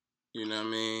 You know what I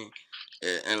mean?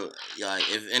 And like,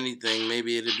 if anything,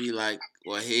 maybe it'd be like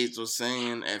what Hayes was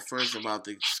saying at first about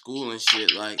the school and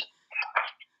shit. Like,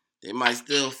 they might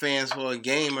still fans for a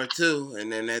game or two, and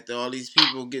then after all these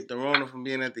people get the Rona from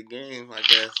being at the game, I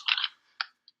guess,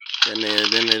 then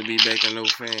they'll be back to no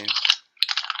fans.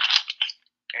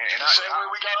 And the same way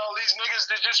we got all these niggas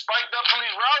that just spiked up from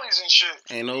these rallies and shit.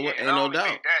 Ain't no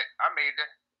doubt. I made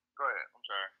that. Go ahead. I'm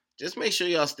sorry. Just make sure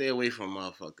y'all stay away from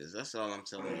motherfuckers. That's all I'm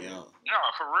telling y'all. No,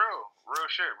 for real. Real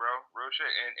shit, bro. Real shit.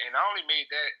 And I only made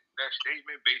that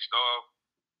statement based off,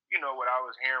 what I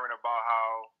was hearing about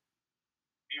how,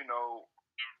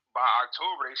 by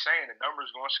October they saying the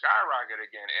numbers going to skyrocket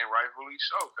again, and rightfully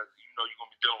so, because, you're going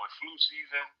to be dealing with flu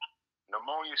season,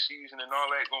 pneumonia season, and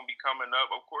all that going to be coming up.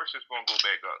 Of course it's going to go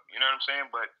back up. You know what I'm saying?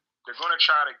 But they're going to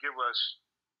try to give us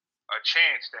a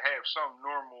chance to have some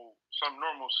normalcy,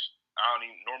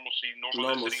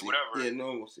 whatever. Yeah,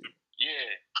 normalcy.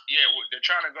 Yeah. They're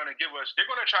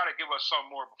gonna try to give us some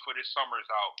more before this summer's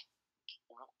out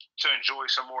to enjoy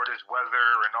some more of this weather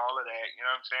and all of that. You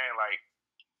know what I'm saying? Like,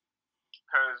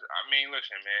 because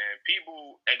listen, man.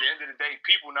 People at the end of the day,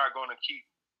 people not gonna keep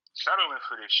settling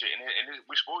for this shit. And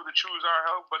we're supposed to choose our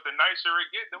health, but the nicer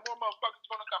it get, the more motherfuckers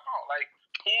gonna come out. Like,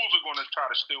 pools are gonna try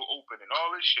to still open and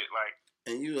all this shit. Like.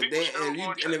 And if you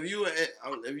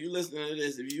listen to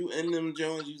this, if you in them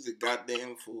Jones, you's a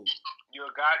goddamn fool. You're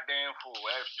a goddamn fool,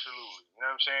 absolutely. You know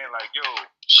what I'm saying? Like, yo,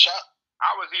 I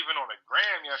was even on the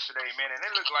gram yesterday, man, and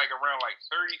it looked like around like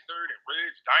 33rd and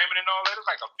Ridge, Diamond and all that. It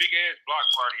was like a big ass block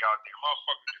party out there.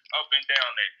 Motherfuckers just up and down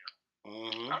that.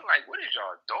 I'm like, what is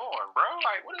y'all doing, bro?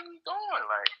 Like, what are we doing?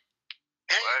 Like,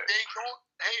 they're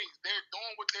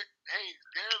doing what they're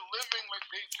living like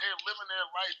they're living their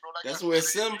life, bro. Like, that's where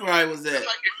Sim probably was at.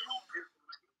 Like if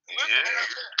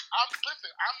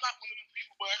I'm not one of them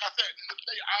people, but like I said, at the end of the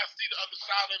day, I see the other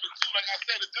side of it too. Like I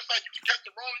said, it's just like you can catch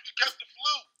the Rona, you can catch the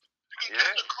flu, you can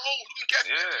catch the cold, you can catch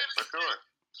for sure.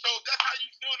 So that's how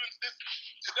you feel this.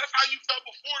 That's how you felt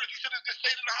before. You should have just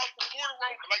stayed in the house before the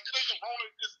Rona. Like it ain't the Rona.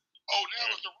 Just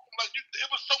now it's the Rona. Like it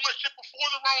was so much shit before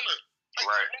the Rona. Like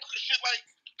right. The Rona shit, like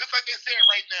just like they said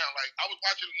right now. Like I was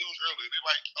watching the news earlier. They're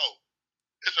like,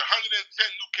 it's 110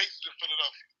 new cases in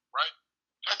Philadelphia. Right?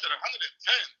 I said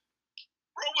 110.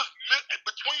 Bro, was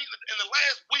in the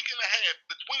last week and a half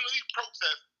between these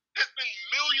protests, there's been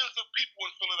millions of people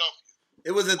in Philadelphia.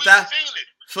 It was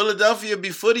Philadelphia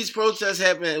before these protests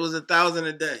happened. It was 1,000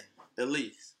 a day, at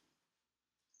least.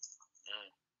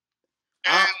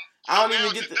 I don't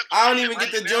even get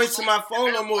the joints to my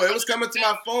phone no more. It was coming to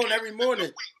my phone every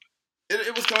morning.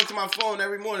 It was coming to my phone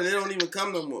every morning. They don't even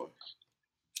come no more.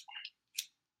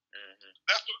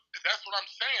 That's what I'm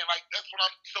saying. Like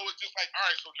so it's just like, all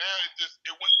right, so now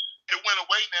it went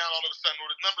away now all of a sudden,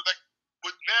 or the number that.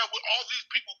 But now with all these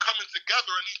people coming together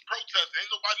in these protests,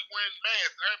 ain't nobody wearing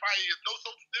masks. Everybody is no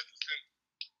social distancing.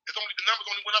 The numbers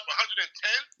only went up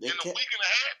 110 in a week and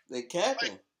a half. They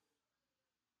capping. Like,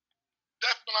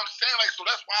 that's what I'm saying. Like, so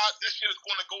that's why this shit is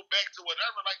going to go back to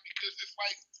whatever. Like, because it's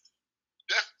like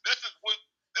this is what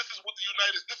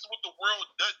the world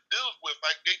deals with.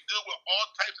 Like, they deal with all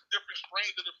types of different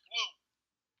strains of the flu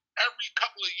every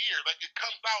couple of years. Like, it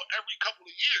comes out every couple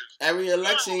of years. Every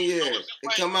election year.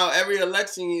 It come out every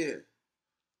election year.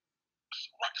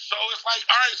 So it's like,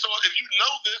 all right, so if you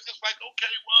know this, it's like,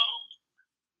 okay, well,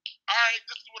 all right,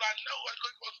 this is what I know.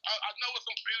 I know it's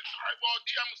some finish. All right, well, I'm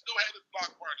going to still have this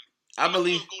block party. I'm going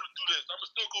to still go to do this. I'm going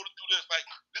to still go to do this. Like,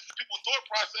 this is people's thought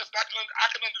process. I can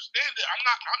understand it. I'm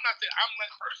not saying I'm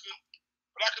that person,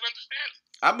 but I can understand it.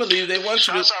 I believe they want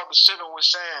you to. Shouts out to Shipping with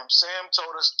Sam. Sam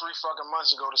told us 3 fucking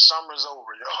months ago the summer's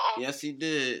over, yo. Yes, he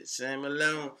did. Sam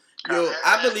Malone. Yo,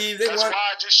 I believe they That's want. That's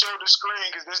why I just showed the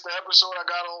screen, because this is the episode I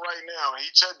got on right now. He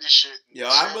said this shit. Yo,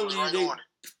 I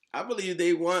believe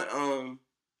they want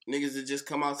niggas to just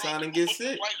come outside and get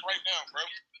sick. Flights right now, bro.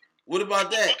 What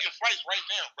about that? Booking flights right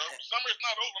now, bro. Summer's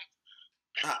not over.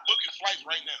 People booking flights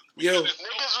right now. Yo,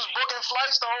 niggas was booking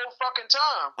flights the whole fucking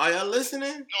time. Are y'all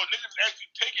listening? No, niggas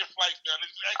actually taking flights now.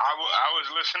 I was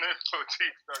listening to T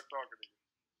start talking to you.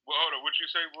 Well, hold on, what you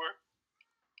say, boy?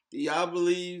 Do y'all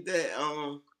believe that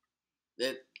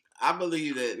that I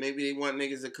believe that maybe they want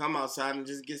niggas to come outside and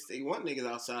just they want niggas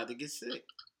outside to get sick.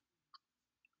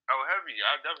 Oh, heavy.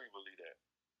 I definitely believe that.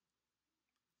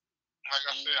 Like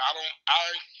I said,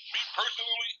 me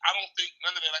personally, I don't think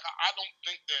none of that. Like I don't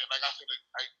think that. Like I said,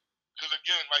 because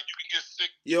again, like you can get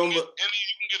sick. You can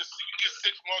get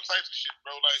sick from all types of shit,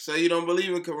 bro. Like so, you don't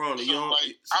believe in corona? So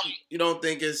you don't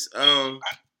think it's no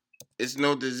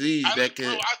disease that could.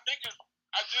 Bro,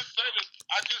 I just said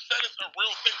it's a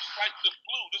real thing. It's like the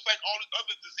flu. Just like all these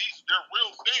other diseases, they're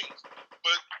real things.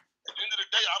 But at the end of the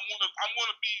day, I'm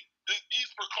gonna be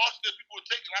these precautions that people are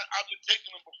taking. I've been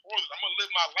taking them before this. I'm gonna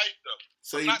live my life though.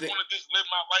 So I'm not gonna just live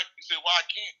my life and say, well, I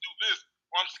can't do this,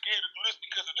 or I'm scared to do this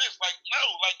because of this. Like, no,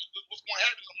 like what's gonna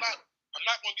happen? I'm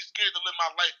not gonna be scared to live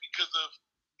my life because of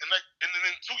and then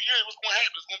in 2 years, what's gonna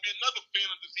happen? It's gonna be another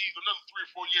phantom disease, another 3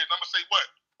 or 4 years. And I'm gonna say what?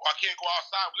 Well, I can't go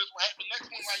outside. But this will happen next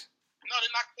one. Like, no,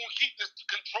 they're not gonna keep this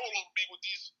control over me with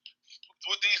these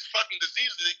fucking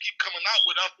diseases that they keep coming out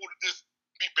with. I'm supposed to just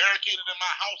be barricaded in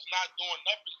my house, not doing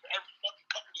nothing for every fucking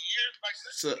couple of years. Like,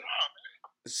 man.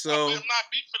 So I'm not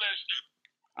beat for that shit.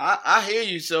 I hear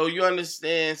you. So you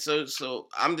understand. So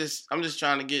I'm just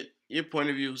trying to get your point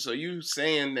of view. So you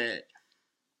saying that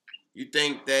you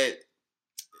think that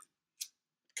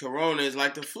corona is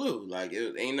like the flu, like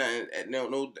it ain't nothing.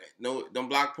 No, them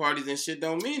block parties and shit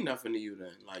don't mean nothing to you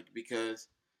then, like because.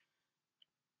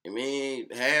 I mean,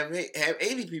 have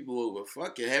 80 people over.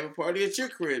 Fuck it. Have a party at your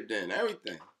crib then.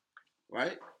 Everything.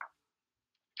 Right?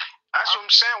 That's what I'm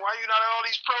saying. Why you not at all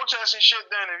these protests and shit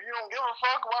then? If you don't give a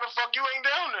fuck, why the fuck you ain't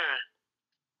down there?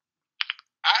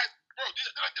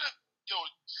 Yo,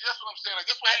 see, that's what I'm saying. Like,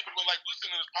 that's what happened with, like,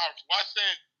 listening to this powerful. I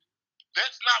said,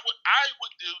 that's not what I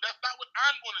would do. That's not what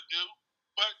I'm going to do.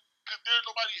 But because there's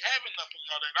nobody having nothing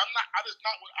on that.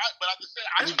 But I just said,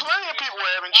 there's plenty of people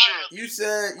having shit. You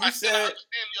said. I understand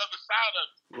the other side of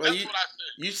it. Well, that's what I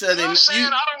said. You said I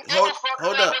don't give a fuck.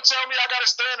 Hold up. Tell me I gotta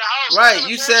stay in the house. Right.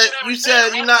 You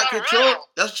said you're not controlling.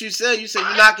 That's what you said. You said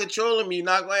you're not controlling me. You're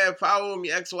not going to have power over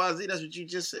me. XYZ. That's what you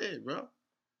just said, bro.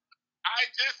 I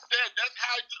just said that's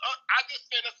how. I just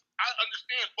said I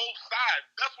understand both sides.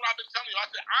 That's what I've been telling you. I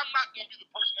said I'm not gonna be the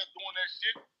person that's doing that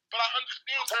shit. But I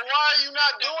understand. So why are you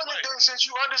not doing it then? Since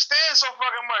you understand so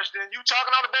fucking much, then you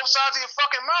talking out of both sides of your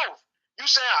fucking mouth. You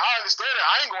saying I understand it.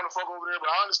 I ain't going to fuck over there, but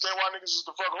I understand why niggas is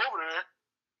the fuck over there.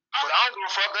 But I don't give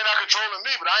a fuck. They're not controlling me,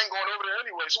 but I ain't going over there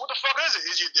anyway. So what the fuck is it?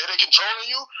 Are they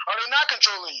controlling you? Or are they not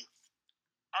controlling you?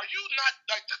 Are you not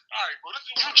like this? All right, bro. This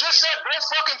is you just said both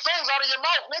fucking things out of your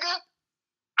mouth, nigga.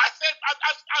 I said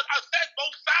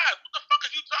both sides. What the fuck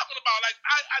are you talking about? Like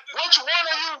I just. Which one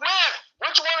are you with?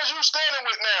 Which one are you standing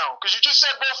with now? Because you just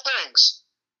said both things.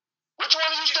 Which one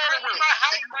are you standing with?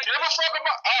 Do you give a fuck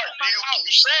about? All right,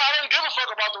 you say I don't give a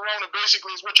fuck about the Rona.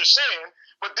 Basically, is what you're saying.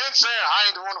 But then saying I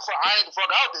ain't the one to fuck. I ain't the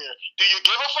fuck out there. Do you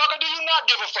give a fuck or do you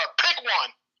not give a fuck? Pick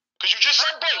one. Because you just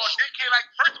said both. Like,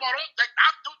 first of all,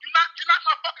 you're not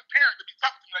my fucking parent to be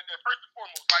talking to me like that. First and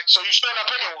foremost, like. So you still not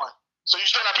picking one. So you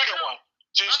still not picking one.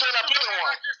 So you still not picking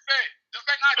one. Just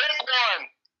like I pick one.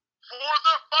 For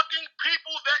the fucking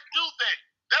people that do that.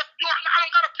 I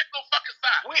don't gotta pick no fucking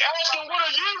side. We asking what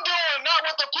are you doing, not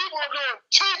what the people are doing.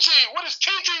 TT, what is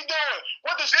TT doing?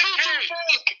 What does TT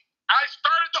think? I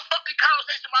started the fucking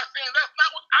conversation by saying that's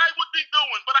not what I would be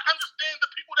doing, but I understand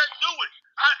the people that do it.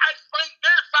 I explained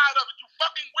their side of it, you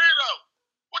fucking weirdo.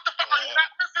 What the fuck, are you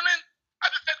not listening?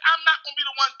 I just said I'm not gonna be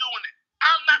the one doing it.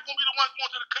 I'm not gonna be the one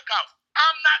going to the cookout.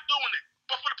 I'm not doing it.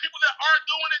 But for the people that are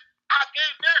doing it, I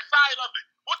gave their side of it.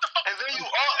 What the fuck? And then you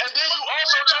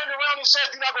also turned around and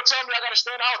said, you're not going to tell me I got to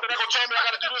stay in the house. They're not going to tell me I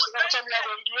got to do this. They're not going to tell me I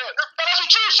got to do that. But that's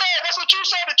what you said. That's what you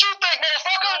said that you think,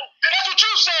 motherfucker. That's what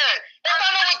you said. That's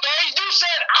not what you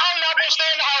said. I'm not going to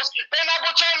stay in the house. They're not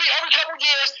going to tell me every couple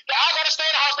years that I got to stay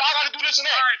in the house, that I got to do this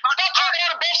and that. Stop talking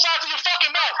out of both sides of your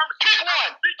fucking mouth. Pick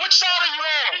one. Which side are you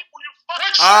on?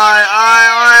 All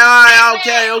right.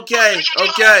 Okay.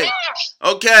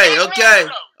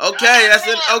 That's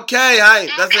Hype.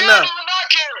 That's enough.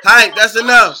 Hype. That's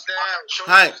enough.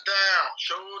 Hype.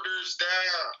 Shoulders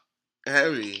down.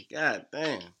 Heavy. God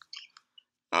damn.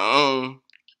 Hashtag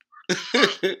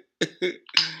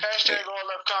all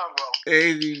left Congo.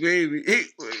 Heavy baby.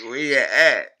 Where you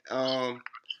at?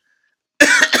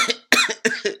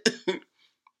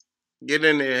 Get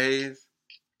in there, Hayes.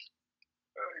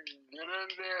 Get in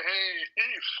there, Hayes.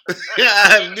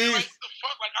 I'm Beef.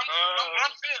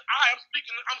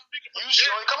 I'm speaking for you.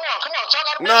 Come on. Talk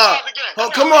out of No. sides again.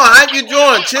 Come on. Hype, you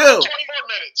drawing. Chill. 20 more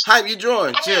minutes. Hype, you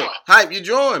drawing. Chill. Hype, you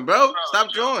drawing, bro.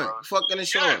 Stop drawing. Fucking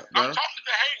insurance, bro. I'm talking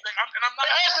to Hayes, and I'm not. I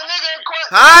asked the nigga a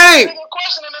question. Hype. The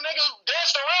question and the nigga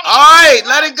danced around. All right,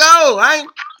 let it go. Hype.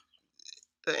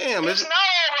 Damn, it's not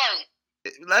all right.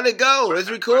 Let it go.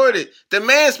 It's recorded. The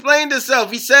man explained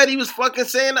himself. He said he was fucking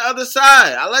saying the other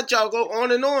side. I let y'all go on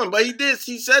and on, but he did.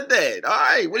 He said that. All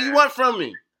right. What do you want from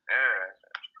me? Yeah.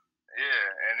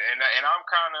 And I'm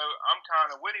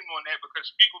kind of with him on that because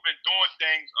people been doing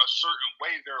things a certain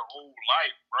way their whole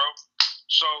life, bro.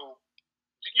 So,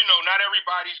 not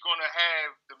everybody's gonna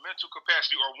have the mental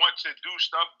capacity or want to do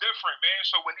stuff different, man.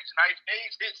 So when these nice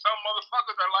days hit, some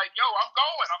motherfuckers are like, "Yo, I'm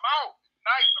going. I'm out.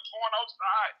 Nice. I'm going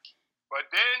outside." But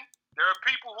then there are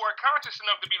people who are conscious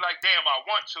enough to be like, damn, I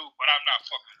want to, but I'm not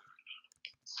fucking with it.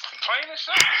 Plain and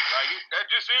simple. Like,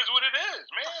 that just is what it is,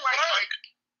 man. Like,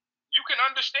 you can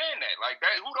understand that. Like,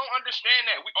 that. Who don't understand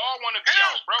that? We all want to be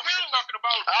out, bro. We're talking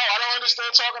about... Oh, I don't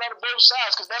understand talking out of both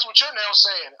sides, because that's what you're now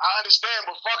saying. I understand,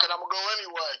 but fuck it, I'm going to go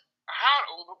anyway.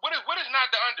 What is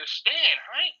not to understand,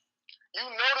 right?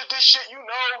 You know that this shit,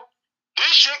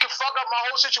 this shit can fuck up my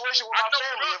whole situation with my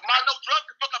family. I know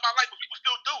drugs can fuck up my life, but people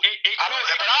still do it.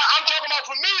 I'm talking about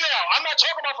for me now. I'm not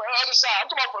talking about for the other side. I'm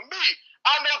talking about for me.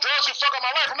 I know drugs can fuck up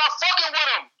my life. I'm not fucking with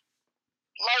them.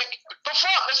 Like, the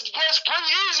fuck? It's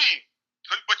pretty easy.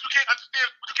 But you can't understand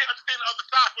the other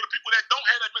side for the people that don't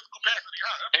have that mental capacity,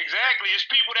 huh? Exactly. It's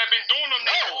people that been doing them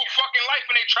their whole fucking life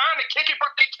and they trying to kick it,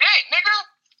 but they can't, nigga.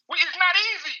 It's not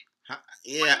easy.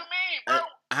 Yeah. What do you mean, bro?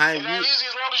 It's not easy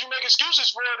as long as you make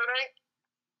excuses for it, it ain't.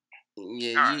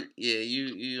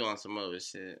 You on some other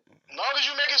shit. As long as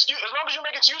you make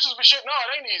excuses for shit, no, it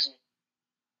ain't easy.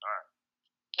 Alright.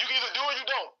 You can either do it or you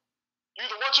don't. You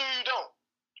either want to or you don't.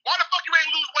 Why the fuck you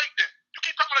ain't lose weight then? You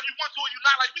keep talking like you want to or you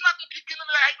not. Like, we're not gonna keep getting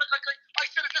into that like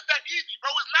shit is just that easy,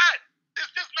 bro. It's not.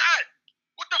 It's just not.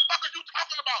 What the fuck are you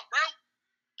talking about, bro?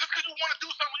 Just because you want to do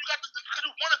something, just because you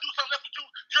want to do something, that's what your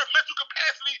mental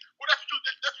capacity, or that's what you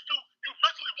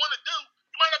mentally want to do.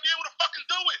 You might not be able to fucking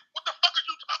do it. What the fuck are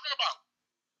you talking about?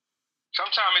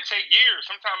 Sometimes it take years.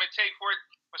 Sometimes it take for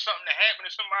something to happen to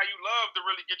somebody you love to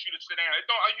really get you to sit down. You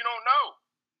don't know.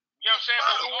 You know what I'm saying?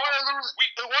 They want to lose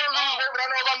weight, but I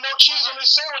know if I know cheese on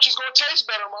this sandwich, it's gonna taste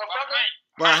better, motherfucker.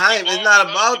 But Hype, it's not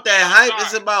about that. Hype,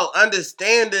 it's about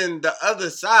understanding the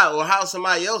other side or how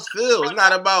somebody else feels. It's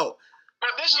not about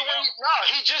But this is when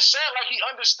he just said like he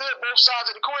understood both sides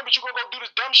of the coin, but you gonna go do this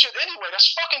dumb shit anyway.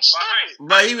 That's fucking stupid.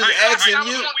 But he was asking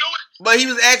you. But he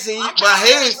was asking you. But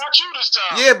Hayes. Not you this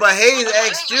time. Yeah, but Hayes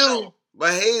asked you.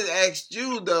 But Hayes asked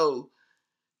you though.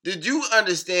 Did you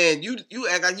understand? You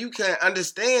act like you can't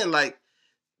understand. Like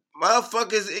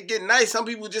motherfuckers, it get nice. Some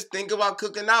people just think about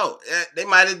cooking out. They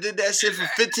might have did that shit for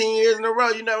 15 years in a row.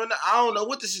 You never know. I don't know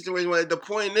what the situation was. The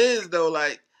point is though,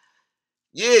 like.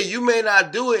 Yeah, you may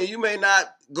not do it, and you may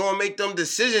not go and make them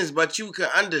decisions, but you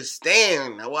can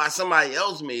understand why somebody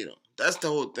else made them. That's the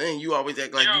whole thing. You always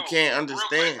act like you can't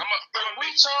understand. If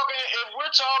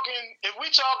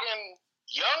we talking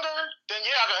younger, then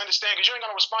yeah, I can understand because you ain't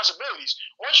got no responsibilities.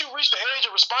 Once you reach the age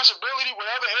of responsibility,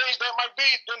 whatever age that might be,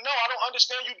 then no, I don't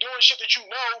understand you doing shit that you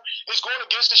know is going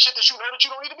against the shit that you know that you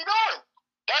don't need to be doing.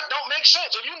 That don't make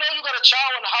sense. If you know you got a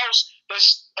child in the house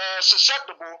that's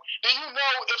susceptible, then you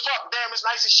know damn, it's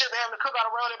nice as shit to have the cookout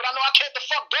around it, but I know I can't the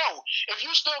fuck go. If you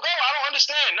still go, I don't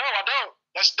understand. No, I don't.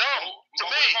 That's dumb to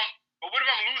me. But what if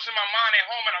I'm losing my mind at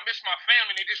home and I miss my family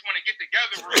and they just want to get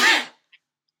together?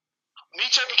 Me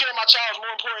taking care of my child is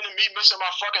more important than me missing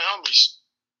my fucking homies.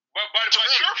 But if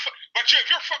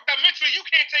you're fucked up mentally, you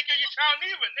can't take care of your child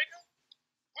neither, nigga.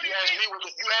 You asked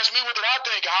me what did I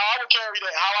think, how I would carry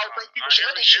that, how I would think people should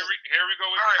look at shit. Here we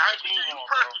go with Let's move on,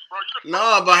 bro.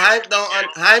 No, but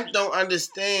Hype don't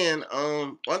understand.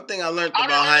 One thing I learned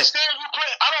about Hype.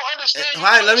 I don't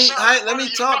understand. Let me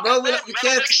talk, bro. You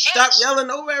can't stop yelling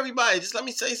over everybody. Just let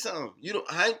me say something.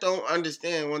 Hype don't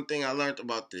understand one thing I learned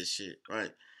about this shit,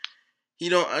 right? He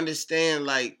don't understand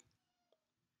like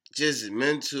just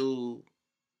mental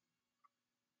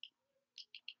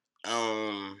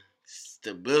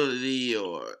stability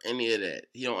or any of that.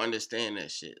 He don't understand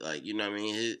that shit. Like, you know what I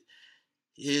mean?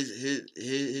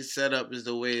 His setup is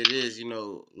the way it is. You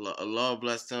know, Allah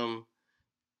blessed him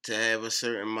to have a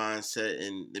certain mindset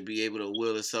and to be able to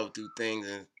will himself through things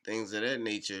and things of that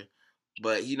nature.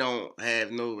 But he don't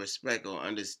have no respect or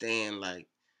understand like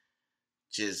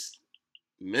just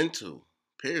mental.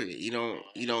 Period. You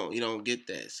don't get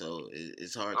that. So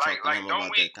it's hard talking to him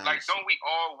about that kind of shit. Don't we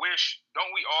all wish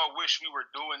we were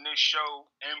doing this show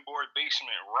Inboard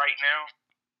Basement right now?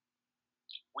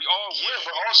 We all wish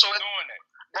we were doing that.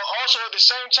 But also at the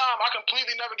same time, I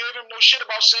completely never gave him no shit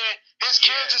about saying his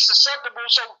kids is susceptible,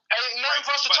 so ain't nothing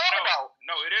for us to talk about.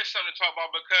 No, it is something to talk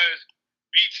about because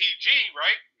BTG,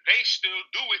 right? They still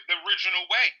do it the original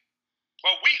way.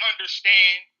 But we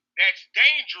understand that's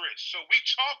dangerous. So we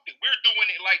talked it. We're doing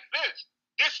it like this.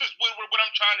 This is what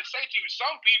I'm trying to say to you.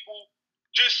 Some people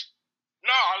just,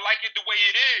 I like it the way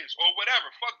it is or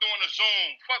whatever. Fuck doing a Zoom.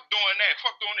 Fuck doing that.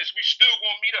 Fuck doing this. We still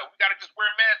gonna meet up. We gotta just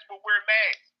wear masks. We'll wear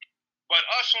masks. But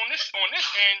us on this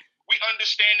end, we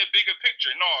understand the bigger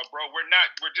picture. No, bro, we're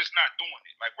just not doing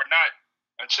it. Like we're not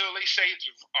until they say it's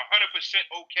 100%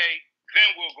 okay, then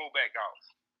we'll go back out.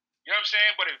 You know what I'm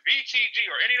saying? But if BTG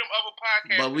or any of them other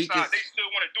podcasts they still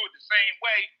want to do it the same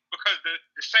way because the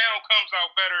sound comes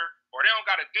out better or they don't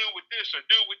got to deal with this or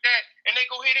deal with that, and they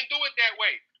go ahead and do it that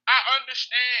way. I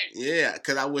understand. Yeah,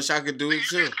 because I wish I could do it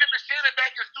too. You Skip and Shannon back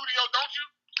in the studio, don't you?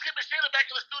 Skip and Shannon back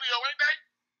in the studio, ain't they?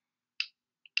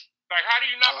 Like, how do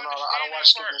you not understand I don't watch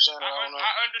Skip and Shannon.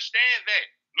 I understand that.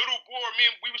 Little boy,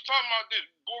 we was talking about this.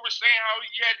 Boy was saying how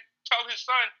he had to tell his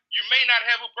son, you may not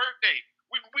have a birthday.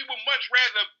 We would much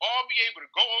rather all be able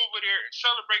to go over there and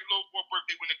celebrate little boy's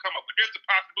birthday when they come up. But there's a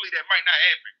possibility that might not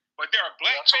happen. But there are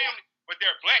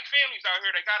black families out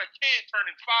here that got a kid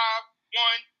turning 5,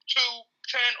 1, 2,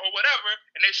 10, or whatever,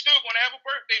 and they still gonna have a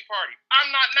birthday party.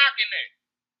 I'm not knocking that.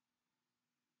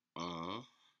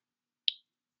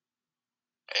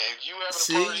 If you having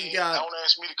a party, don't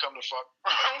ask me to come to fuck.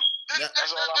 That's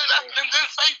all I'm saying.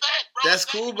 Just say that, bro. That's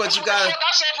cool, but you gotta.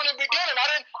 I said from the beginning.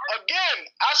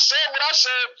 I said what I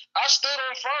said. I stood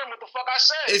on firm with the fuck I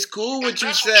said. It's cool what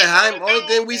you said. Only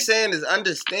thing we saying is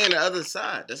understand the other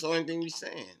side. That's the only thing we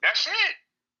saying. That's it.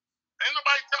 Ain't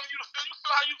nobody telling you to feel. You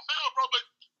feel how you feel, bro. But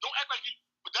don't act like you.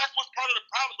 But that's what's part of the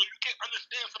problem. But you can't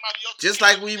understand somebody else. Just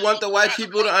like we want the white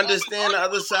people to understand the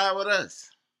other side with us.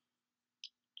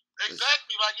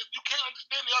 Exactly. Like if you can't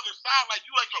understand the other side, like you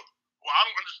like, well, I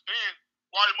don't understand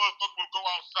why the motherfucker will go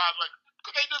outside, like,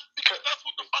 because that's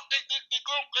what the fuck they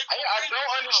go. I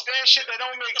don't understand shit that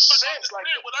don't make sense. Like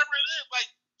whatever it is, like,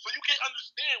 so you can't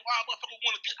understand why a motherfucker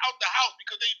want to get out the house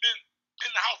because they've been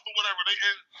in the house or whatever.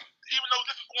 Even though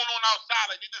this is going on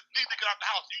outside, like they just need to get out the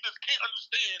house. You just can't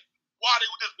understand why they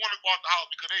would just want to go out the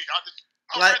house because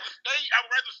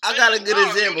I got a good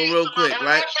example real quick,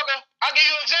 right? I'll give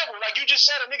you an example. Like you just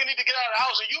said, a nigga need to get out of the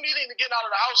house, and you needing to get out of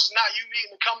the house is not you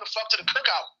needing to come the fuck to the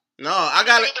cookout. No, I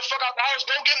got Get the fuck out the house.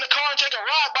 Go get in the car and take a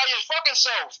ride by your fucking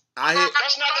self.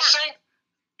 That's not the same.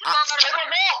 Take a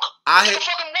walk. Take a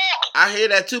fucking walk. I hear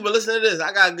that too, but listen to this.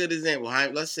 I got a good example,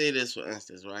 Hype. Let's say this for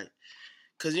instance, right?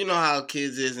 Because you know how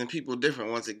kids is and people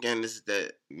different. Once again, this is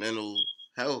that mental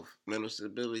health, mental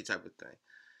stability type of thing.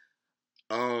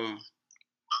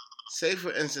 Say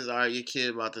for instance, all right, your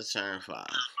kid about to turn 5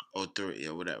 or 3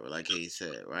 or whatever, like he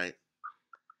said, right?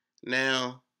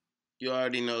 Now, you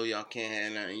already know y'all can't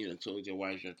have nothing. You done told your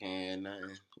wife y'all can't have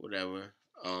nothing, whatever.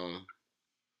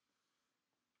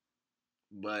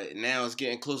 But now it's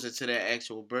getting closer to that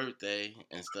actual birthday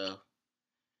and stuff,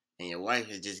 and your wife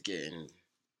is just getting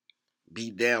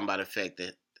beat down by the fact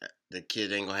that the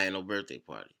kid ain't gonna have no birthday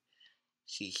party.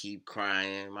 She keep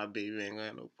crying, my baby ain't gonna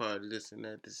have no party, this and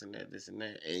that, this and that, this and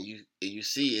that, and you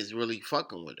see it's really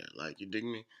fucking with her. Like, you dig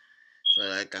me? So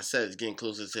like I said, it's getting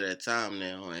closer to that time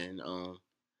now, and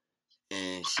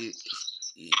she,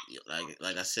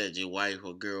 like I said, your wife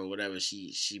or girl, whatever,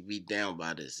 she beat down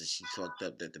by this, and she fucked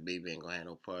up that the baby ain't gonna have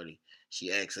no party.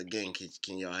 She asks again,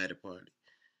 can y'all have a party?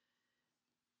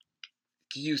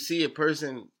 Can you see a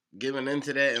person giving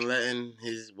into that and letting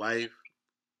his wife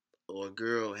or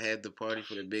girl have the party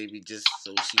for the baby just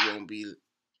so she won't be,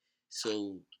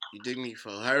 so, you dig me,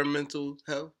 for her mental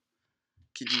health?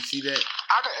 Could you see that?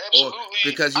 I could absolutely. Or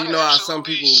because you know how some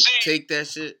people take that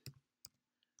shit?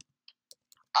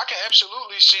 I can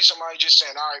absolutely see somebody just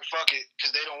saying, all right, fuck it,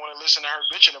 because they don't want to listen to her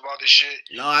bitching about this shit.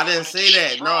 No, I didn't say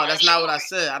that. No, that's not what I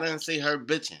said. I didn't say her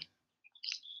bitching.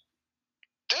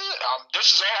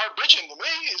 This is all her bitching to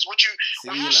me, is what you...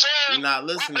 See, when you're saying, you're not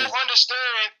listening. We both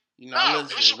understand... You're not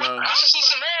listening, bro. This is the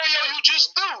scenario you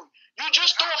just threw. You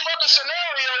just threw a fucking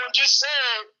scenario and just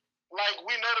said, like,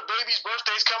 we know the baby's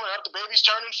birthday's coming up, the baby's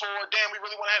turning 4, damn, we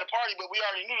really want to have a party, but we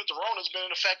already knew that the Rona's been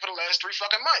in effect for the last 3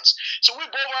 fucking months. So we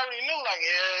both already knew, like,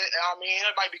 yeah, I mean,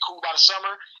 it might be cool by the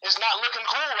summer. It's not looking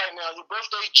cool right now. Your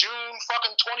birthday, June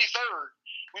fucking 23rd.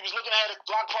 We was looking at a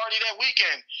block party that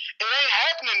weekend. It ain't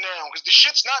happening now, because the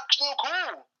shit's not still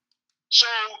cool. So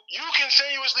you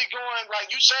continuously going,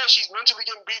 like you said, she's mentally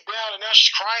getting beat down and now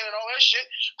she's crying and all that shit.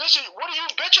 Listen, what are you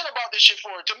bitching about this shit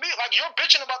for? To me, like, you're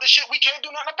bitching about this shit we can't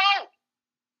do nothing about.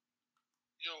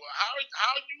 Yo,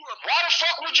 how you are? Why the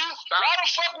fuck would you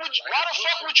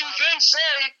then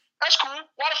say, that's cool?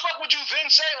 Why the fuck would you then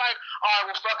say, like, all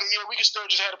right, well, fuck it, yeah, we can still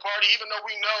just have a party, even though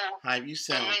we know. Hype, you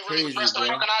sound really crazy,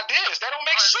 bro. Fucking ideas. That don't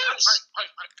make sense.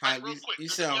 Hype, you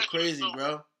sound crazy,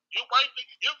 bro. Your wife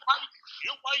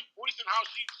voicing how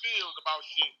she feels about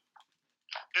shit.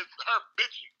 It's her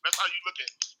bitching. That's how you look at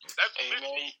it. That's bitching.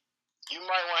 Man, you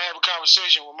might want to have a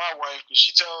conversation with my wife, because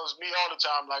she tells me all the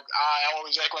time, like, I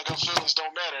always act like her feelings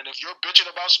don't matter. And if you're bitching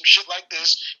about some shit like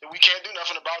this, then we can't do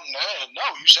nothing about it. No,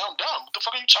 you sound dumb. What the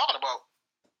fuck are you talking about?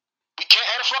 We can't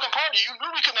have a fucking party. You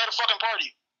knew we couldn't have a fucking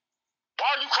party.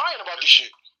 Why are you crying about this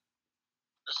shit?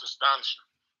 That's astonishing.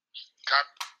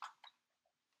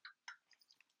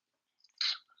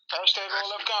 Hashtag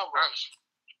all left convo.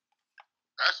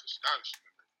 That's astonishing.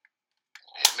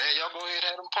 Yeah, man, y'all go ahead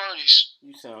and have them parties.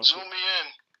 You sound Zoom me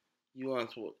in.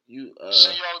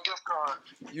 Send y'all a gift card.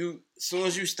 As soon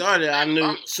as you started, I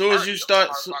knew. Soon as you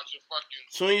started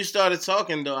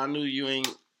talking, though, I knew you ain't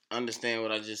understand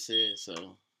what I just said. So. No,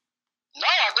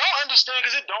 I don't understand,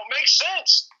 because it don't make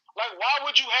sense. Like, why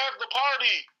would you have the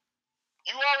party?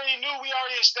 You already knew. We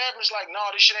already established, like, no,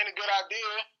 this shit ain't a good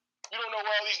idea. You don't know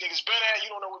where all these niggas been at. You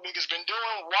don't know what niggas been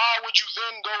doing. Why would you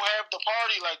then go have the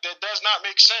party? Like, that does not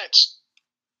make sense.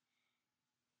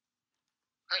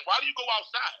 Hey, why do you go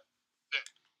outside then?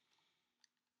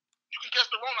 You can catch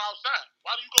the Rona outside.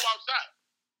 Why do you go outside?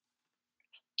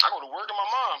 I go to work at my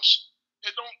mom's.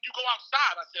 You go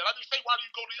outside, I said. I didn't say why do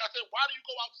you go to, I said, why do you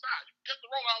go outside? You can catch the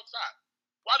Rona outside.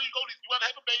 Why do you go to, you want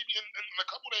to have a baby in a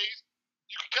couple days.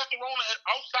 You can catch the Rona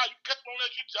outside. You can catch the Rona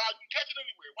at your job. You can catch it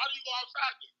anywhere. Why do you go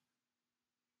outside then?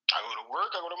 I go to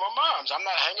work. I go to my mom's. I'm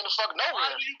not hanging the fuck nowhere.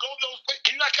 Why do you go to those places?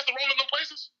 Can you not catch the Rona in those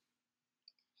places?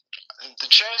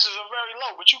 The chances are very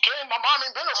low, but you can. My mom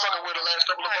ain't been no fucking with the last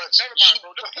couple of months. Never mind,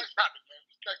 bro. This next topic, man.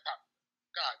 Next topic.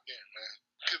 God damn, man.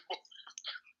 All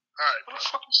right. What the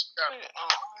fuck is that?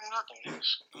 Nothing.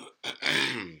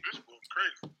 This was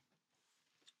crazy.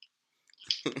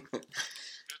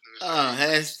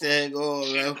 Hashtag all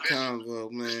left convo,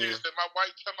 man. My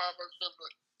wife tell my husband,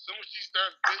 as soon as she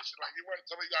starts bitching, like, you want to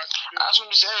tell me y'all she That's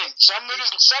what I'm saying. Some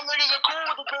niggas are cool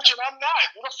with the bitching. I'm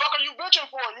not. What the fuck are you bitching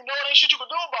for? You know it ain't shit you can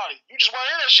do about it. You just want to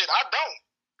hear that shit. I don't.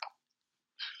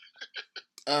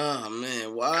 Oh,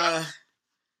 man. Why?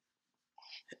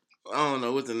 I don't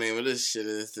know what the name of this shit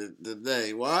is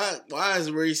today. Why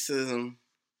is racism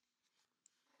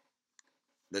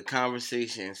the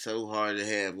conversation so hard to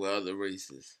have with other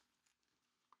races.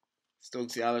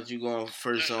 Stokesy, I'll let you go on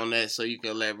first on that so you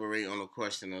can elaborate on the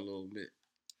question a little bit.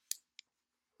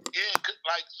 Yeah,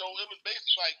 like, so it was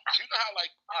basically like, you know how,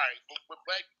 like, all right, with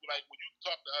black people, like, when you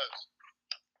talk to us,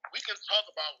 we can talk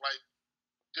about, like,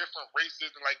 different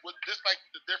races and, like, with just, like,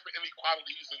 the different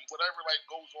inequalities and whatever, like,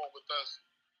 goes on with us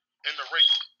in the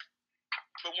race.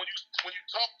 But when you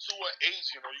talk to an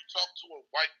Asian or you talk to a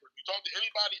white person, you talk to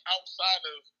anybody outside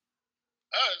of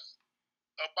us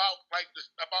about, like,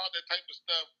 about that type of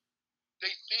stuff,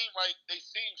 they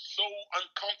seem so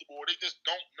uncomfortable, or they just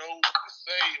don't know what to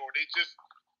say, or they just,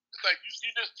 it's like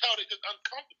you just tell they're just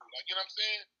uncomfortable, like, you know what I'm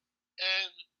saying?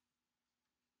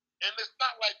 And it's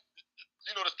not like,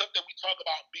 you know, the stuff that we talk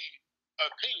about be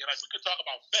opinion. Like, we could talk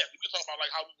about facts. We could talk about,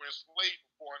 like, how we were enslaved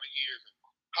for 400 years and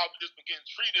how we just been getting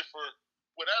treated for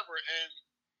whatever. And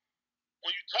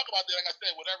when you talk about that, like I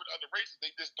said, whatever the other races, they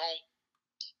just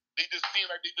seem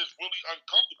like they just really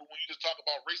uncomfortable when you just talk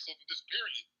about racism in this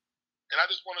period. And I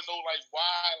just want to know, like, why,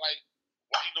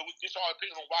 you know, get y'all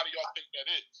opinion on why do y'all think that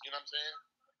is? You know what I'm saying?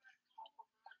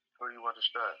 Who do you want to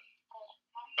start?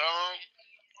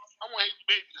 I want Hazy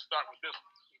Baby to start with this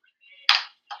one.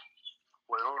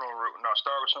 Wait, hold on. No,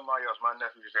 start with somebody else. My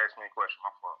nephew just asked me a question.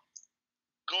 My fault.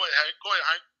 Go ahead,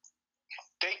 Hank.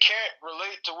 They can't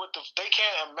relate to they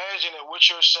can't imagine that what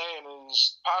you're saying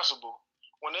is possible.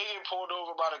 When they get pulled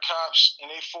over by the cops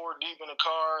and they 4 deep in the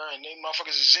car and they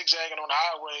motherfuckers is zigzagging on the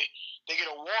highway, they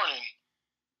get a warning.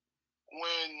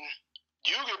 When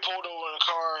you get pulled over in a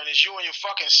car and it's you and your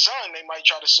fucking son, they might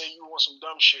try to say you want some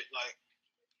dumb shit. Like,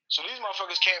 so these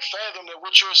motherfuckers can't fathom that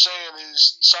what you're saying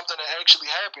is something that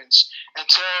actually happens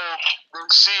until they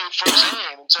see it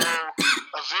firsthand, until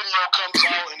a video comes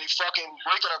out and they fucking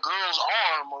breaking a girl's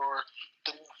arm, or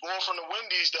the boy from the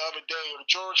Wendy's the other day, or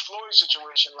the George Floyd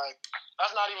situation. Like,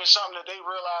 that's not even something that they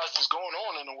realize is going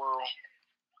on in the world.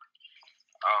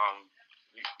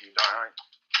 You done, Hank?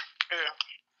 Yeah.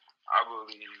 I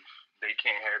believe they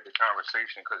can't have the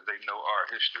conversation because they know our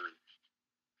history.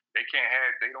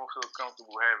 They don't feel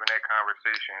comfortable having that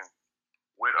conversation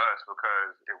with us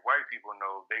because if white people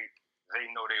know, they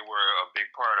know they were a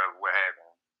big part of what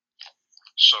happened.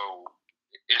 So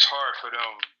it's hard for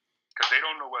them because they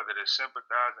don't know whether to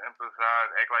sympathize, empathize,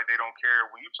 act like they don't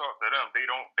care. When you talk to them, they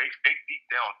deep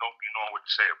down don't be knowing what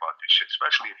to say about this shit,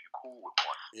 especially if you're cool with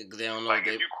one. They don't know. Like,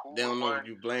 they don't know if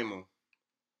you blame them.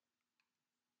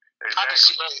 Exactly. I can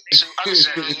see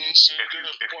that.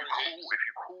 If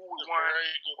you're cool with one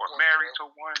or married to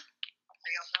one,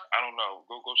 I don't know.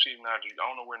 Go see Najee. I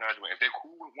don't know where Najee went. If they're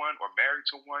cool with one or married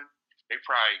to one, they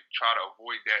probably try to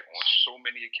avoid that on so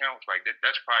many accounts. Like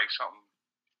that's probably something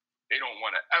they don't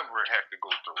want to ever have to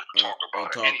go through. Talk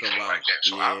about like that.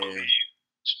 So I believe,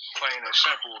 plain and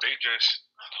simple, they just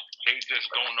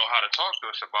don't know how to talk to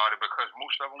us about it because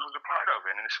most of them was a part of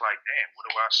it. And it's like, damn, what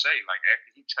do I say? Like, after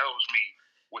he tells me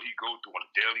what he go through on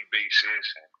a daily basis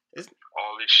and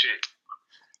all this shit,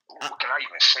 what can I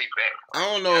even say back? I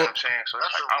don't know. You know what I'm saying? So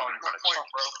that's like, I don't even want to talk,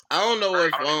 bro. I don't know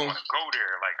if I don't even want to go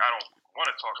there. Like, I don't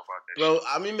want to talk about that. Bro,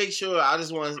 I mean, I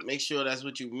just want to make sure that's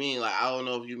what you mean. Like, I don't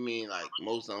know if you mean like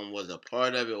most of them was a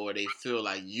part of it, or they feel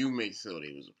like you may feel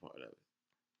they was a part of it.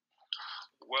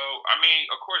 Well, I mean,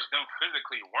 of course, them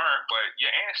physically weren't, but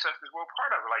your ancestors were a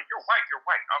part of it. Like, you're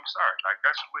white. I'm sorry. Like,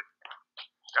 that's what.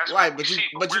 That's right, what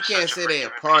but you can't say they're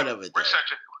a part of it, though.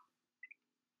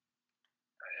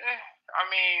 I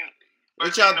mean,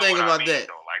 what y'all think about that?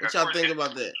 Like, what y'all think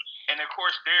about that? And of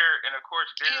course, they're I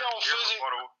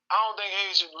don't think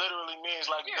Hayes literally means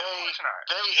like they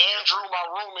and Drew, my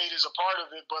roommate, is a part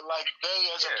of it, but like they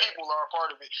as a people are a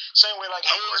part of it. Same way like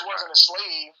Hayes wasn't a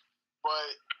slave, but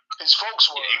his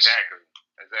folks were. Exactly.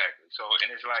 So, and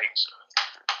it's like,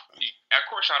 of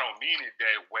course, I don't mean it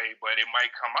that way, but it might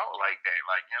come out like that.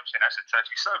 Like, you know what I'm saying? That's a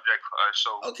touchy subject for us.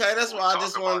 So, okay, that's why I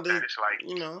just wanted to, it's like,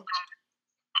 you know.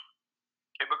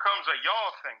 It becomes a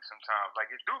y'all thing sometimes.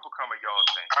 Like, it do become a y'all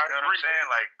thing. You know what I'm saying?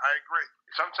 Like, I agree.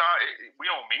 Sometimes we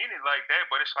don't mean it like that,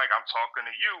 but it's like, I'm talking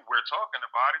to you. We're talking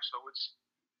about it. So it's,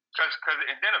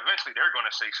 and then eventually they're going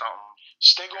to say something.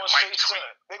 They're going to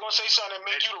say something that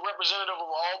make you the representative of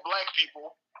all black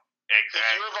people. Exactly.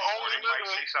 If you're the only nigga.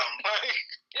 Might say something.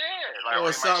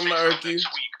 Or something to irk you.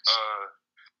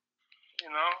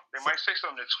 You know, they might say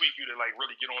something to tweak you to like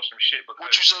really get on some shit. Because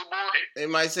what you say, boy?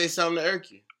 They might say something to irk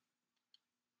you.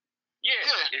 Yeah,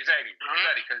 exactly.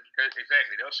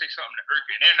 Exactly. They'll say something to irk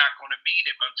you, and they're not going to mean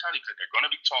it, but I'm telling you, because they're going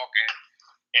to be talking.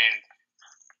 And,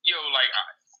 like,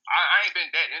 I ain't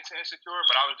been that into Insecure,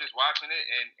 but I was just watching it,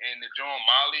 and the John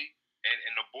Molly,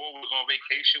 and the boy was on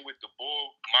vacation with the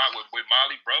boy with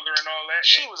Molly brother and all that.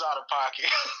 She was out of pocket.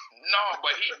 No,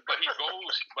 but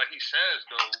he says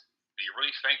though, do you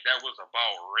really think that was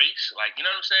about race? Like, you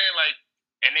know what I'm saying? Like,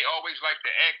 and they always like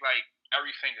to act like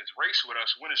everything is race with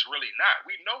us when it's really not.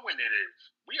 We know when it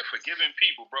is. We are forgiving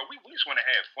people, bro. We just want to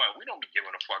have fun. We don't be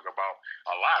giving a fuck about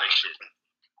a lot of shit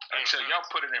until y'all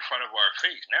put it in front of our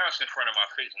face. Now it's in front of my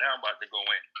face. Now I'm about to go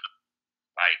in.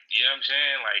 Like, you know what I'm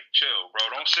saying? Like, chill, bro.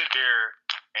 Don't sit there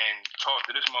and talk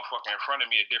to this motherfucker in front of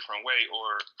me a different way,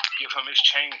 or give him his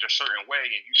change a certain way,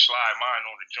 and you slide mine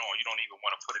on the joint. You don't even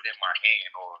want to put it in my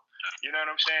hand, or you know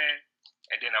what I'm saying?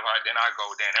 And then I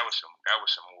go, damn, that was some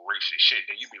racist shit.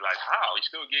 Then you be like, how? He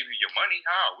still gave you your money?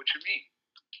 How? What you mean?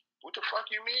 What the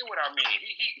fuck you mean? What I mean?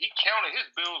 He counted his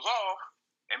bills off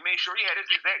and made sure he had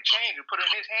his exact change and put it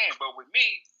in his hand. But with me,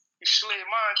 he slid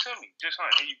mine to me. Just,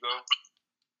 here you go.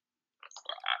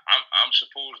 I'm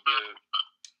supposed to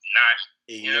not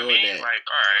ignore that. Like,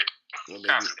 all right,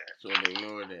 so they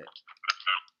ignore that.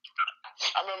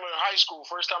 I remember in high school,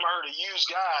 first time I heard of used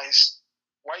guys.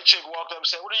 White chick walked up and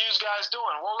said, "What are you guys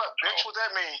doing?" Roll up, bitch. What that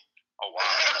mean? Oh wow.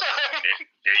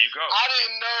 there you go. I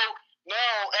didn't know.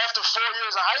 Now, after 4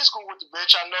 years of high school with the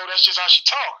bitch, I know that's just how she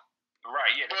talk.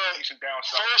 Right, yeah, that's some down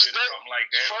south something like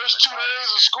that. First 2 days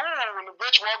of school, when the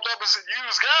bitch walked up and said,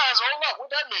 "Used guys," hold up, what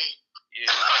that mean? Yeah,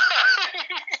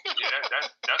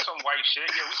 that's some white shit.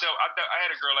 Yeah, I had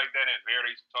a girl like that in Vera.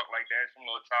 They used to talk like that. Some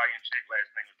little Italian chick.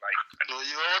 Last name was like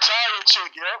Italian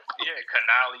chick, yep. Yeah,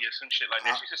 Canali or some shit like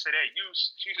that. She used to say that.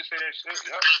 She used to say that shit.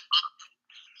 Yep.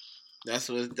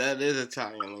 That is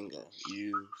Italian lingo.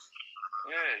 Use.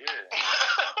 Yeah.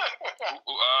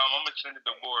 I'm gonna send it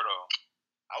to Bordo.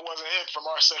 I wasn't hip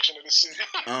from our section of the city.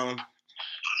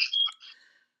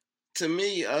 To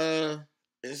me,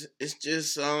 it's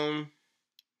just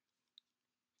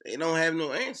they don't have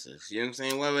no answers. You know what I'm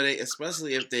saying? Whether they,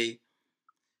 especially if they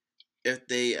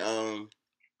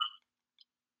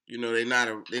you know, they're not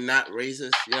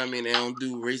racist. You know what I mean? They don't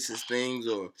do racist things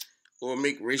or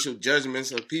make racial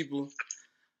judgments of people.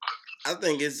 I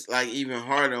think it's like even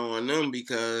harder on them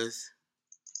because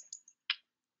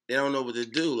they don't know what to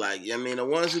do. Like, I mean, the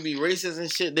ones who be racist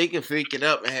and shit, they can fake it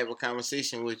up and have a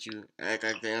conversation with you, act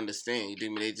like they understand. You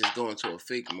dig me? They just go into a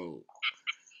fake mode.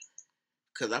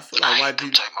 Cause I feel like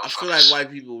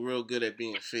white people real good at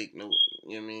being fake. No,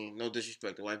 you know what I mean? No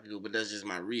disrespect to white people, but that's just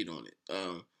my read on it.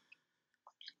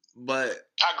 But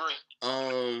I agree.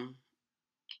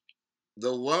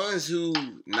 The ones who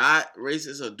not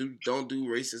racist or don't do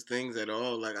racist things at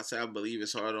all, like I said, I believe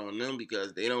it's hard on them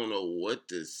because they don't know what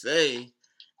to say.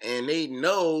 And they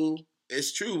know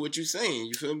it's true what you're saying.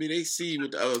 You feel me? They see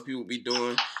what the other people be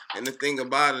doing. And the thing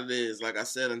about it is, like I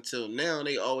said, until now,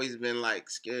 they always been like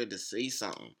scared to say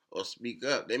something or speak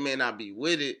up. They may not be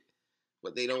with it,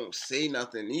 but they don't say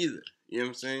nothing either. You know what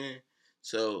I'm saying?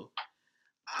 So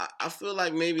I feel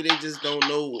like maybe they just don't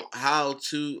know how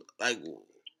to, like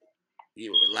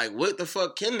what the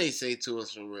fuck can they say to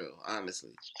us for real,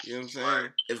 honestly? You know what I'm saying? Right.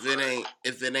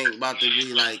 If it ain't about to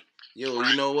be like, yo,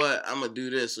 you know what? I'm gonna do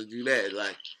this or do that.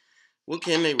 Like, what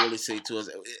can they really say to us?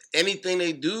 Anything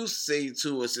they do say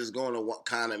to us is going to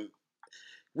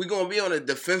we're going to be on a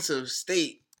defensive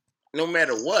state no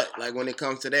matter what, like when it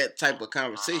comes to that type of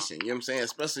conversation. You know what I'm saying?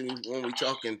 Especially when we're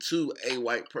talking to a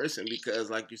white person because,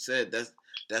 like you said,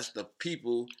 that's the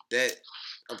people that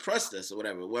oppressed us or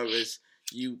whatever, whether it's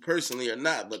you personally or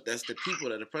not, but that's the people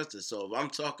that oppressed us. So if I'm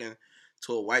talking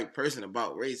to a white person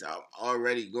about race, I'm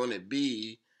already going to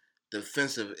be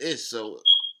defensive-ish. So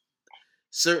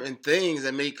certain things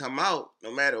that may come out,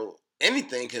 no matter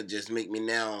anything, could just make me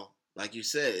now, like you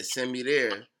said, it send me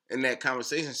there in that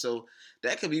conversation. So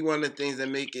that could be one of the things that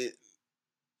make it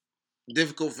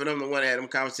difficult for them to want to have them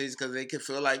conversations because they could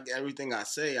feel like everything I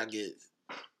say, I get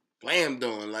slammed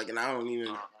on, like, and I don't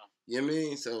even, you know what I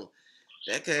mean? So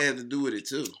that could have to do with it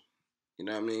too. You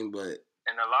know what I mean? But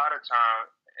and a lot of time,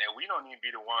 and we don't even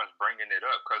be the ones bringing it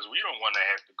up because we don't want to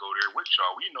have to go there with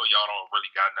y'all. We know y'all don't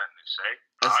really got nothing to say.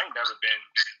 I ain't never been,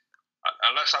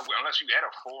 unless you had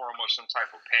a forum or some type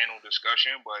of panel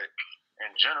discussion, but in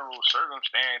general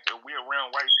circumstance, if we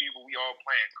around white people, we all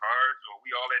playing cards or we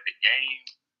all at the game,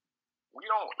 we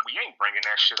ain't bringing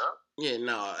that shit up. Yeah,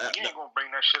 no. We ain't gonna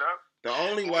bring that shit up. The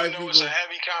only white people. It's a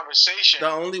heavy conversation. The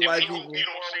only white people. You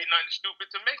don't say nothing stupid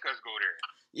to make us go there.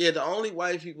 Yeah, the only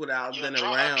white people that I've been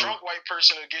around. A drunk white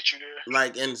person will get you there.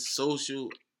 Like in social,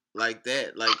 like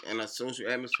that, like in a social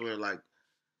atmosphere, like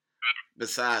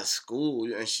besides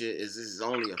school and shit, this is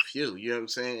only a few. You know what I'm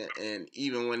saying? And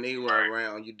even when they were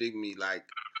around, you dig me, like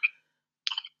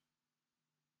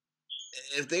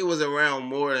if they was around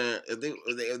more than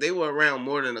if they were around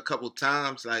more than a couple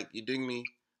times, like you dig me?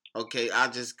 Okay, I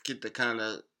just get to kind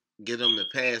of get them to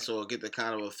pass or get the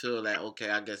kind of a feel that okay,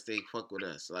 I guess they fuck with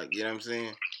us, like you know what I'm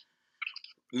saying?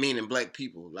 Meaning black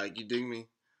people, like you dig me?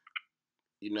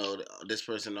 You know, this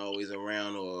person always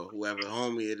around or whoever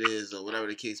homie it is or whatever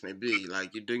the case may be,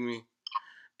 like you dig me?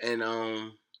 And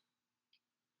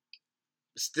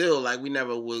still like we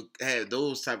never would have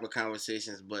those type of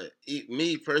conversations, but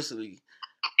me personally,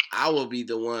 I will be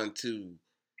the one to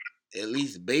at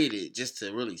least bait it just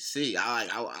to really see.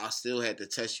 I still had to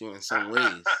test you in some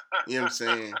ways. You know what I'm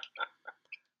saying?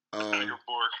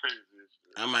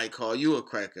 I might call you a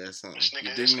cracker or something.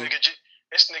 This nigga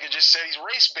just said he's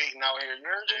race baiting out here. You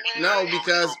heard your man? No,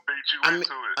 because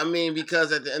I mean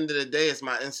because at the end of the day, it's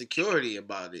my insecurity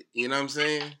about it. You know what I'm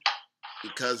saying?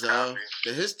 Because of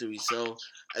the history. So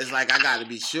it's like I gotta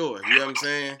be sure. You know what I'm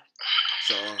saying?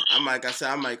 So I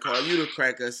might call you the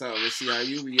cracker or something and see how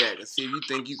you react and see if you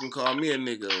think you can call me a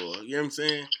nigga or you know what I'm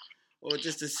saying? Or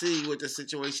just to see what the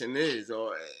situation is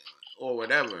or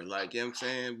whatever. Like, you know what I'm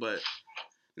saying? But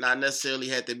not necessarily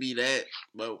had to be that,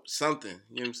 but something.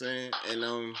 You know what I'm saying?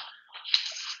 And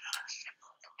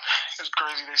it's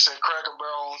crazy they said Cracker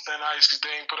Barrel on thin ice because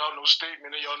they ain't put out no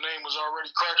statement and your name was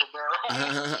already Cracker Barrel.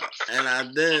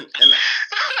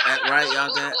 Right,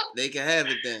 y'all they can have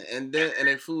it then. And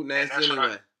their food nasty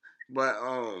anyway. But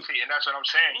see, and that's what I'm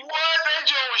saying. What? That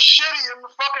joint was shitty, and the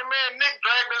fucking man Nick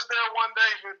dragged us there one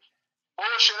day for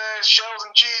bullshit ass shells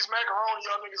and cheese macaroni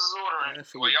y'all niggas is ordering.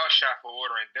 Well, y'all shot for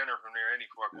ordering dinner from there any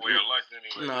fucking way or lunch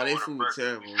anyway. No, they food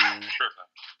terrible, man.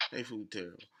 They food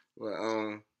terrible.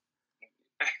 But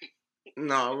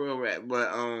no, real rap.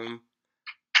 But and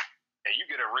you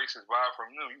get a racist vibe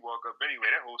from them, you walk up anyway.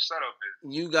 That whole setup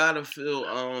is. You gotta feel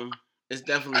it's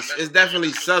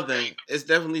definitely southern. It's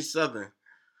definitely southern.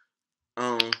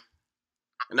 And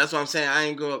that's what I'm saying. I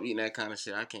ain't grow up eating that kind of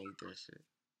shit. I can't eat that shit.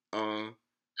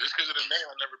 Just because of the name,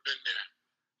 I've never been there.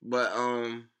 But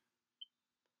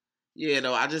yeah,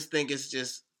 though I just think it's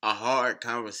just a hard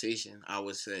conversation. I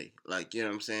would say, like you know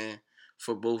what I'm saying,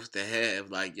 for both to have.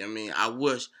 Like I mean, I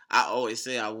always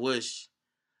say I wish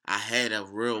I had a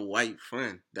real white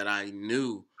friend that I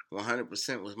knew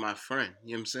 100% was my friend.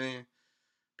 You know what I'm saying?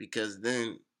 Because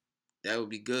then that would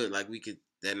be good. Like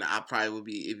then I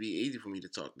probably it'd be easy for me to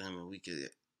talk to him and we could,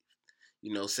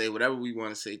 you know, say whatever we want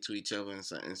to say to each other in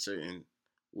certain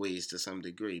ways to some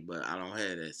degree. But I don't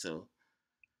have that. So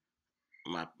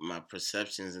my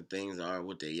perceptions and things are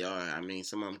what they are. I mean,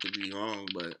 some of them could be wrong,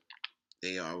 but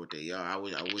they are what they are. I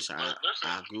wish I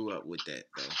grew up with that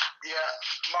though. Yeah,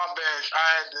 my bad.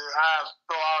 I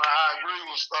agree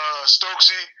with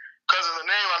Stokesy. Because of the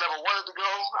name, I never wanted to go.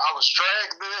 I was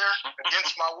dragged there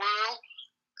against my will.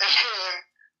 And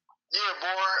yeah,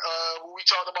 boy, when we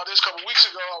talked about this a couple weeks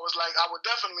ago, I was like, I would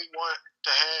definitely want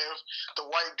to have the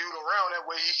white dude around. That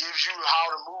way he gives you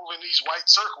how to move in these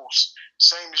white circles.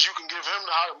 Same as you can give him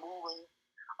how to move in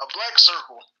a black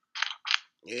circle.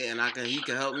 Yeah, and he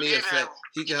can help me affect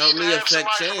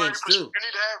change too.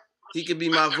 He could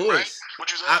be my voice.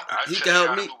 He can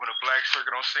help me. Move in a black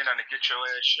circle, don't say nothing to get your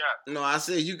ass shot. No, I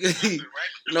said you can.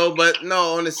 No.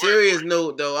 On a serious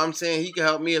note, though, I'm saying he can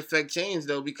help me affect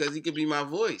change, though, because he could be my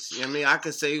voice. You know what I mean? I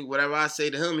could say whatever I say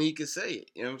to him, he could say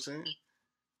it. You know what I'm saying?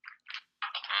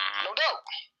 No doubt.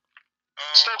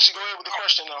 Stokesy, go ahead with the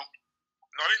question, though.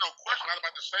 No, there ain't no question. I was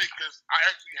about to say because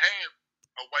I actually have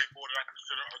a white boy that I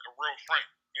consider a real friend.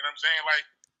 You know what I'm saying? Like,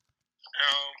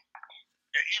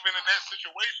 and even in that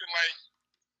situation, like,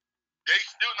 they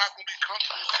still not gonna be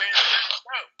comfortable saying certain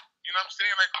stuff. You know what I'm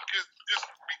saying? Like, because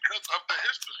of the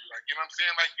history. Like, you know what I'm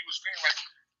saying? Like you were saying, like,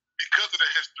 because of the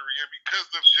history and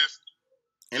because of just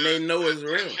and they know it's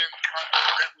real.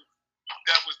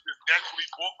 That was just naturally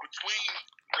brought between,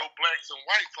 you know, blacks and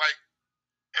whites. Like,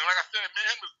 and like I said, me and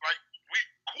him is like we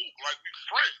cool, like we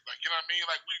friends. Like, you know what I mean?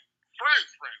 Like we friends.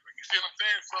 Like, you see what I'm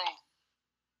saying? So.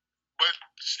 But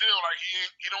still, like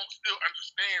he don't still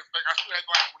understand. Like I still had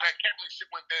like when that Kaepernick shit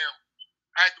went down,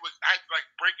 I had to like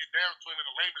break it down to him in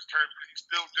the layman's terms because he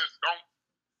still just don't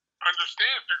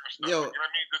understand certain stuff. Yo, you know what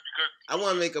I mean? Just because. I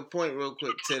want to make a point real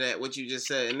quick to that what you just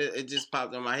said, and it just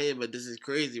popped in my head. But this is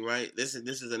crazy, right? This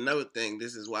is another thing.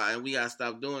 This is why, and we gotta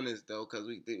stop doing this though, because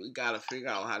we gotta figure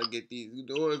out how to get these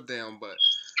doors down. But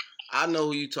I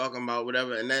know who you talking about,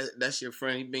 whatever, and that's your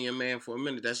friend. He been your man for a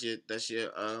minute. That's your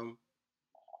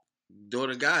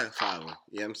daughter godfather.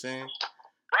 You know what I'm saying?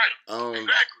 Right.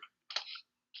 Exactly.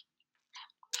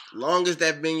 Long as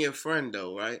that been your friend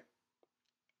though, right?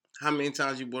 How many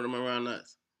times you brought him around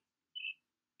us?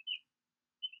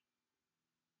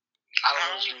 I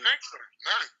don't think so.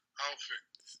 None. I don't think.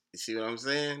 You see what I'm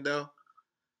saying though?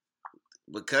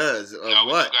 Because of No,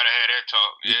 what? you gotta have that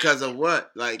talk. Yeah. Because of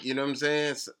what? Like, you know what I'm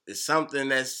saying? It's something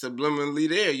that's subliminally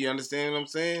there. You understand what I'm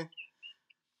saying?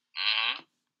 Mm-hmm.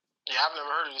 Yeah, I've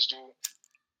never heard of this dude.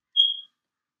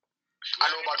 I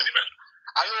know about the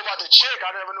chick.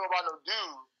 I never knew about no dude.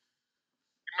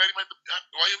 You met him at the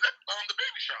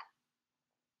baby shower.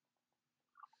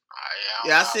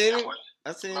 I seen him.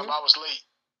 I seen him. I was late.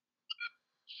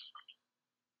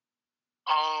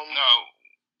 No.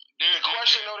 The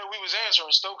question though that we was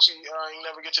answering, Stokesy, you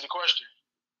never get to the question.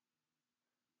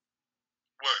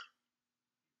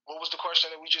 What was the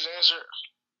question that we just answered?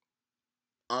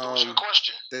 What was your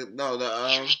question? She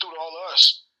was through to all of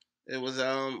us. It was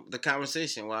the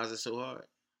conversation. Why is it so hard?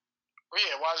 Oh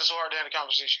yeah, why is it so hard to have a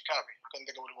conversation? Copy. I couldn't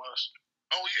think of what it was.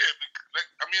 Oh yeah,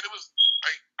 it was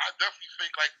like I definitely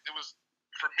think like it was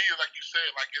for me, like you said,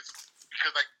 like it's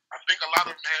because like I think a lot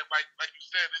of them have like you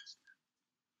said, it's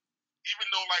even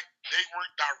though like they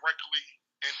weren't directly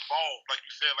involved, like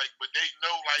you said, like but they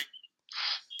know like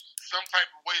some type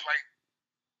of way like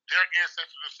their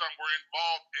ancestors or some were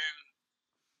involved in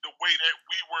the way that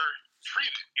we were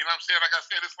treated. You know what I'm saying? Like I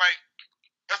said, it's like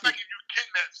that's like if you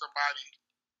kidnap somebody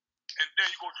and then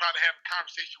you go try to have a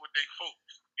conversation with their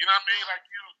folks. You know what I mean? Like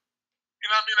you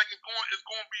know what I mean? Like it's going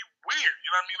to be weird. You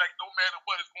know what I mean? Like no matter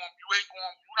what, you're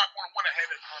not going to want to have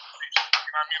that conversation. You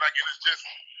know what I mean? Like and it's just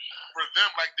for them,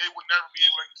 like they would never be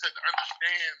able, like you said, to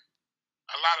understand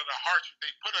a lot of the hardships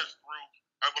they put us through,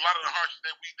 a lot of the hardships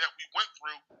that we went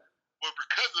through, but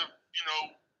because of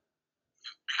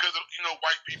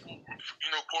white people,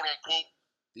 quote unquote.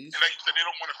 And like you said, they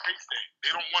don't want to face that.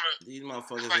 They don't want to. These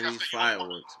motherfuckers like in these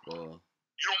fireworks, bro.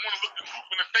 You don't want to look the truth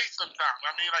in the face sometimes.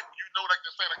 I mean, like like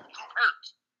they say, like the truth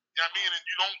hurts. You know what I mean? And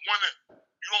you don't want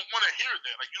to hear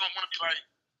that. Like you don't want to be like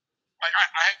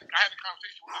I had a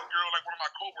conversation with this girl, like one of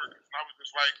my coworkers, and I was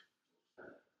just like,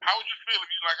 how would you feel if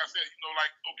you, like I said,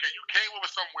 like okay, you came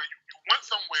over somewhere, you went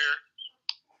somewhere,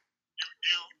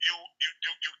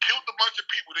 you killed a bunch of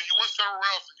people, then you went somewhere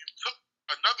else and you took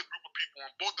another group of people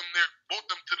and brought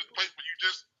them to the place where you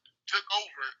just took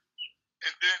over,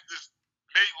 and then just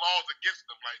made laws against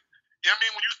them. Like, you know what I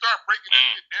mean? When you start breaking that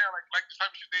shit down, like the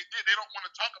type of shit they did, they don't want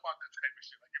to talk about that type of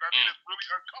shit. Like, you know what I mean? It's really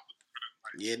uncomfortable for them.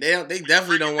 Like, yeah, they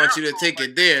definitely don't want you to take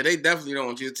it there. They definitely don't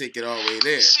want you to take it all the way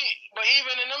there. See, but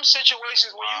even in them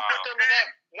situations, when you put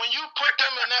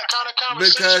them in that kind of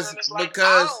conversation, it's like,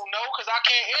 I don't know, because I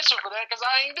can't answer for that, because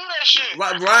I ain't do that shit.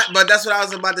 Right, but that's what I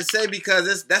was about to say, because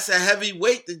that's a heavy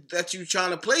weight that you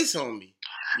trying to place on me.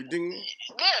 You dig me?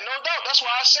 Yeah, no doubt. That's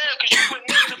why I said, because you put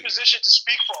me in a position to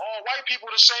speak for all white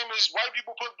people, the same as white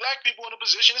people put black people in a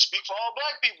position to speak for all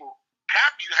black people.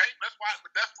 Happy, hey? That's why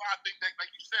I think that,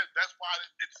 like you said, that's why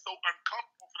it's so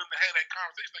uncomfortable for them to have that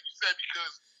conversation, like you said,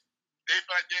 because they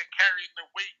feel like they're carrying the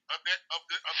weight of the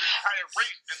entire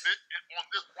race on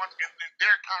this one in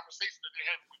their conversation that they're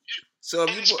having with you. So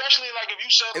especially like if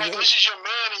you said like this is your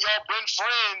man and y'all been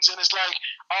friends, and it's like,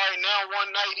 all right, now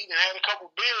one night he had a couple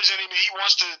beers in him and he's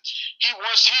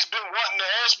been wanting to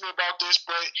ask me about this,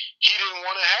 but he didn't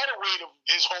want to have the weight of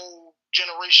his whole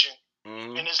generation.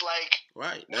 Mm-hmm. And it's like,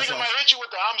 right. Nigga might hit you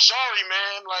with the "I'm sorry,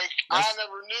 man," like I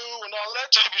never knew, and all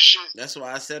that type of shit. That's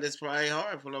why I said it's probably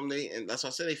hard for them. And that's why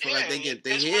I said they feel like they get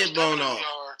their head blown off.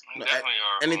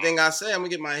 Anything I say, I'm gonna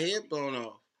get my head blown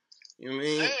off. You know what I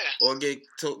mean? Yeah. Or get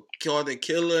called a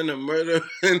killer and a murderer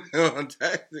and all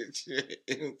that shit.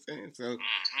 You know what I'm saying? So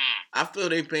I feel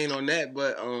they pain on that,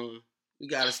 but we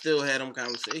gotta still have them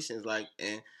conversations. Like,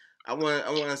 and I want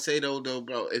to say though,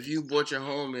 bro, if you brought your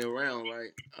homie around,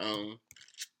 right,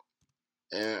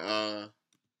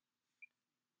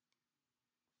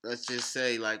 let's just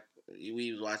say like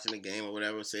we was watching the game or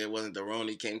whatever, say it wasn't Daron,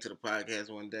 he came to the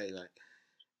podcast one day, like,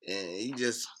 and he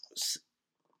just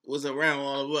was around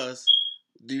all of us,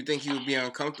 do you think he would be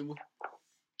uncomfortable?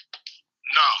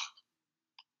 No.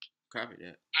 Copy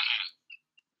that.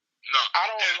 No, I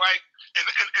don't like, and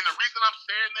the reason I'm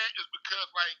saying that is because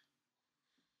like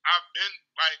I've been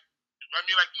like, I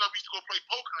mean, like, we used to go play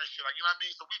poker and shit, like, you know what I mean?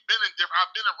 So we've been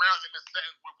I've been around him in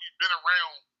settings where we've been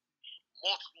around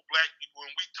multiple black people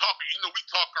and we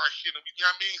talk our shit, and you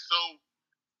know what I mean? So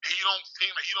he don't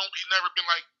seem like he never been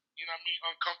like, you know what I mean,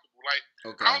 uncomfortable. Like,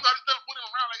 okay. I don't know, I just never put him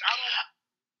around. Like, I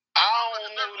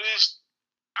don't know this.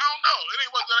 I don't know. It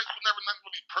ain't like it was never nothing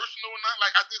really personal or not.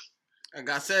 Like, like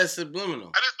I said,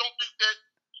 subliminal. I just don't think that.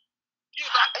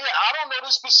 I don't know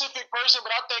this specific person,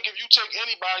 but I think if you take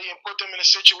anybody and put them in a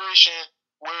situation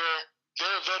where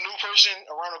they're the new person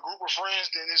around a group of friends,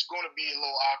 then it's going to be a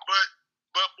little awkward.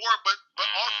 But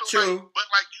also, true. Like, but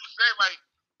like you said, like,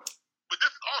 but this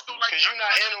is also like because you're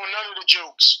not in on none of the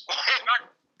jokes.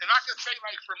 and I can say,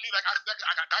 like, for me, like, I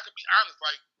could be honest,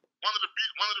 like, one of the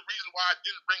reasons why I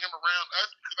didn't bring him around us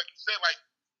because, like you said, like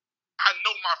I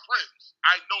know my friends,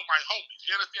 I know my homies.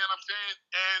 You understand what I'm saying?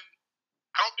 And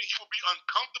I don't think he will be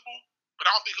uncomfortable, but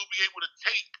I don't think he'll be able to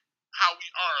take how we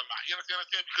are a lot. You understand what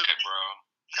I'm saying? Because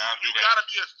you gotta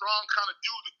be a strong kind of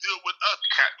dude to deal with us.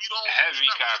 We don't heavy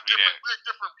copy that. We're a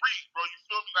different breed, bro. You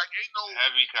feel me? Like ain't no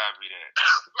heavy copy that.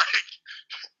 like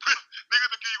niggas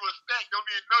will give you a snack, don't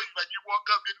even know you. Like you walk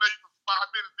up, they know you for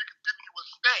 5 minutes, niggas give you a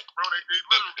snack, bro. They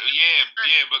literally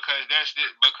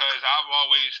because I've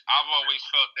always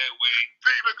felt that way.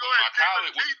 Go ahead, I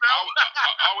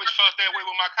always felt that way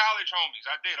with my college homies.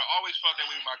 I always felt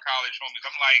that way with my college homies.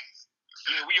 I'm like,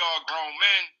 yeah, we all grown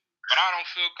men, but I don't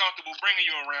feel comfortable bringing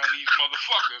you around these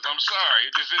motherfuckers. I'm sorry.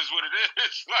 It just is what it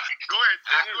is. Like, go ahead.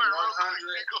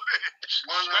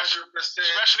 100%.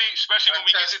 Especially when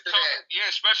we get to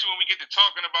especially when we get to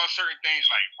talking about certain things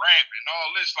like rap and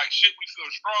all this, like shit we feel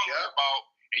strongly about,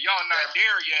 and y'all not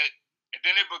there yet. And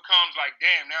then it becomes like,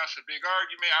 damn, now it's a big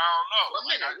argument. I don't know.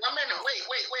 One minute. Wait.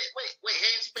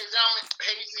 Hazy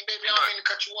baby, I don't mean to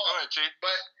cut you off. Go ahead, Chief.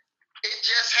 But it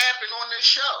just happened on this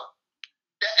show.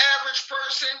 The average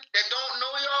person that don't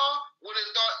know y'all would have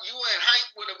thought you and Hank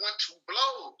would have went to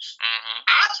blows. Mm-hmm.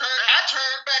 I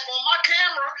turned back on my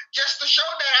camera just to show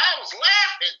that I was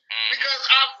laughing because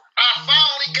I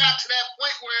finally got to that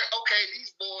point where okay,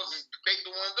 these boys they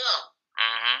doing them.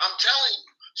 Mm-hmm. I'm telling you.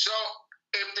 So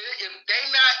if they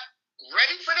not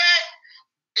ready for that,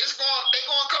 they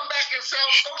gonna come back and sell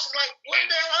Stokes like what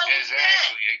the hell is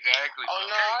that? Exactly. Oh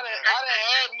no, I didn't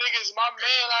have niggas. My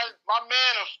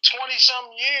man of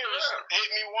 20-something years hit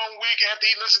me one week after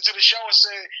he listened to the show and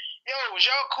said, "Yo, was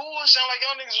y'all cool? It sound like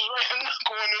y'all niggas was ready to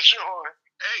knock on the show."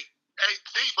 Hey,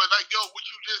 see, but like, yo, what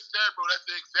you just said, bro, that's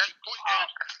the exact point. And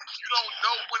you don't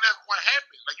know when that's going to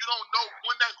happen. Like, you don't know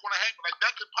when that's going to happen. Like,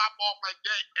 that could pop off like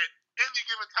that at any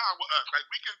given time with us. Like,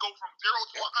 we can go from 0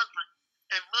 to 100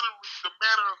 in literally the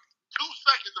matter of 2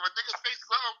 seconds. If a nigga say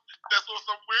something that's on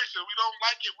some weird shit, we don't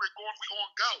like it, we're going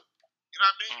go. You know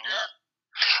what I mean?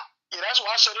 Mm-hmm. Yeah, that's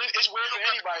why I said it's weird for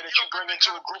anybody that you bring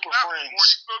into a group of friends. You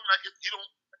feel me? Like, you don't,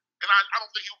 and I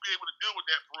don't think he'll be able to deal with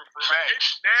that for maybe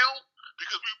now,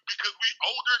 because we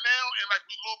older now and like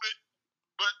we a little bit,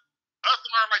 but us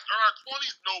in our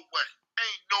 20s, no way.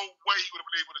 Ain't no way he would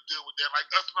have been able to deal with that. Like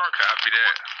us in our copy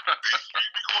that.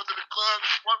 we going to the club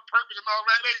and one person and all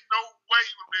that. Ain't no way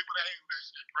he would have been able to handle that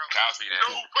shit, bro. Copy that. No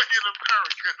way in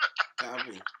America.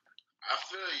 Copy. I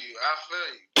feel you. It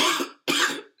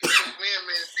took me a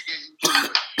minute to get used to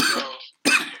it. So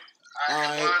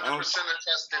I 100%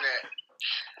 attest to that.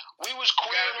 We was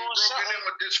queering on something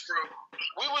with this crew.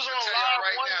 We was on live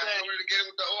right one day. In order to get it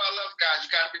with the OLF guys, you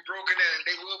got to be broken in, and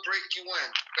they will break you in.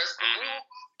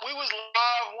 We was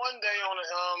live one day on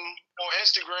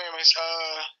Instagram, and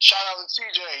shout out to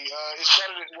TJ. It's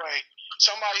better this way.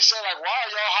 Somebody said like, "Why are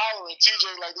y'all hollering?"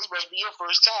 TJ like, "This must be your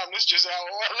first time. This just how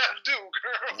OLF do,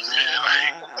 girl." You know what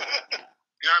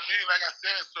I mean? Like I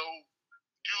said, so.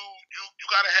 You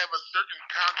gotta have a certain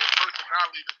kind of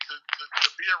personality to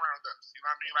be around us. You know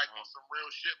what I mean? Like on some real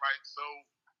shit. Like so,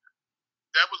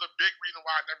 that was a big reason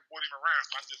why I never put him around.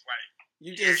 So I'm just like,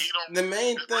 the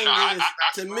main thing is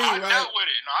to me, right? I dealt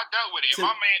with it. No, I dealt with it. My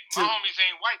homies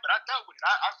ain't white, but I dealt with it.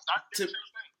 I did the same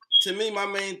thing. To me, my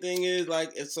main thing is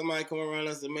like if somebody come around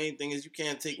us, the main thing is you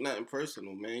can't take nothing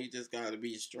personal, man. You just gotta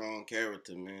be a strong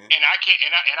character, man. And I can't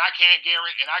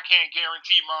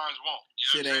guarantee mine won't.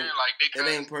 You know what I'm saying? Like it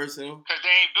ain't personal because they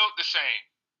ain't built the same.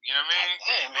 You know what I mean?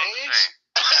 Hey, man.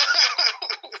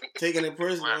 Taking it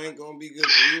personal ain't gonna be good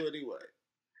for you anyway.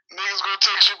 Niggas gonna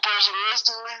take shit personal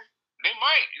instantly. They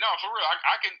might, no, for real.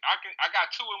 I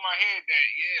got two in my head that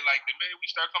like the minute we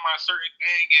start talking about a certain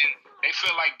thing and they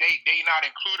feel like they not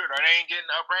included or they ain't getting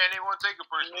up brand, they won't take it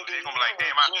personally. They gonna be like,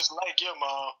 damn, just like your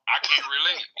mom. I can't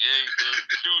relate.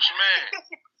 Douche man.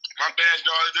 My bad,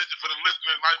 y'all. For the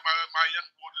listeners, my young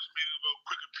boy just made a little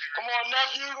quick appearance. Come on,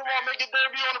 nephew. Come on, make your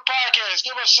debut on the podcast.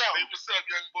 Give us something. Hey, what's up,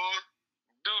 young boy?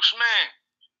 Douche man.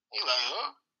 He like,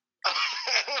 huh? You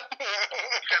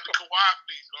got the Kawhi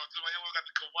face. You got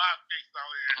the Kawhi face out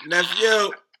here.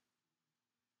 Nephew.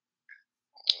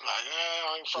 Like,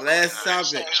 last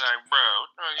topic. He's like, bro,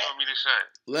 what you want me to say?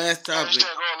 Last topic.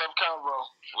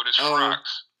 With his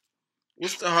rocks.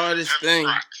 What's the hardest thing?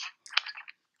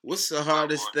 What's the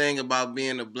hardest thing about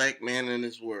being a black man in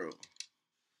this world?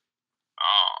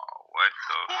 Oh, what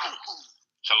the?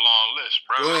 It's a long list,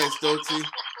 bro. Go ahead,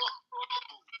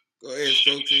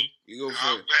 Stokesy. You go first.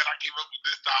 I'm glad I came up with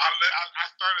this time. I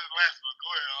started the last one. Go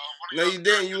ahead. No, you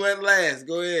didn't. You went last.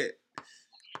 Go ahead.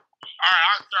 All right,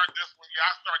 I'll start this one. Yeah,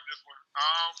 I'll start this one.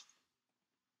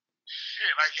 Shit.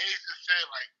 shit. Like Hayes just said,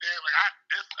 like, damn, like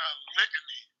it's a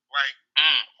litany. Like,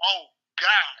 oh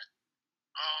God.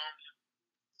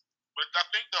 But I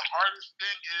think the hardest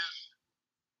thing is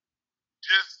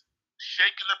just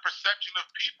shaking the perception of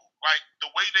people. Like the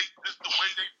way they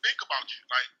think about you.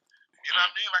 Like, you know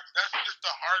what I mean? Like that's just the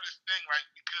hardest thing. Like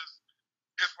because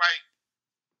it's like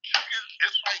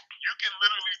you can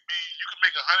literally you can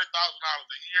make $100,000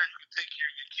 a year. You can take care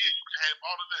of your kid. You can have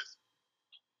all of this.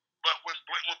 But when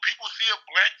people see a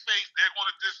black face, they're going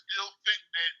to just still think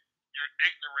that you're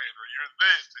ignorant or you're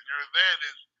this and you're that,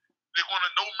 and they're going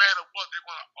to, no matter what, they're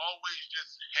going to always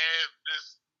just have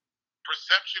this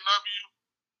perception of you.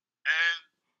 And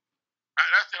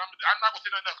that's it. I'm not going to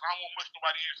say nothing else. I don't want to mush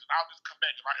nobody in. So I'll just come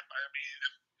back if I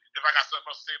got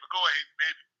something else to say. But go ahead,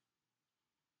 baby.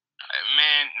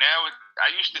 Man, now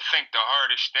I used to think the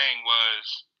hardest thing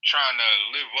was trying to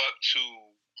live up to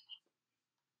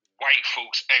white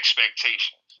folks'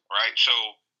 expectations, right? So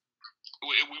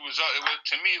it was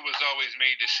to me it was always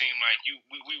made to seem like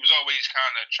we was always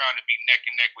kind of trying to be neck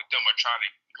and neck with them or trying to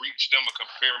reach them or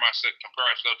compare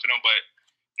ourselves to them. But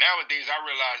nowadays I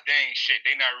realize they ain't shit.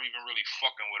 They not even really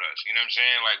fucking with us. You know what I'm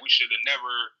saying? Like we should have never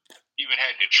even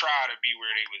had to try to be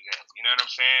where they was at. You know what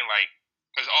I'm saying? Like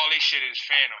because all they shit is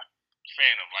phantom.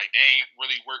 Like they ain't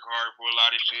really work hard for a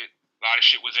lot of shit. A lot of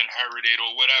shit was inherited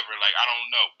or whatever. Like I don't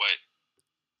know, but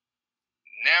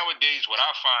nowadays what I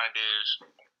find is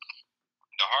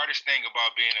the hardest thing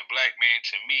about being a black man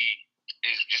to me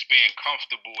is just being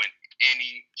comfortable in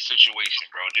any situation,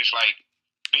 bro. Just like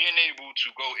being able to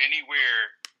go anywhere,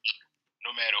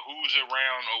 no matter who's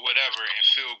around or whatever,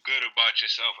 and feel good about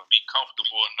yourself and be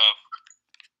comfortable enough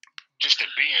just to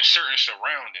be in certain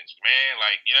surroundings, man.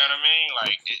 Like, you know what I mean?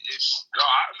 Like,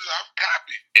 I'm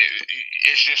copy.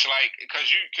 It's just like, because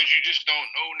you just don't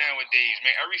know nowadays,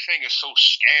 man. Everything is so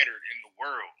scattered in the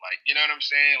world. Like, you know what I'm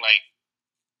saying? Like,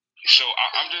 so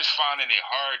I'm just finding it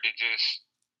hard to just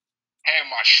have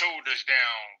my shoulders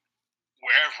down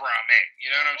wherever I'm at.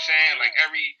 You know what I'm saying? Like,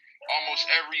 almost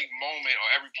every moment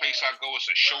or every place I go, it's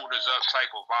a shoulders up type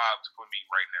of vibe for me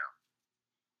right now.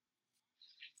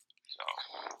 So,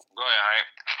 go ahead, Hank.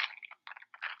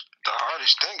 The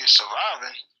hardest thing is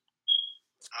surviving.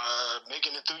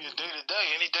 Making it through your day to day.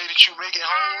 Any day that you make it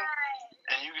home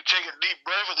and you can take a deep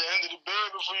breath at the end of the bed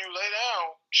before you lay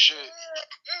down, shit.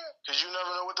 Because you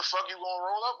never know what the fuck you gonna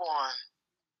roll up on.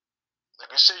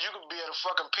 Like I said, you could be at a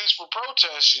fucking peaceful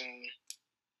protest and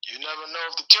you never know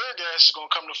if the tear gas is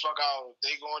gonna come the fuck out.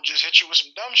 They gonna just hit you with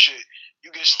some dumb shit. You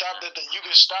get stopped at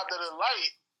a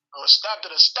light or stopped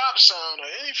at a stop sign or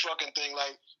any fucking thing.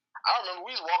 Like I remember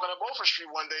we was walking up Beaufort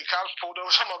Street one day. Cops pulled over,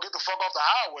 talking about get the fuck off the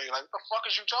highway. Like, what the fuck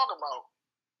is you talking about?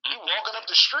 You walking up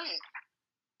the street.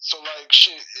 So, like,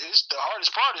 shit, the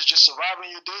hardest part is just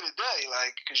surviving your day to day.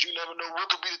 Like, because you never know what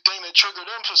could be the thing that triggered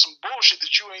them for some bullshit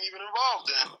that you ain't even involved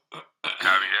in.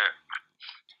 Copy that.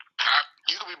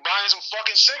 You could be buying some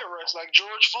fucking cigarettes like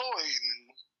George Floyd.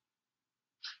 And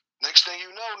next thing you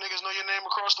know, niggas know your name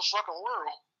across the fucking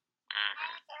world.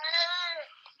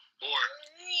 Boy.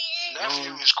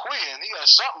 Nephew is queer. He got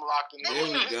something locked in there. There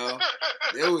we go.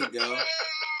 There we go.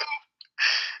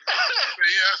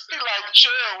 He like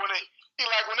chill when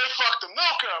they fuck the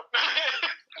milk up.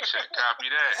 You should copy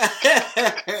that.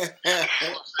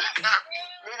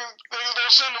 Niggas don't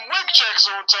send them wig checks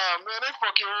on time, man. They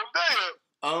fuck your whole day up.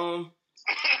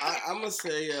 I'm gonna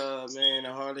say, man,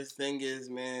 the hardest thing is,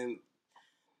 man,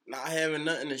 not having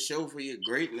nothing to show for your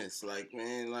greatness. Like,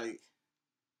 man, like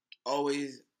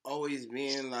always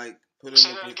being like put in.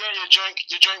 Say that again.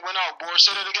 Your drink went out, boy.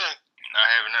 Say that again. Not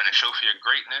having nothing to show for your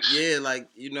greatness. Yeah, like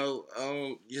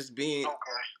just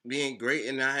being great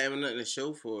and not having nothing to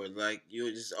show for it. Like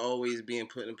you're just always being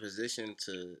put in a position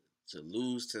to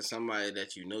lose to somebody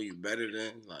that you know you better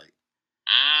than. Like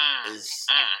it's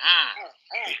wow.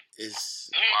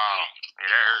 Yeah,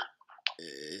 that hurt.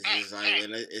 It's just like,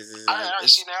 and it's just I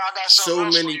got so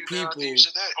many people.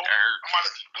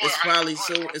 It's probably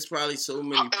so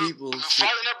many people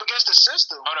fighting up against the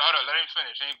system. Hold on, let him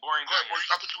finish. Ain't boring. Go ahead, boy.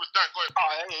 I thought you was done. Go ahead.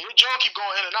 Oh, yeah, your jaw keep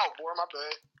going in and out, boy. My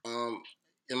bad.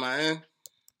 Am I in?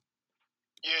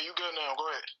 Yeah, you good now. Go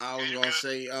ahead. I was gonna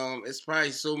say, it's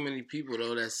probably so many people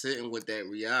though that's sitting with that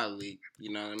reality.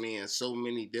 You know what I mean? And so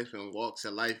many different walks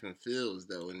of life and fields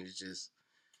though, and it's just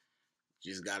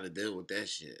gotta deal with that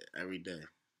shit every day.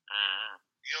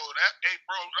 Yo, hey,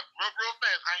 bro, real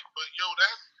fast, Hank. But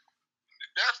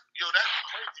that's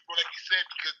crazy, bro. Like you said,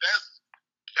 because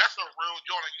that's a real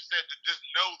joy. Like you said, to just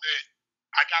know that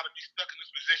I gotta be stuck in this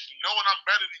position, knowing I'm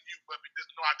better than you, but just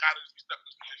know I gotta be stuck in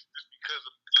this position just because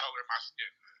of the color of my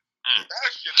skin. That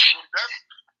shit,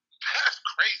 that's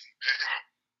crazy, man.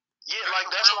 Yeah,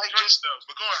 like that's like just stuff.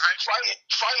 But go ahead,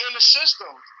 fighting the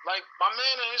system. Like my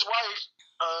man and his wife,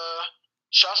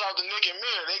 shouts out to Nick and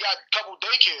Mir. They got a couple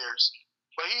daycares,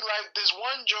 but he like this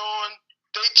one John.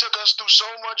 They took us through so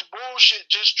much bullshit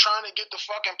just trying to get the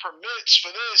fucking permits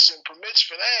for this and permits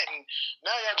for that, and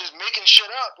now y'all just making shit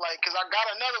up. Like, cause I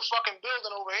got another fucking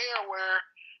building over here where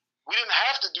we didn't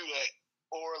have to do that,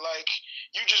 or like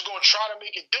you just gonna try to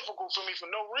make it difficult for me for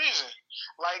no reason.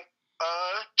 Like,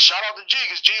 shout out to G,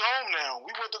 cause G home now.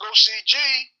 We went to go see G,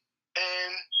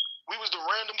 and we was the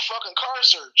random fucking car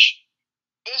search.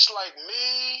 It's like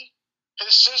me,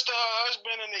 his sister, her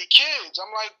husband, and their kids.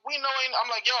 I'm like, I'm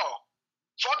like, y'all.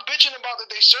 Fuck bitching about that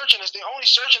they searching us. They only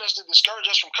searching us to discourage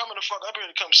us from coming the fuck up here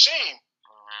to come see him.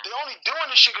 They only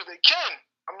doing this shit because they can.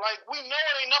 I'm like, we know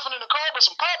it ain't nothing in the car but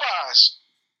some Popeyes.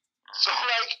 So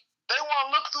like, they want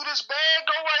to look through this bag,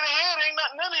 go right ahead. Ain't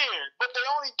nothing in here. But they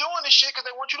only doing this shit because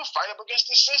they want you to fight up against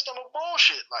this system of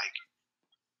bullshit. Like,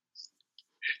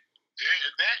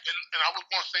 and I was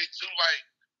gonna say too, like,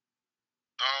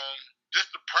 just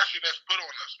the pressure that's put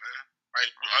on us, man. Like,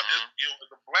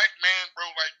 as a black man, bro,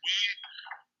 like we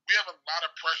have a lot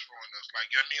of pressure on us.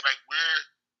 Like, you know what I mean? Like,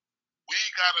 we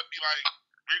gotta be like,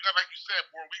 like you said,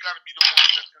 boy, we gotta be the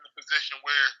ones that's in a position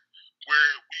where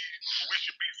we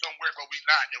should be somewhere, but we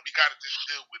not, and we gotta just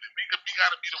deal with it. We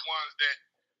gotta be the ones that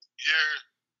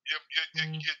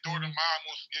your daughter mom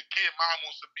wants, your kid mom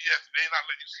wants some BS, and they not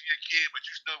letting you see your kid, but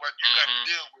you still like you gotta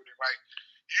deal with it. Like,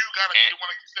 you gotta be the one,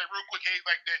 like you said, real quick, hey,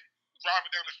 like that.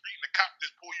 Driving down the street and the cop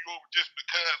just pull you over just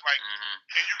because, like,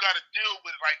 and you got to deal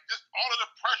with it, like, just all of the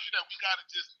pressure that we got to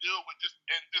just deal with, just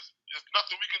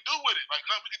nothing we can do with it, like,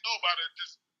 nothing we can do about it,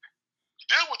 just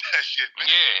deal with that shit, man.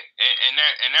 Yeah,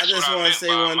 and that's I just want to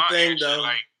say one thing answer, though.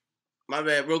 Like, my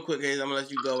bad, real quick, Hayes. I'm gonna let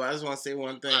you go. I just want to say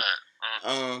one thing.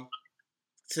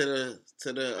 To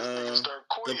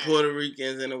the Puerto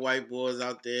Ricans and the white boys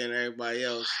out there and everybody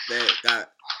else that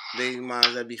got big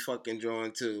moms that be fucking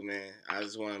drawing too, man. I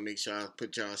just want to make sure I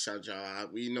shout y'all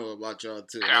out. We know about y'all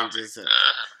too. Just,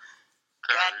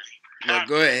 but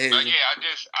go ahead, Hayes. Yeah,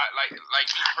 I like me.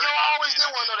 Yo, I always did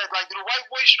want to know that. Like, do the white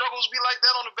boy struggles be like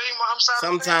that on the baby mom side?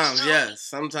 Sometimes, yes.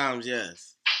 Sometimes,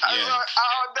 yes. I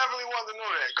definitely want to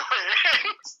know that. Go ahead.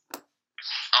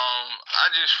 I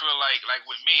just feel like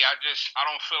with me, I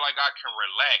don't feel like I can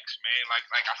relax, man.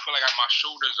 Like I feel like my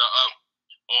shoulders are up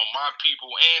on my people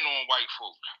and on white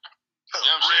folks. You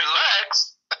know what I'm saying?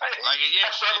 Relax. Like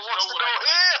yeah,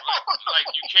 like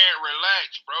you can't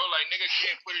relax, bro. Like nigga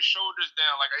can't put his shoulders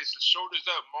down. Like it's a shoulders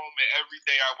up moment every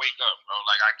day I wake up, bro.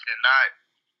 Like I cannot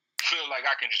feel like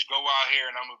I can just go out here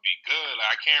and I'm gonna be good.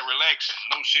 Like I can't relax in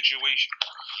no situation.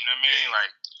 You know what I mean?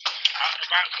 Like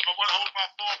if I want to hold my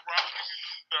phone, bro, I'm gonna give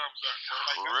you 2 thumbs up, bro.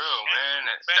 Like, for real,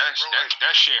 man.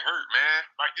 That shit hurt, man.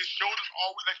 Like your shoulders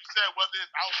always, like you said, whether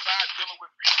it's outside dealing with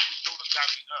people, your shoulders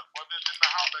gotta be up. Whether it's in the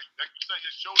house, like you said,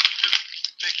 your shoulders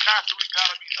they constantly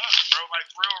gotta be up, bro. Like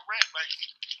real rent, like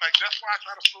that's why I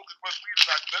try to smoke as much weed as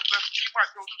I do. Let's keep my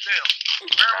shoulders down.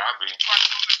 Keep my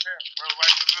shoulders down, bro.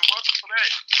 Like if it wasn't for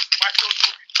that, my shoulders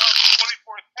would be up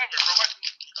 24/7, bro.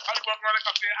 I'd be walking around like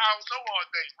I'm saying I don't know all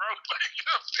day, bro. Like, you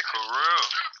know what I'm saying? For real.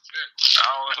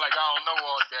 I don't know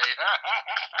all day.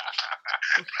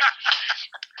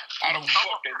 I don't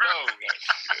fucking know.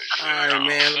 All right,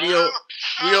 man. We over.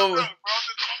 I'm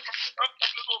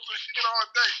just going for shit all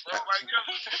day, bro. Like, you know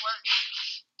what I'm saying? Like,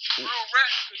 real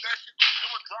rap, that shit, it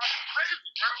would drive me crazy,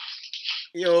 bro.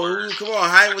 Yo, come on,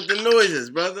 hype with the noises,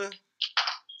 brother.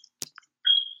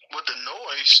 With the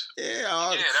noise? Yeah,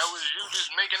 that was you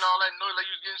just making all that noise like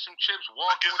you was getting some chips,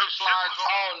 walking with the slides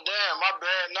on. Oh, damn, my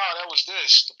bad. No, that was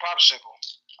this, the popsicle.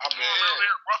 I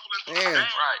bet. Damn.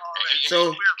 Right.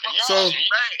 So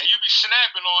and you be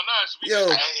snapping on us. Yo.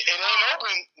 It ain't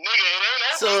open, nigga. It ain't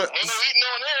open. So, ain't no eating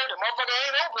on there. The motherfucker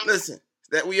ain't open. Listen,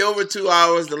 that we over 2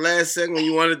 hours. The last segment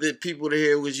you wanted the people to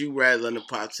hear was you rattling the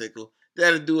popsicle.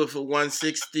 That'll do it for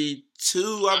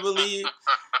 162, I believe.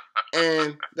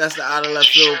 And that's the Out of Left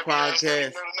Field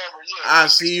podcast. I'll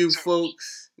see you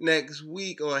folks next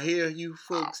week, or hear you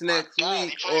folks next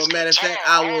week. Or matter of fact,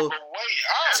 I will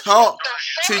talk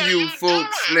to you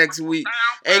folks next week.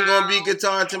 Ain't gonna be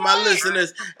guitar to my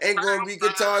listeners. Ain't gonna be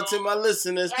guitar to my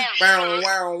listeners. Wow,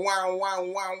 wow, wow, wow,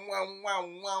 wow, wow, wow,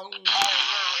 wow.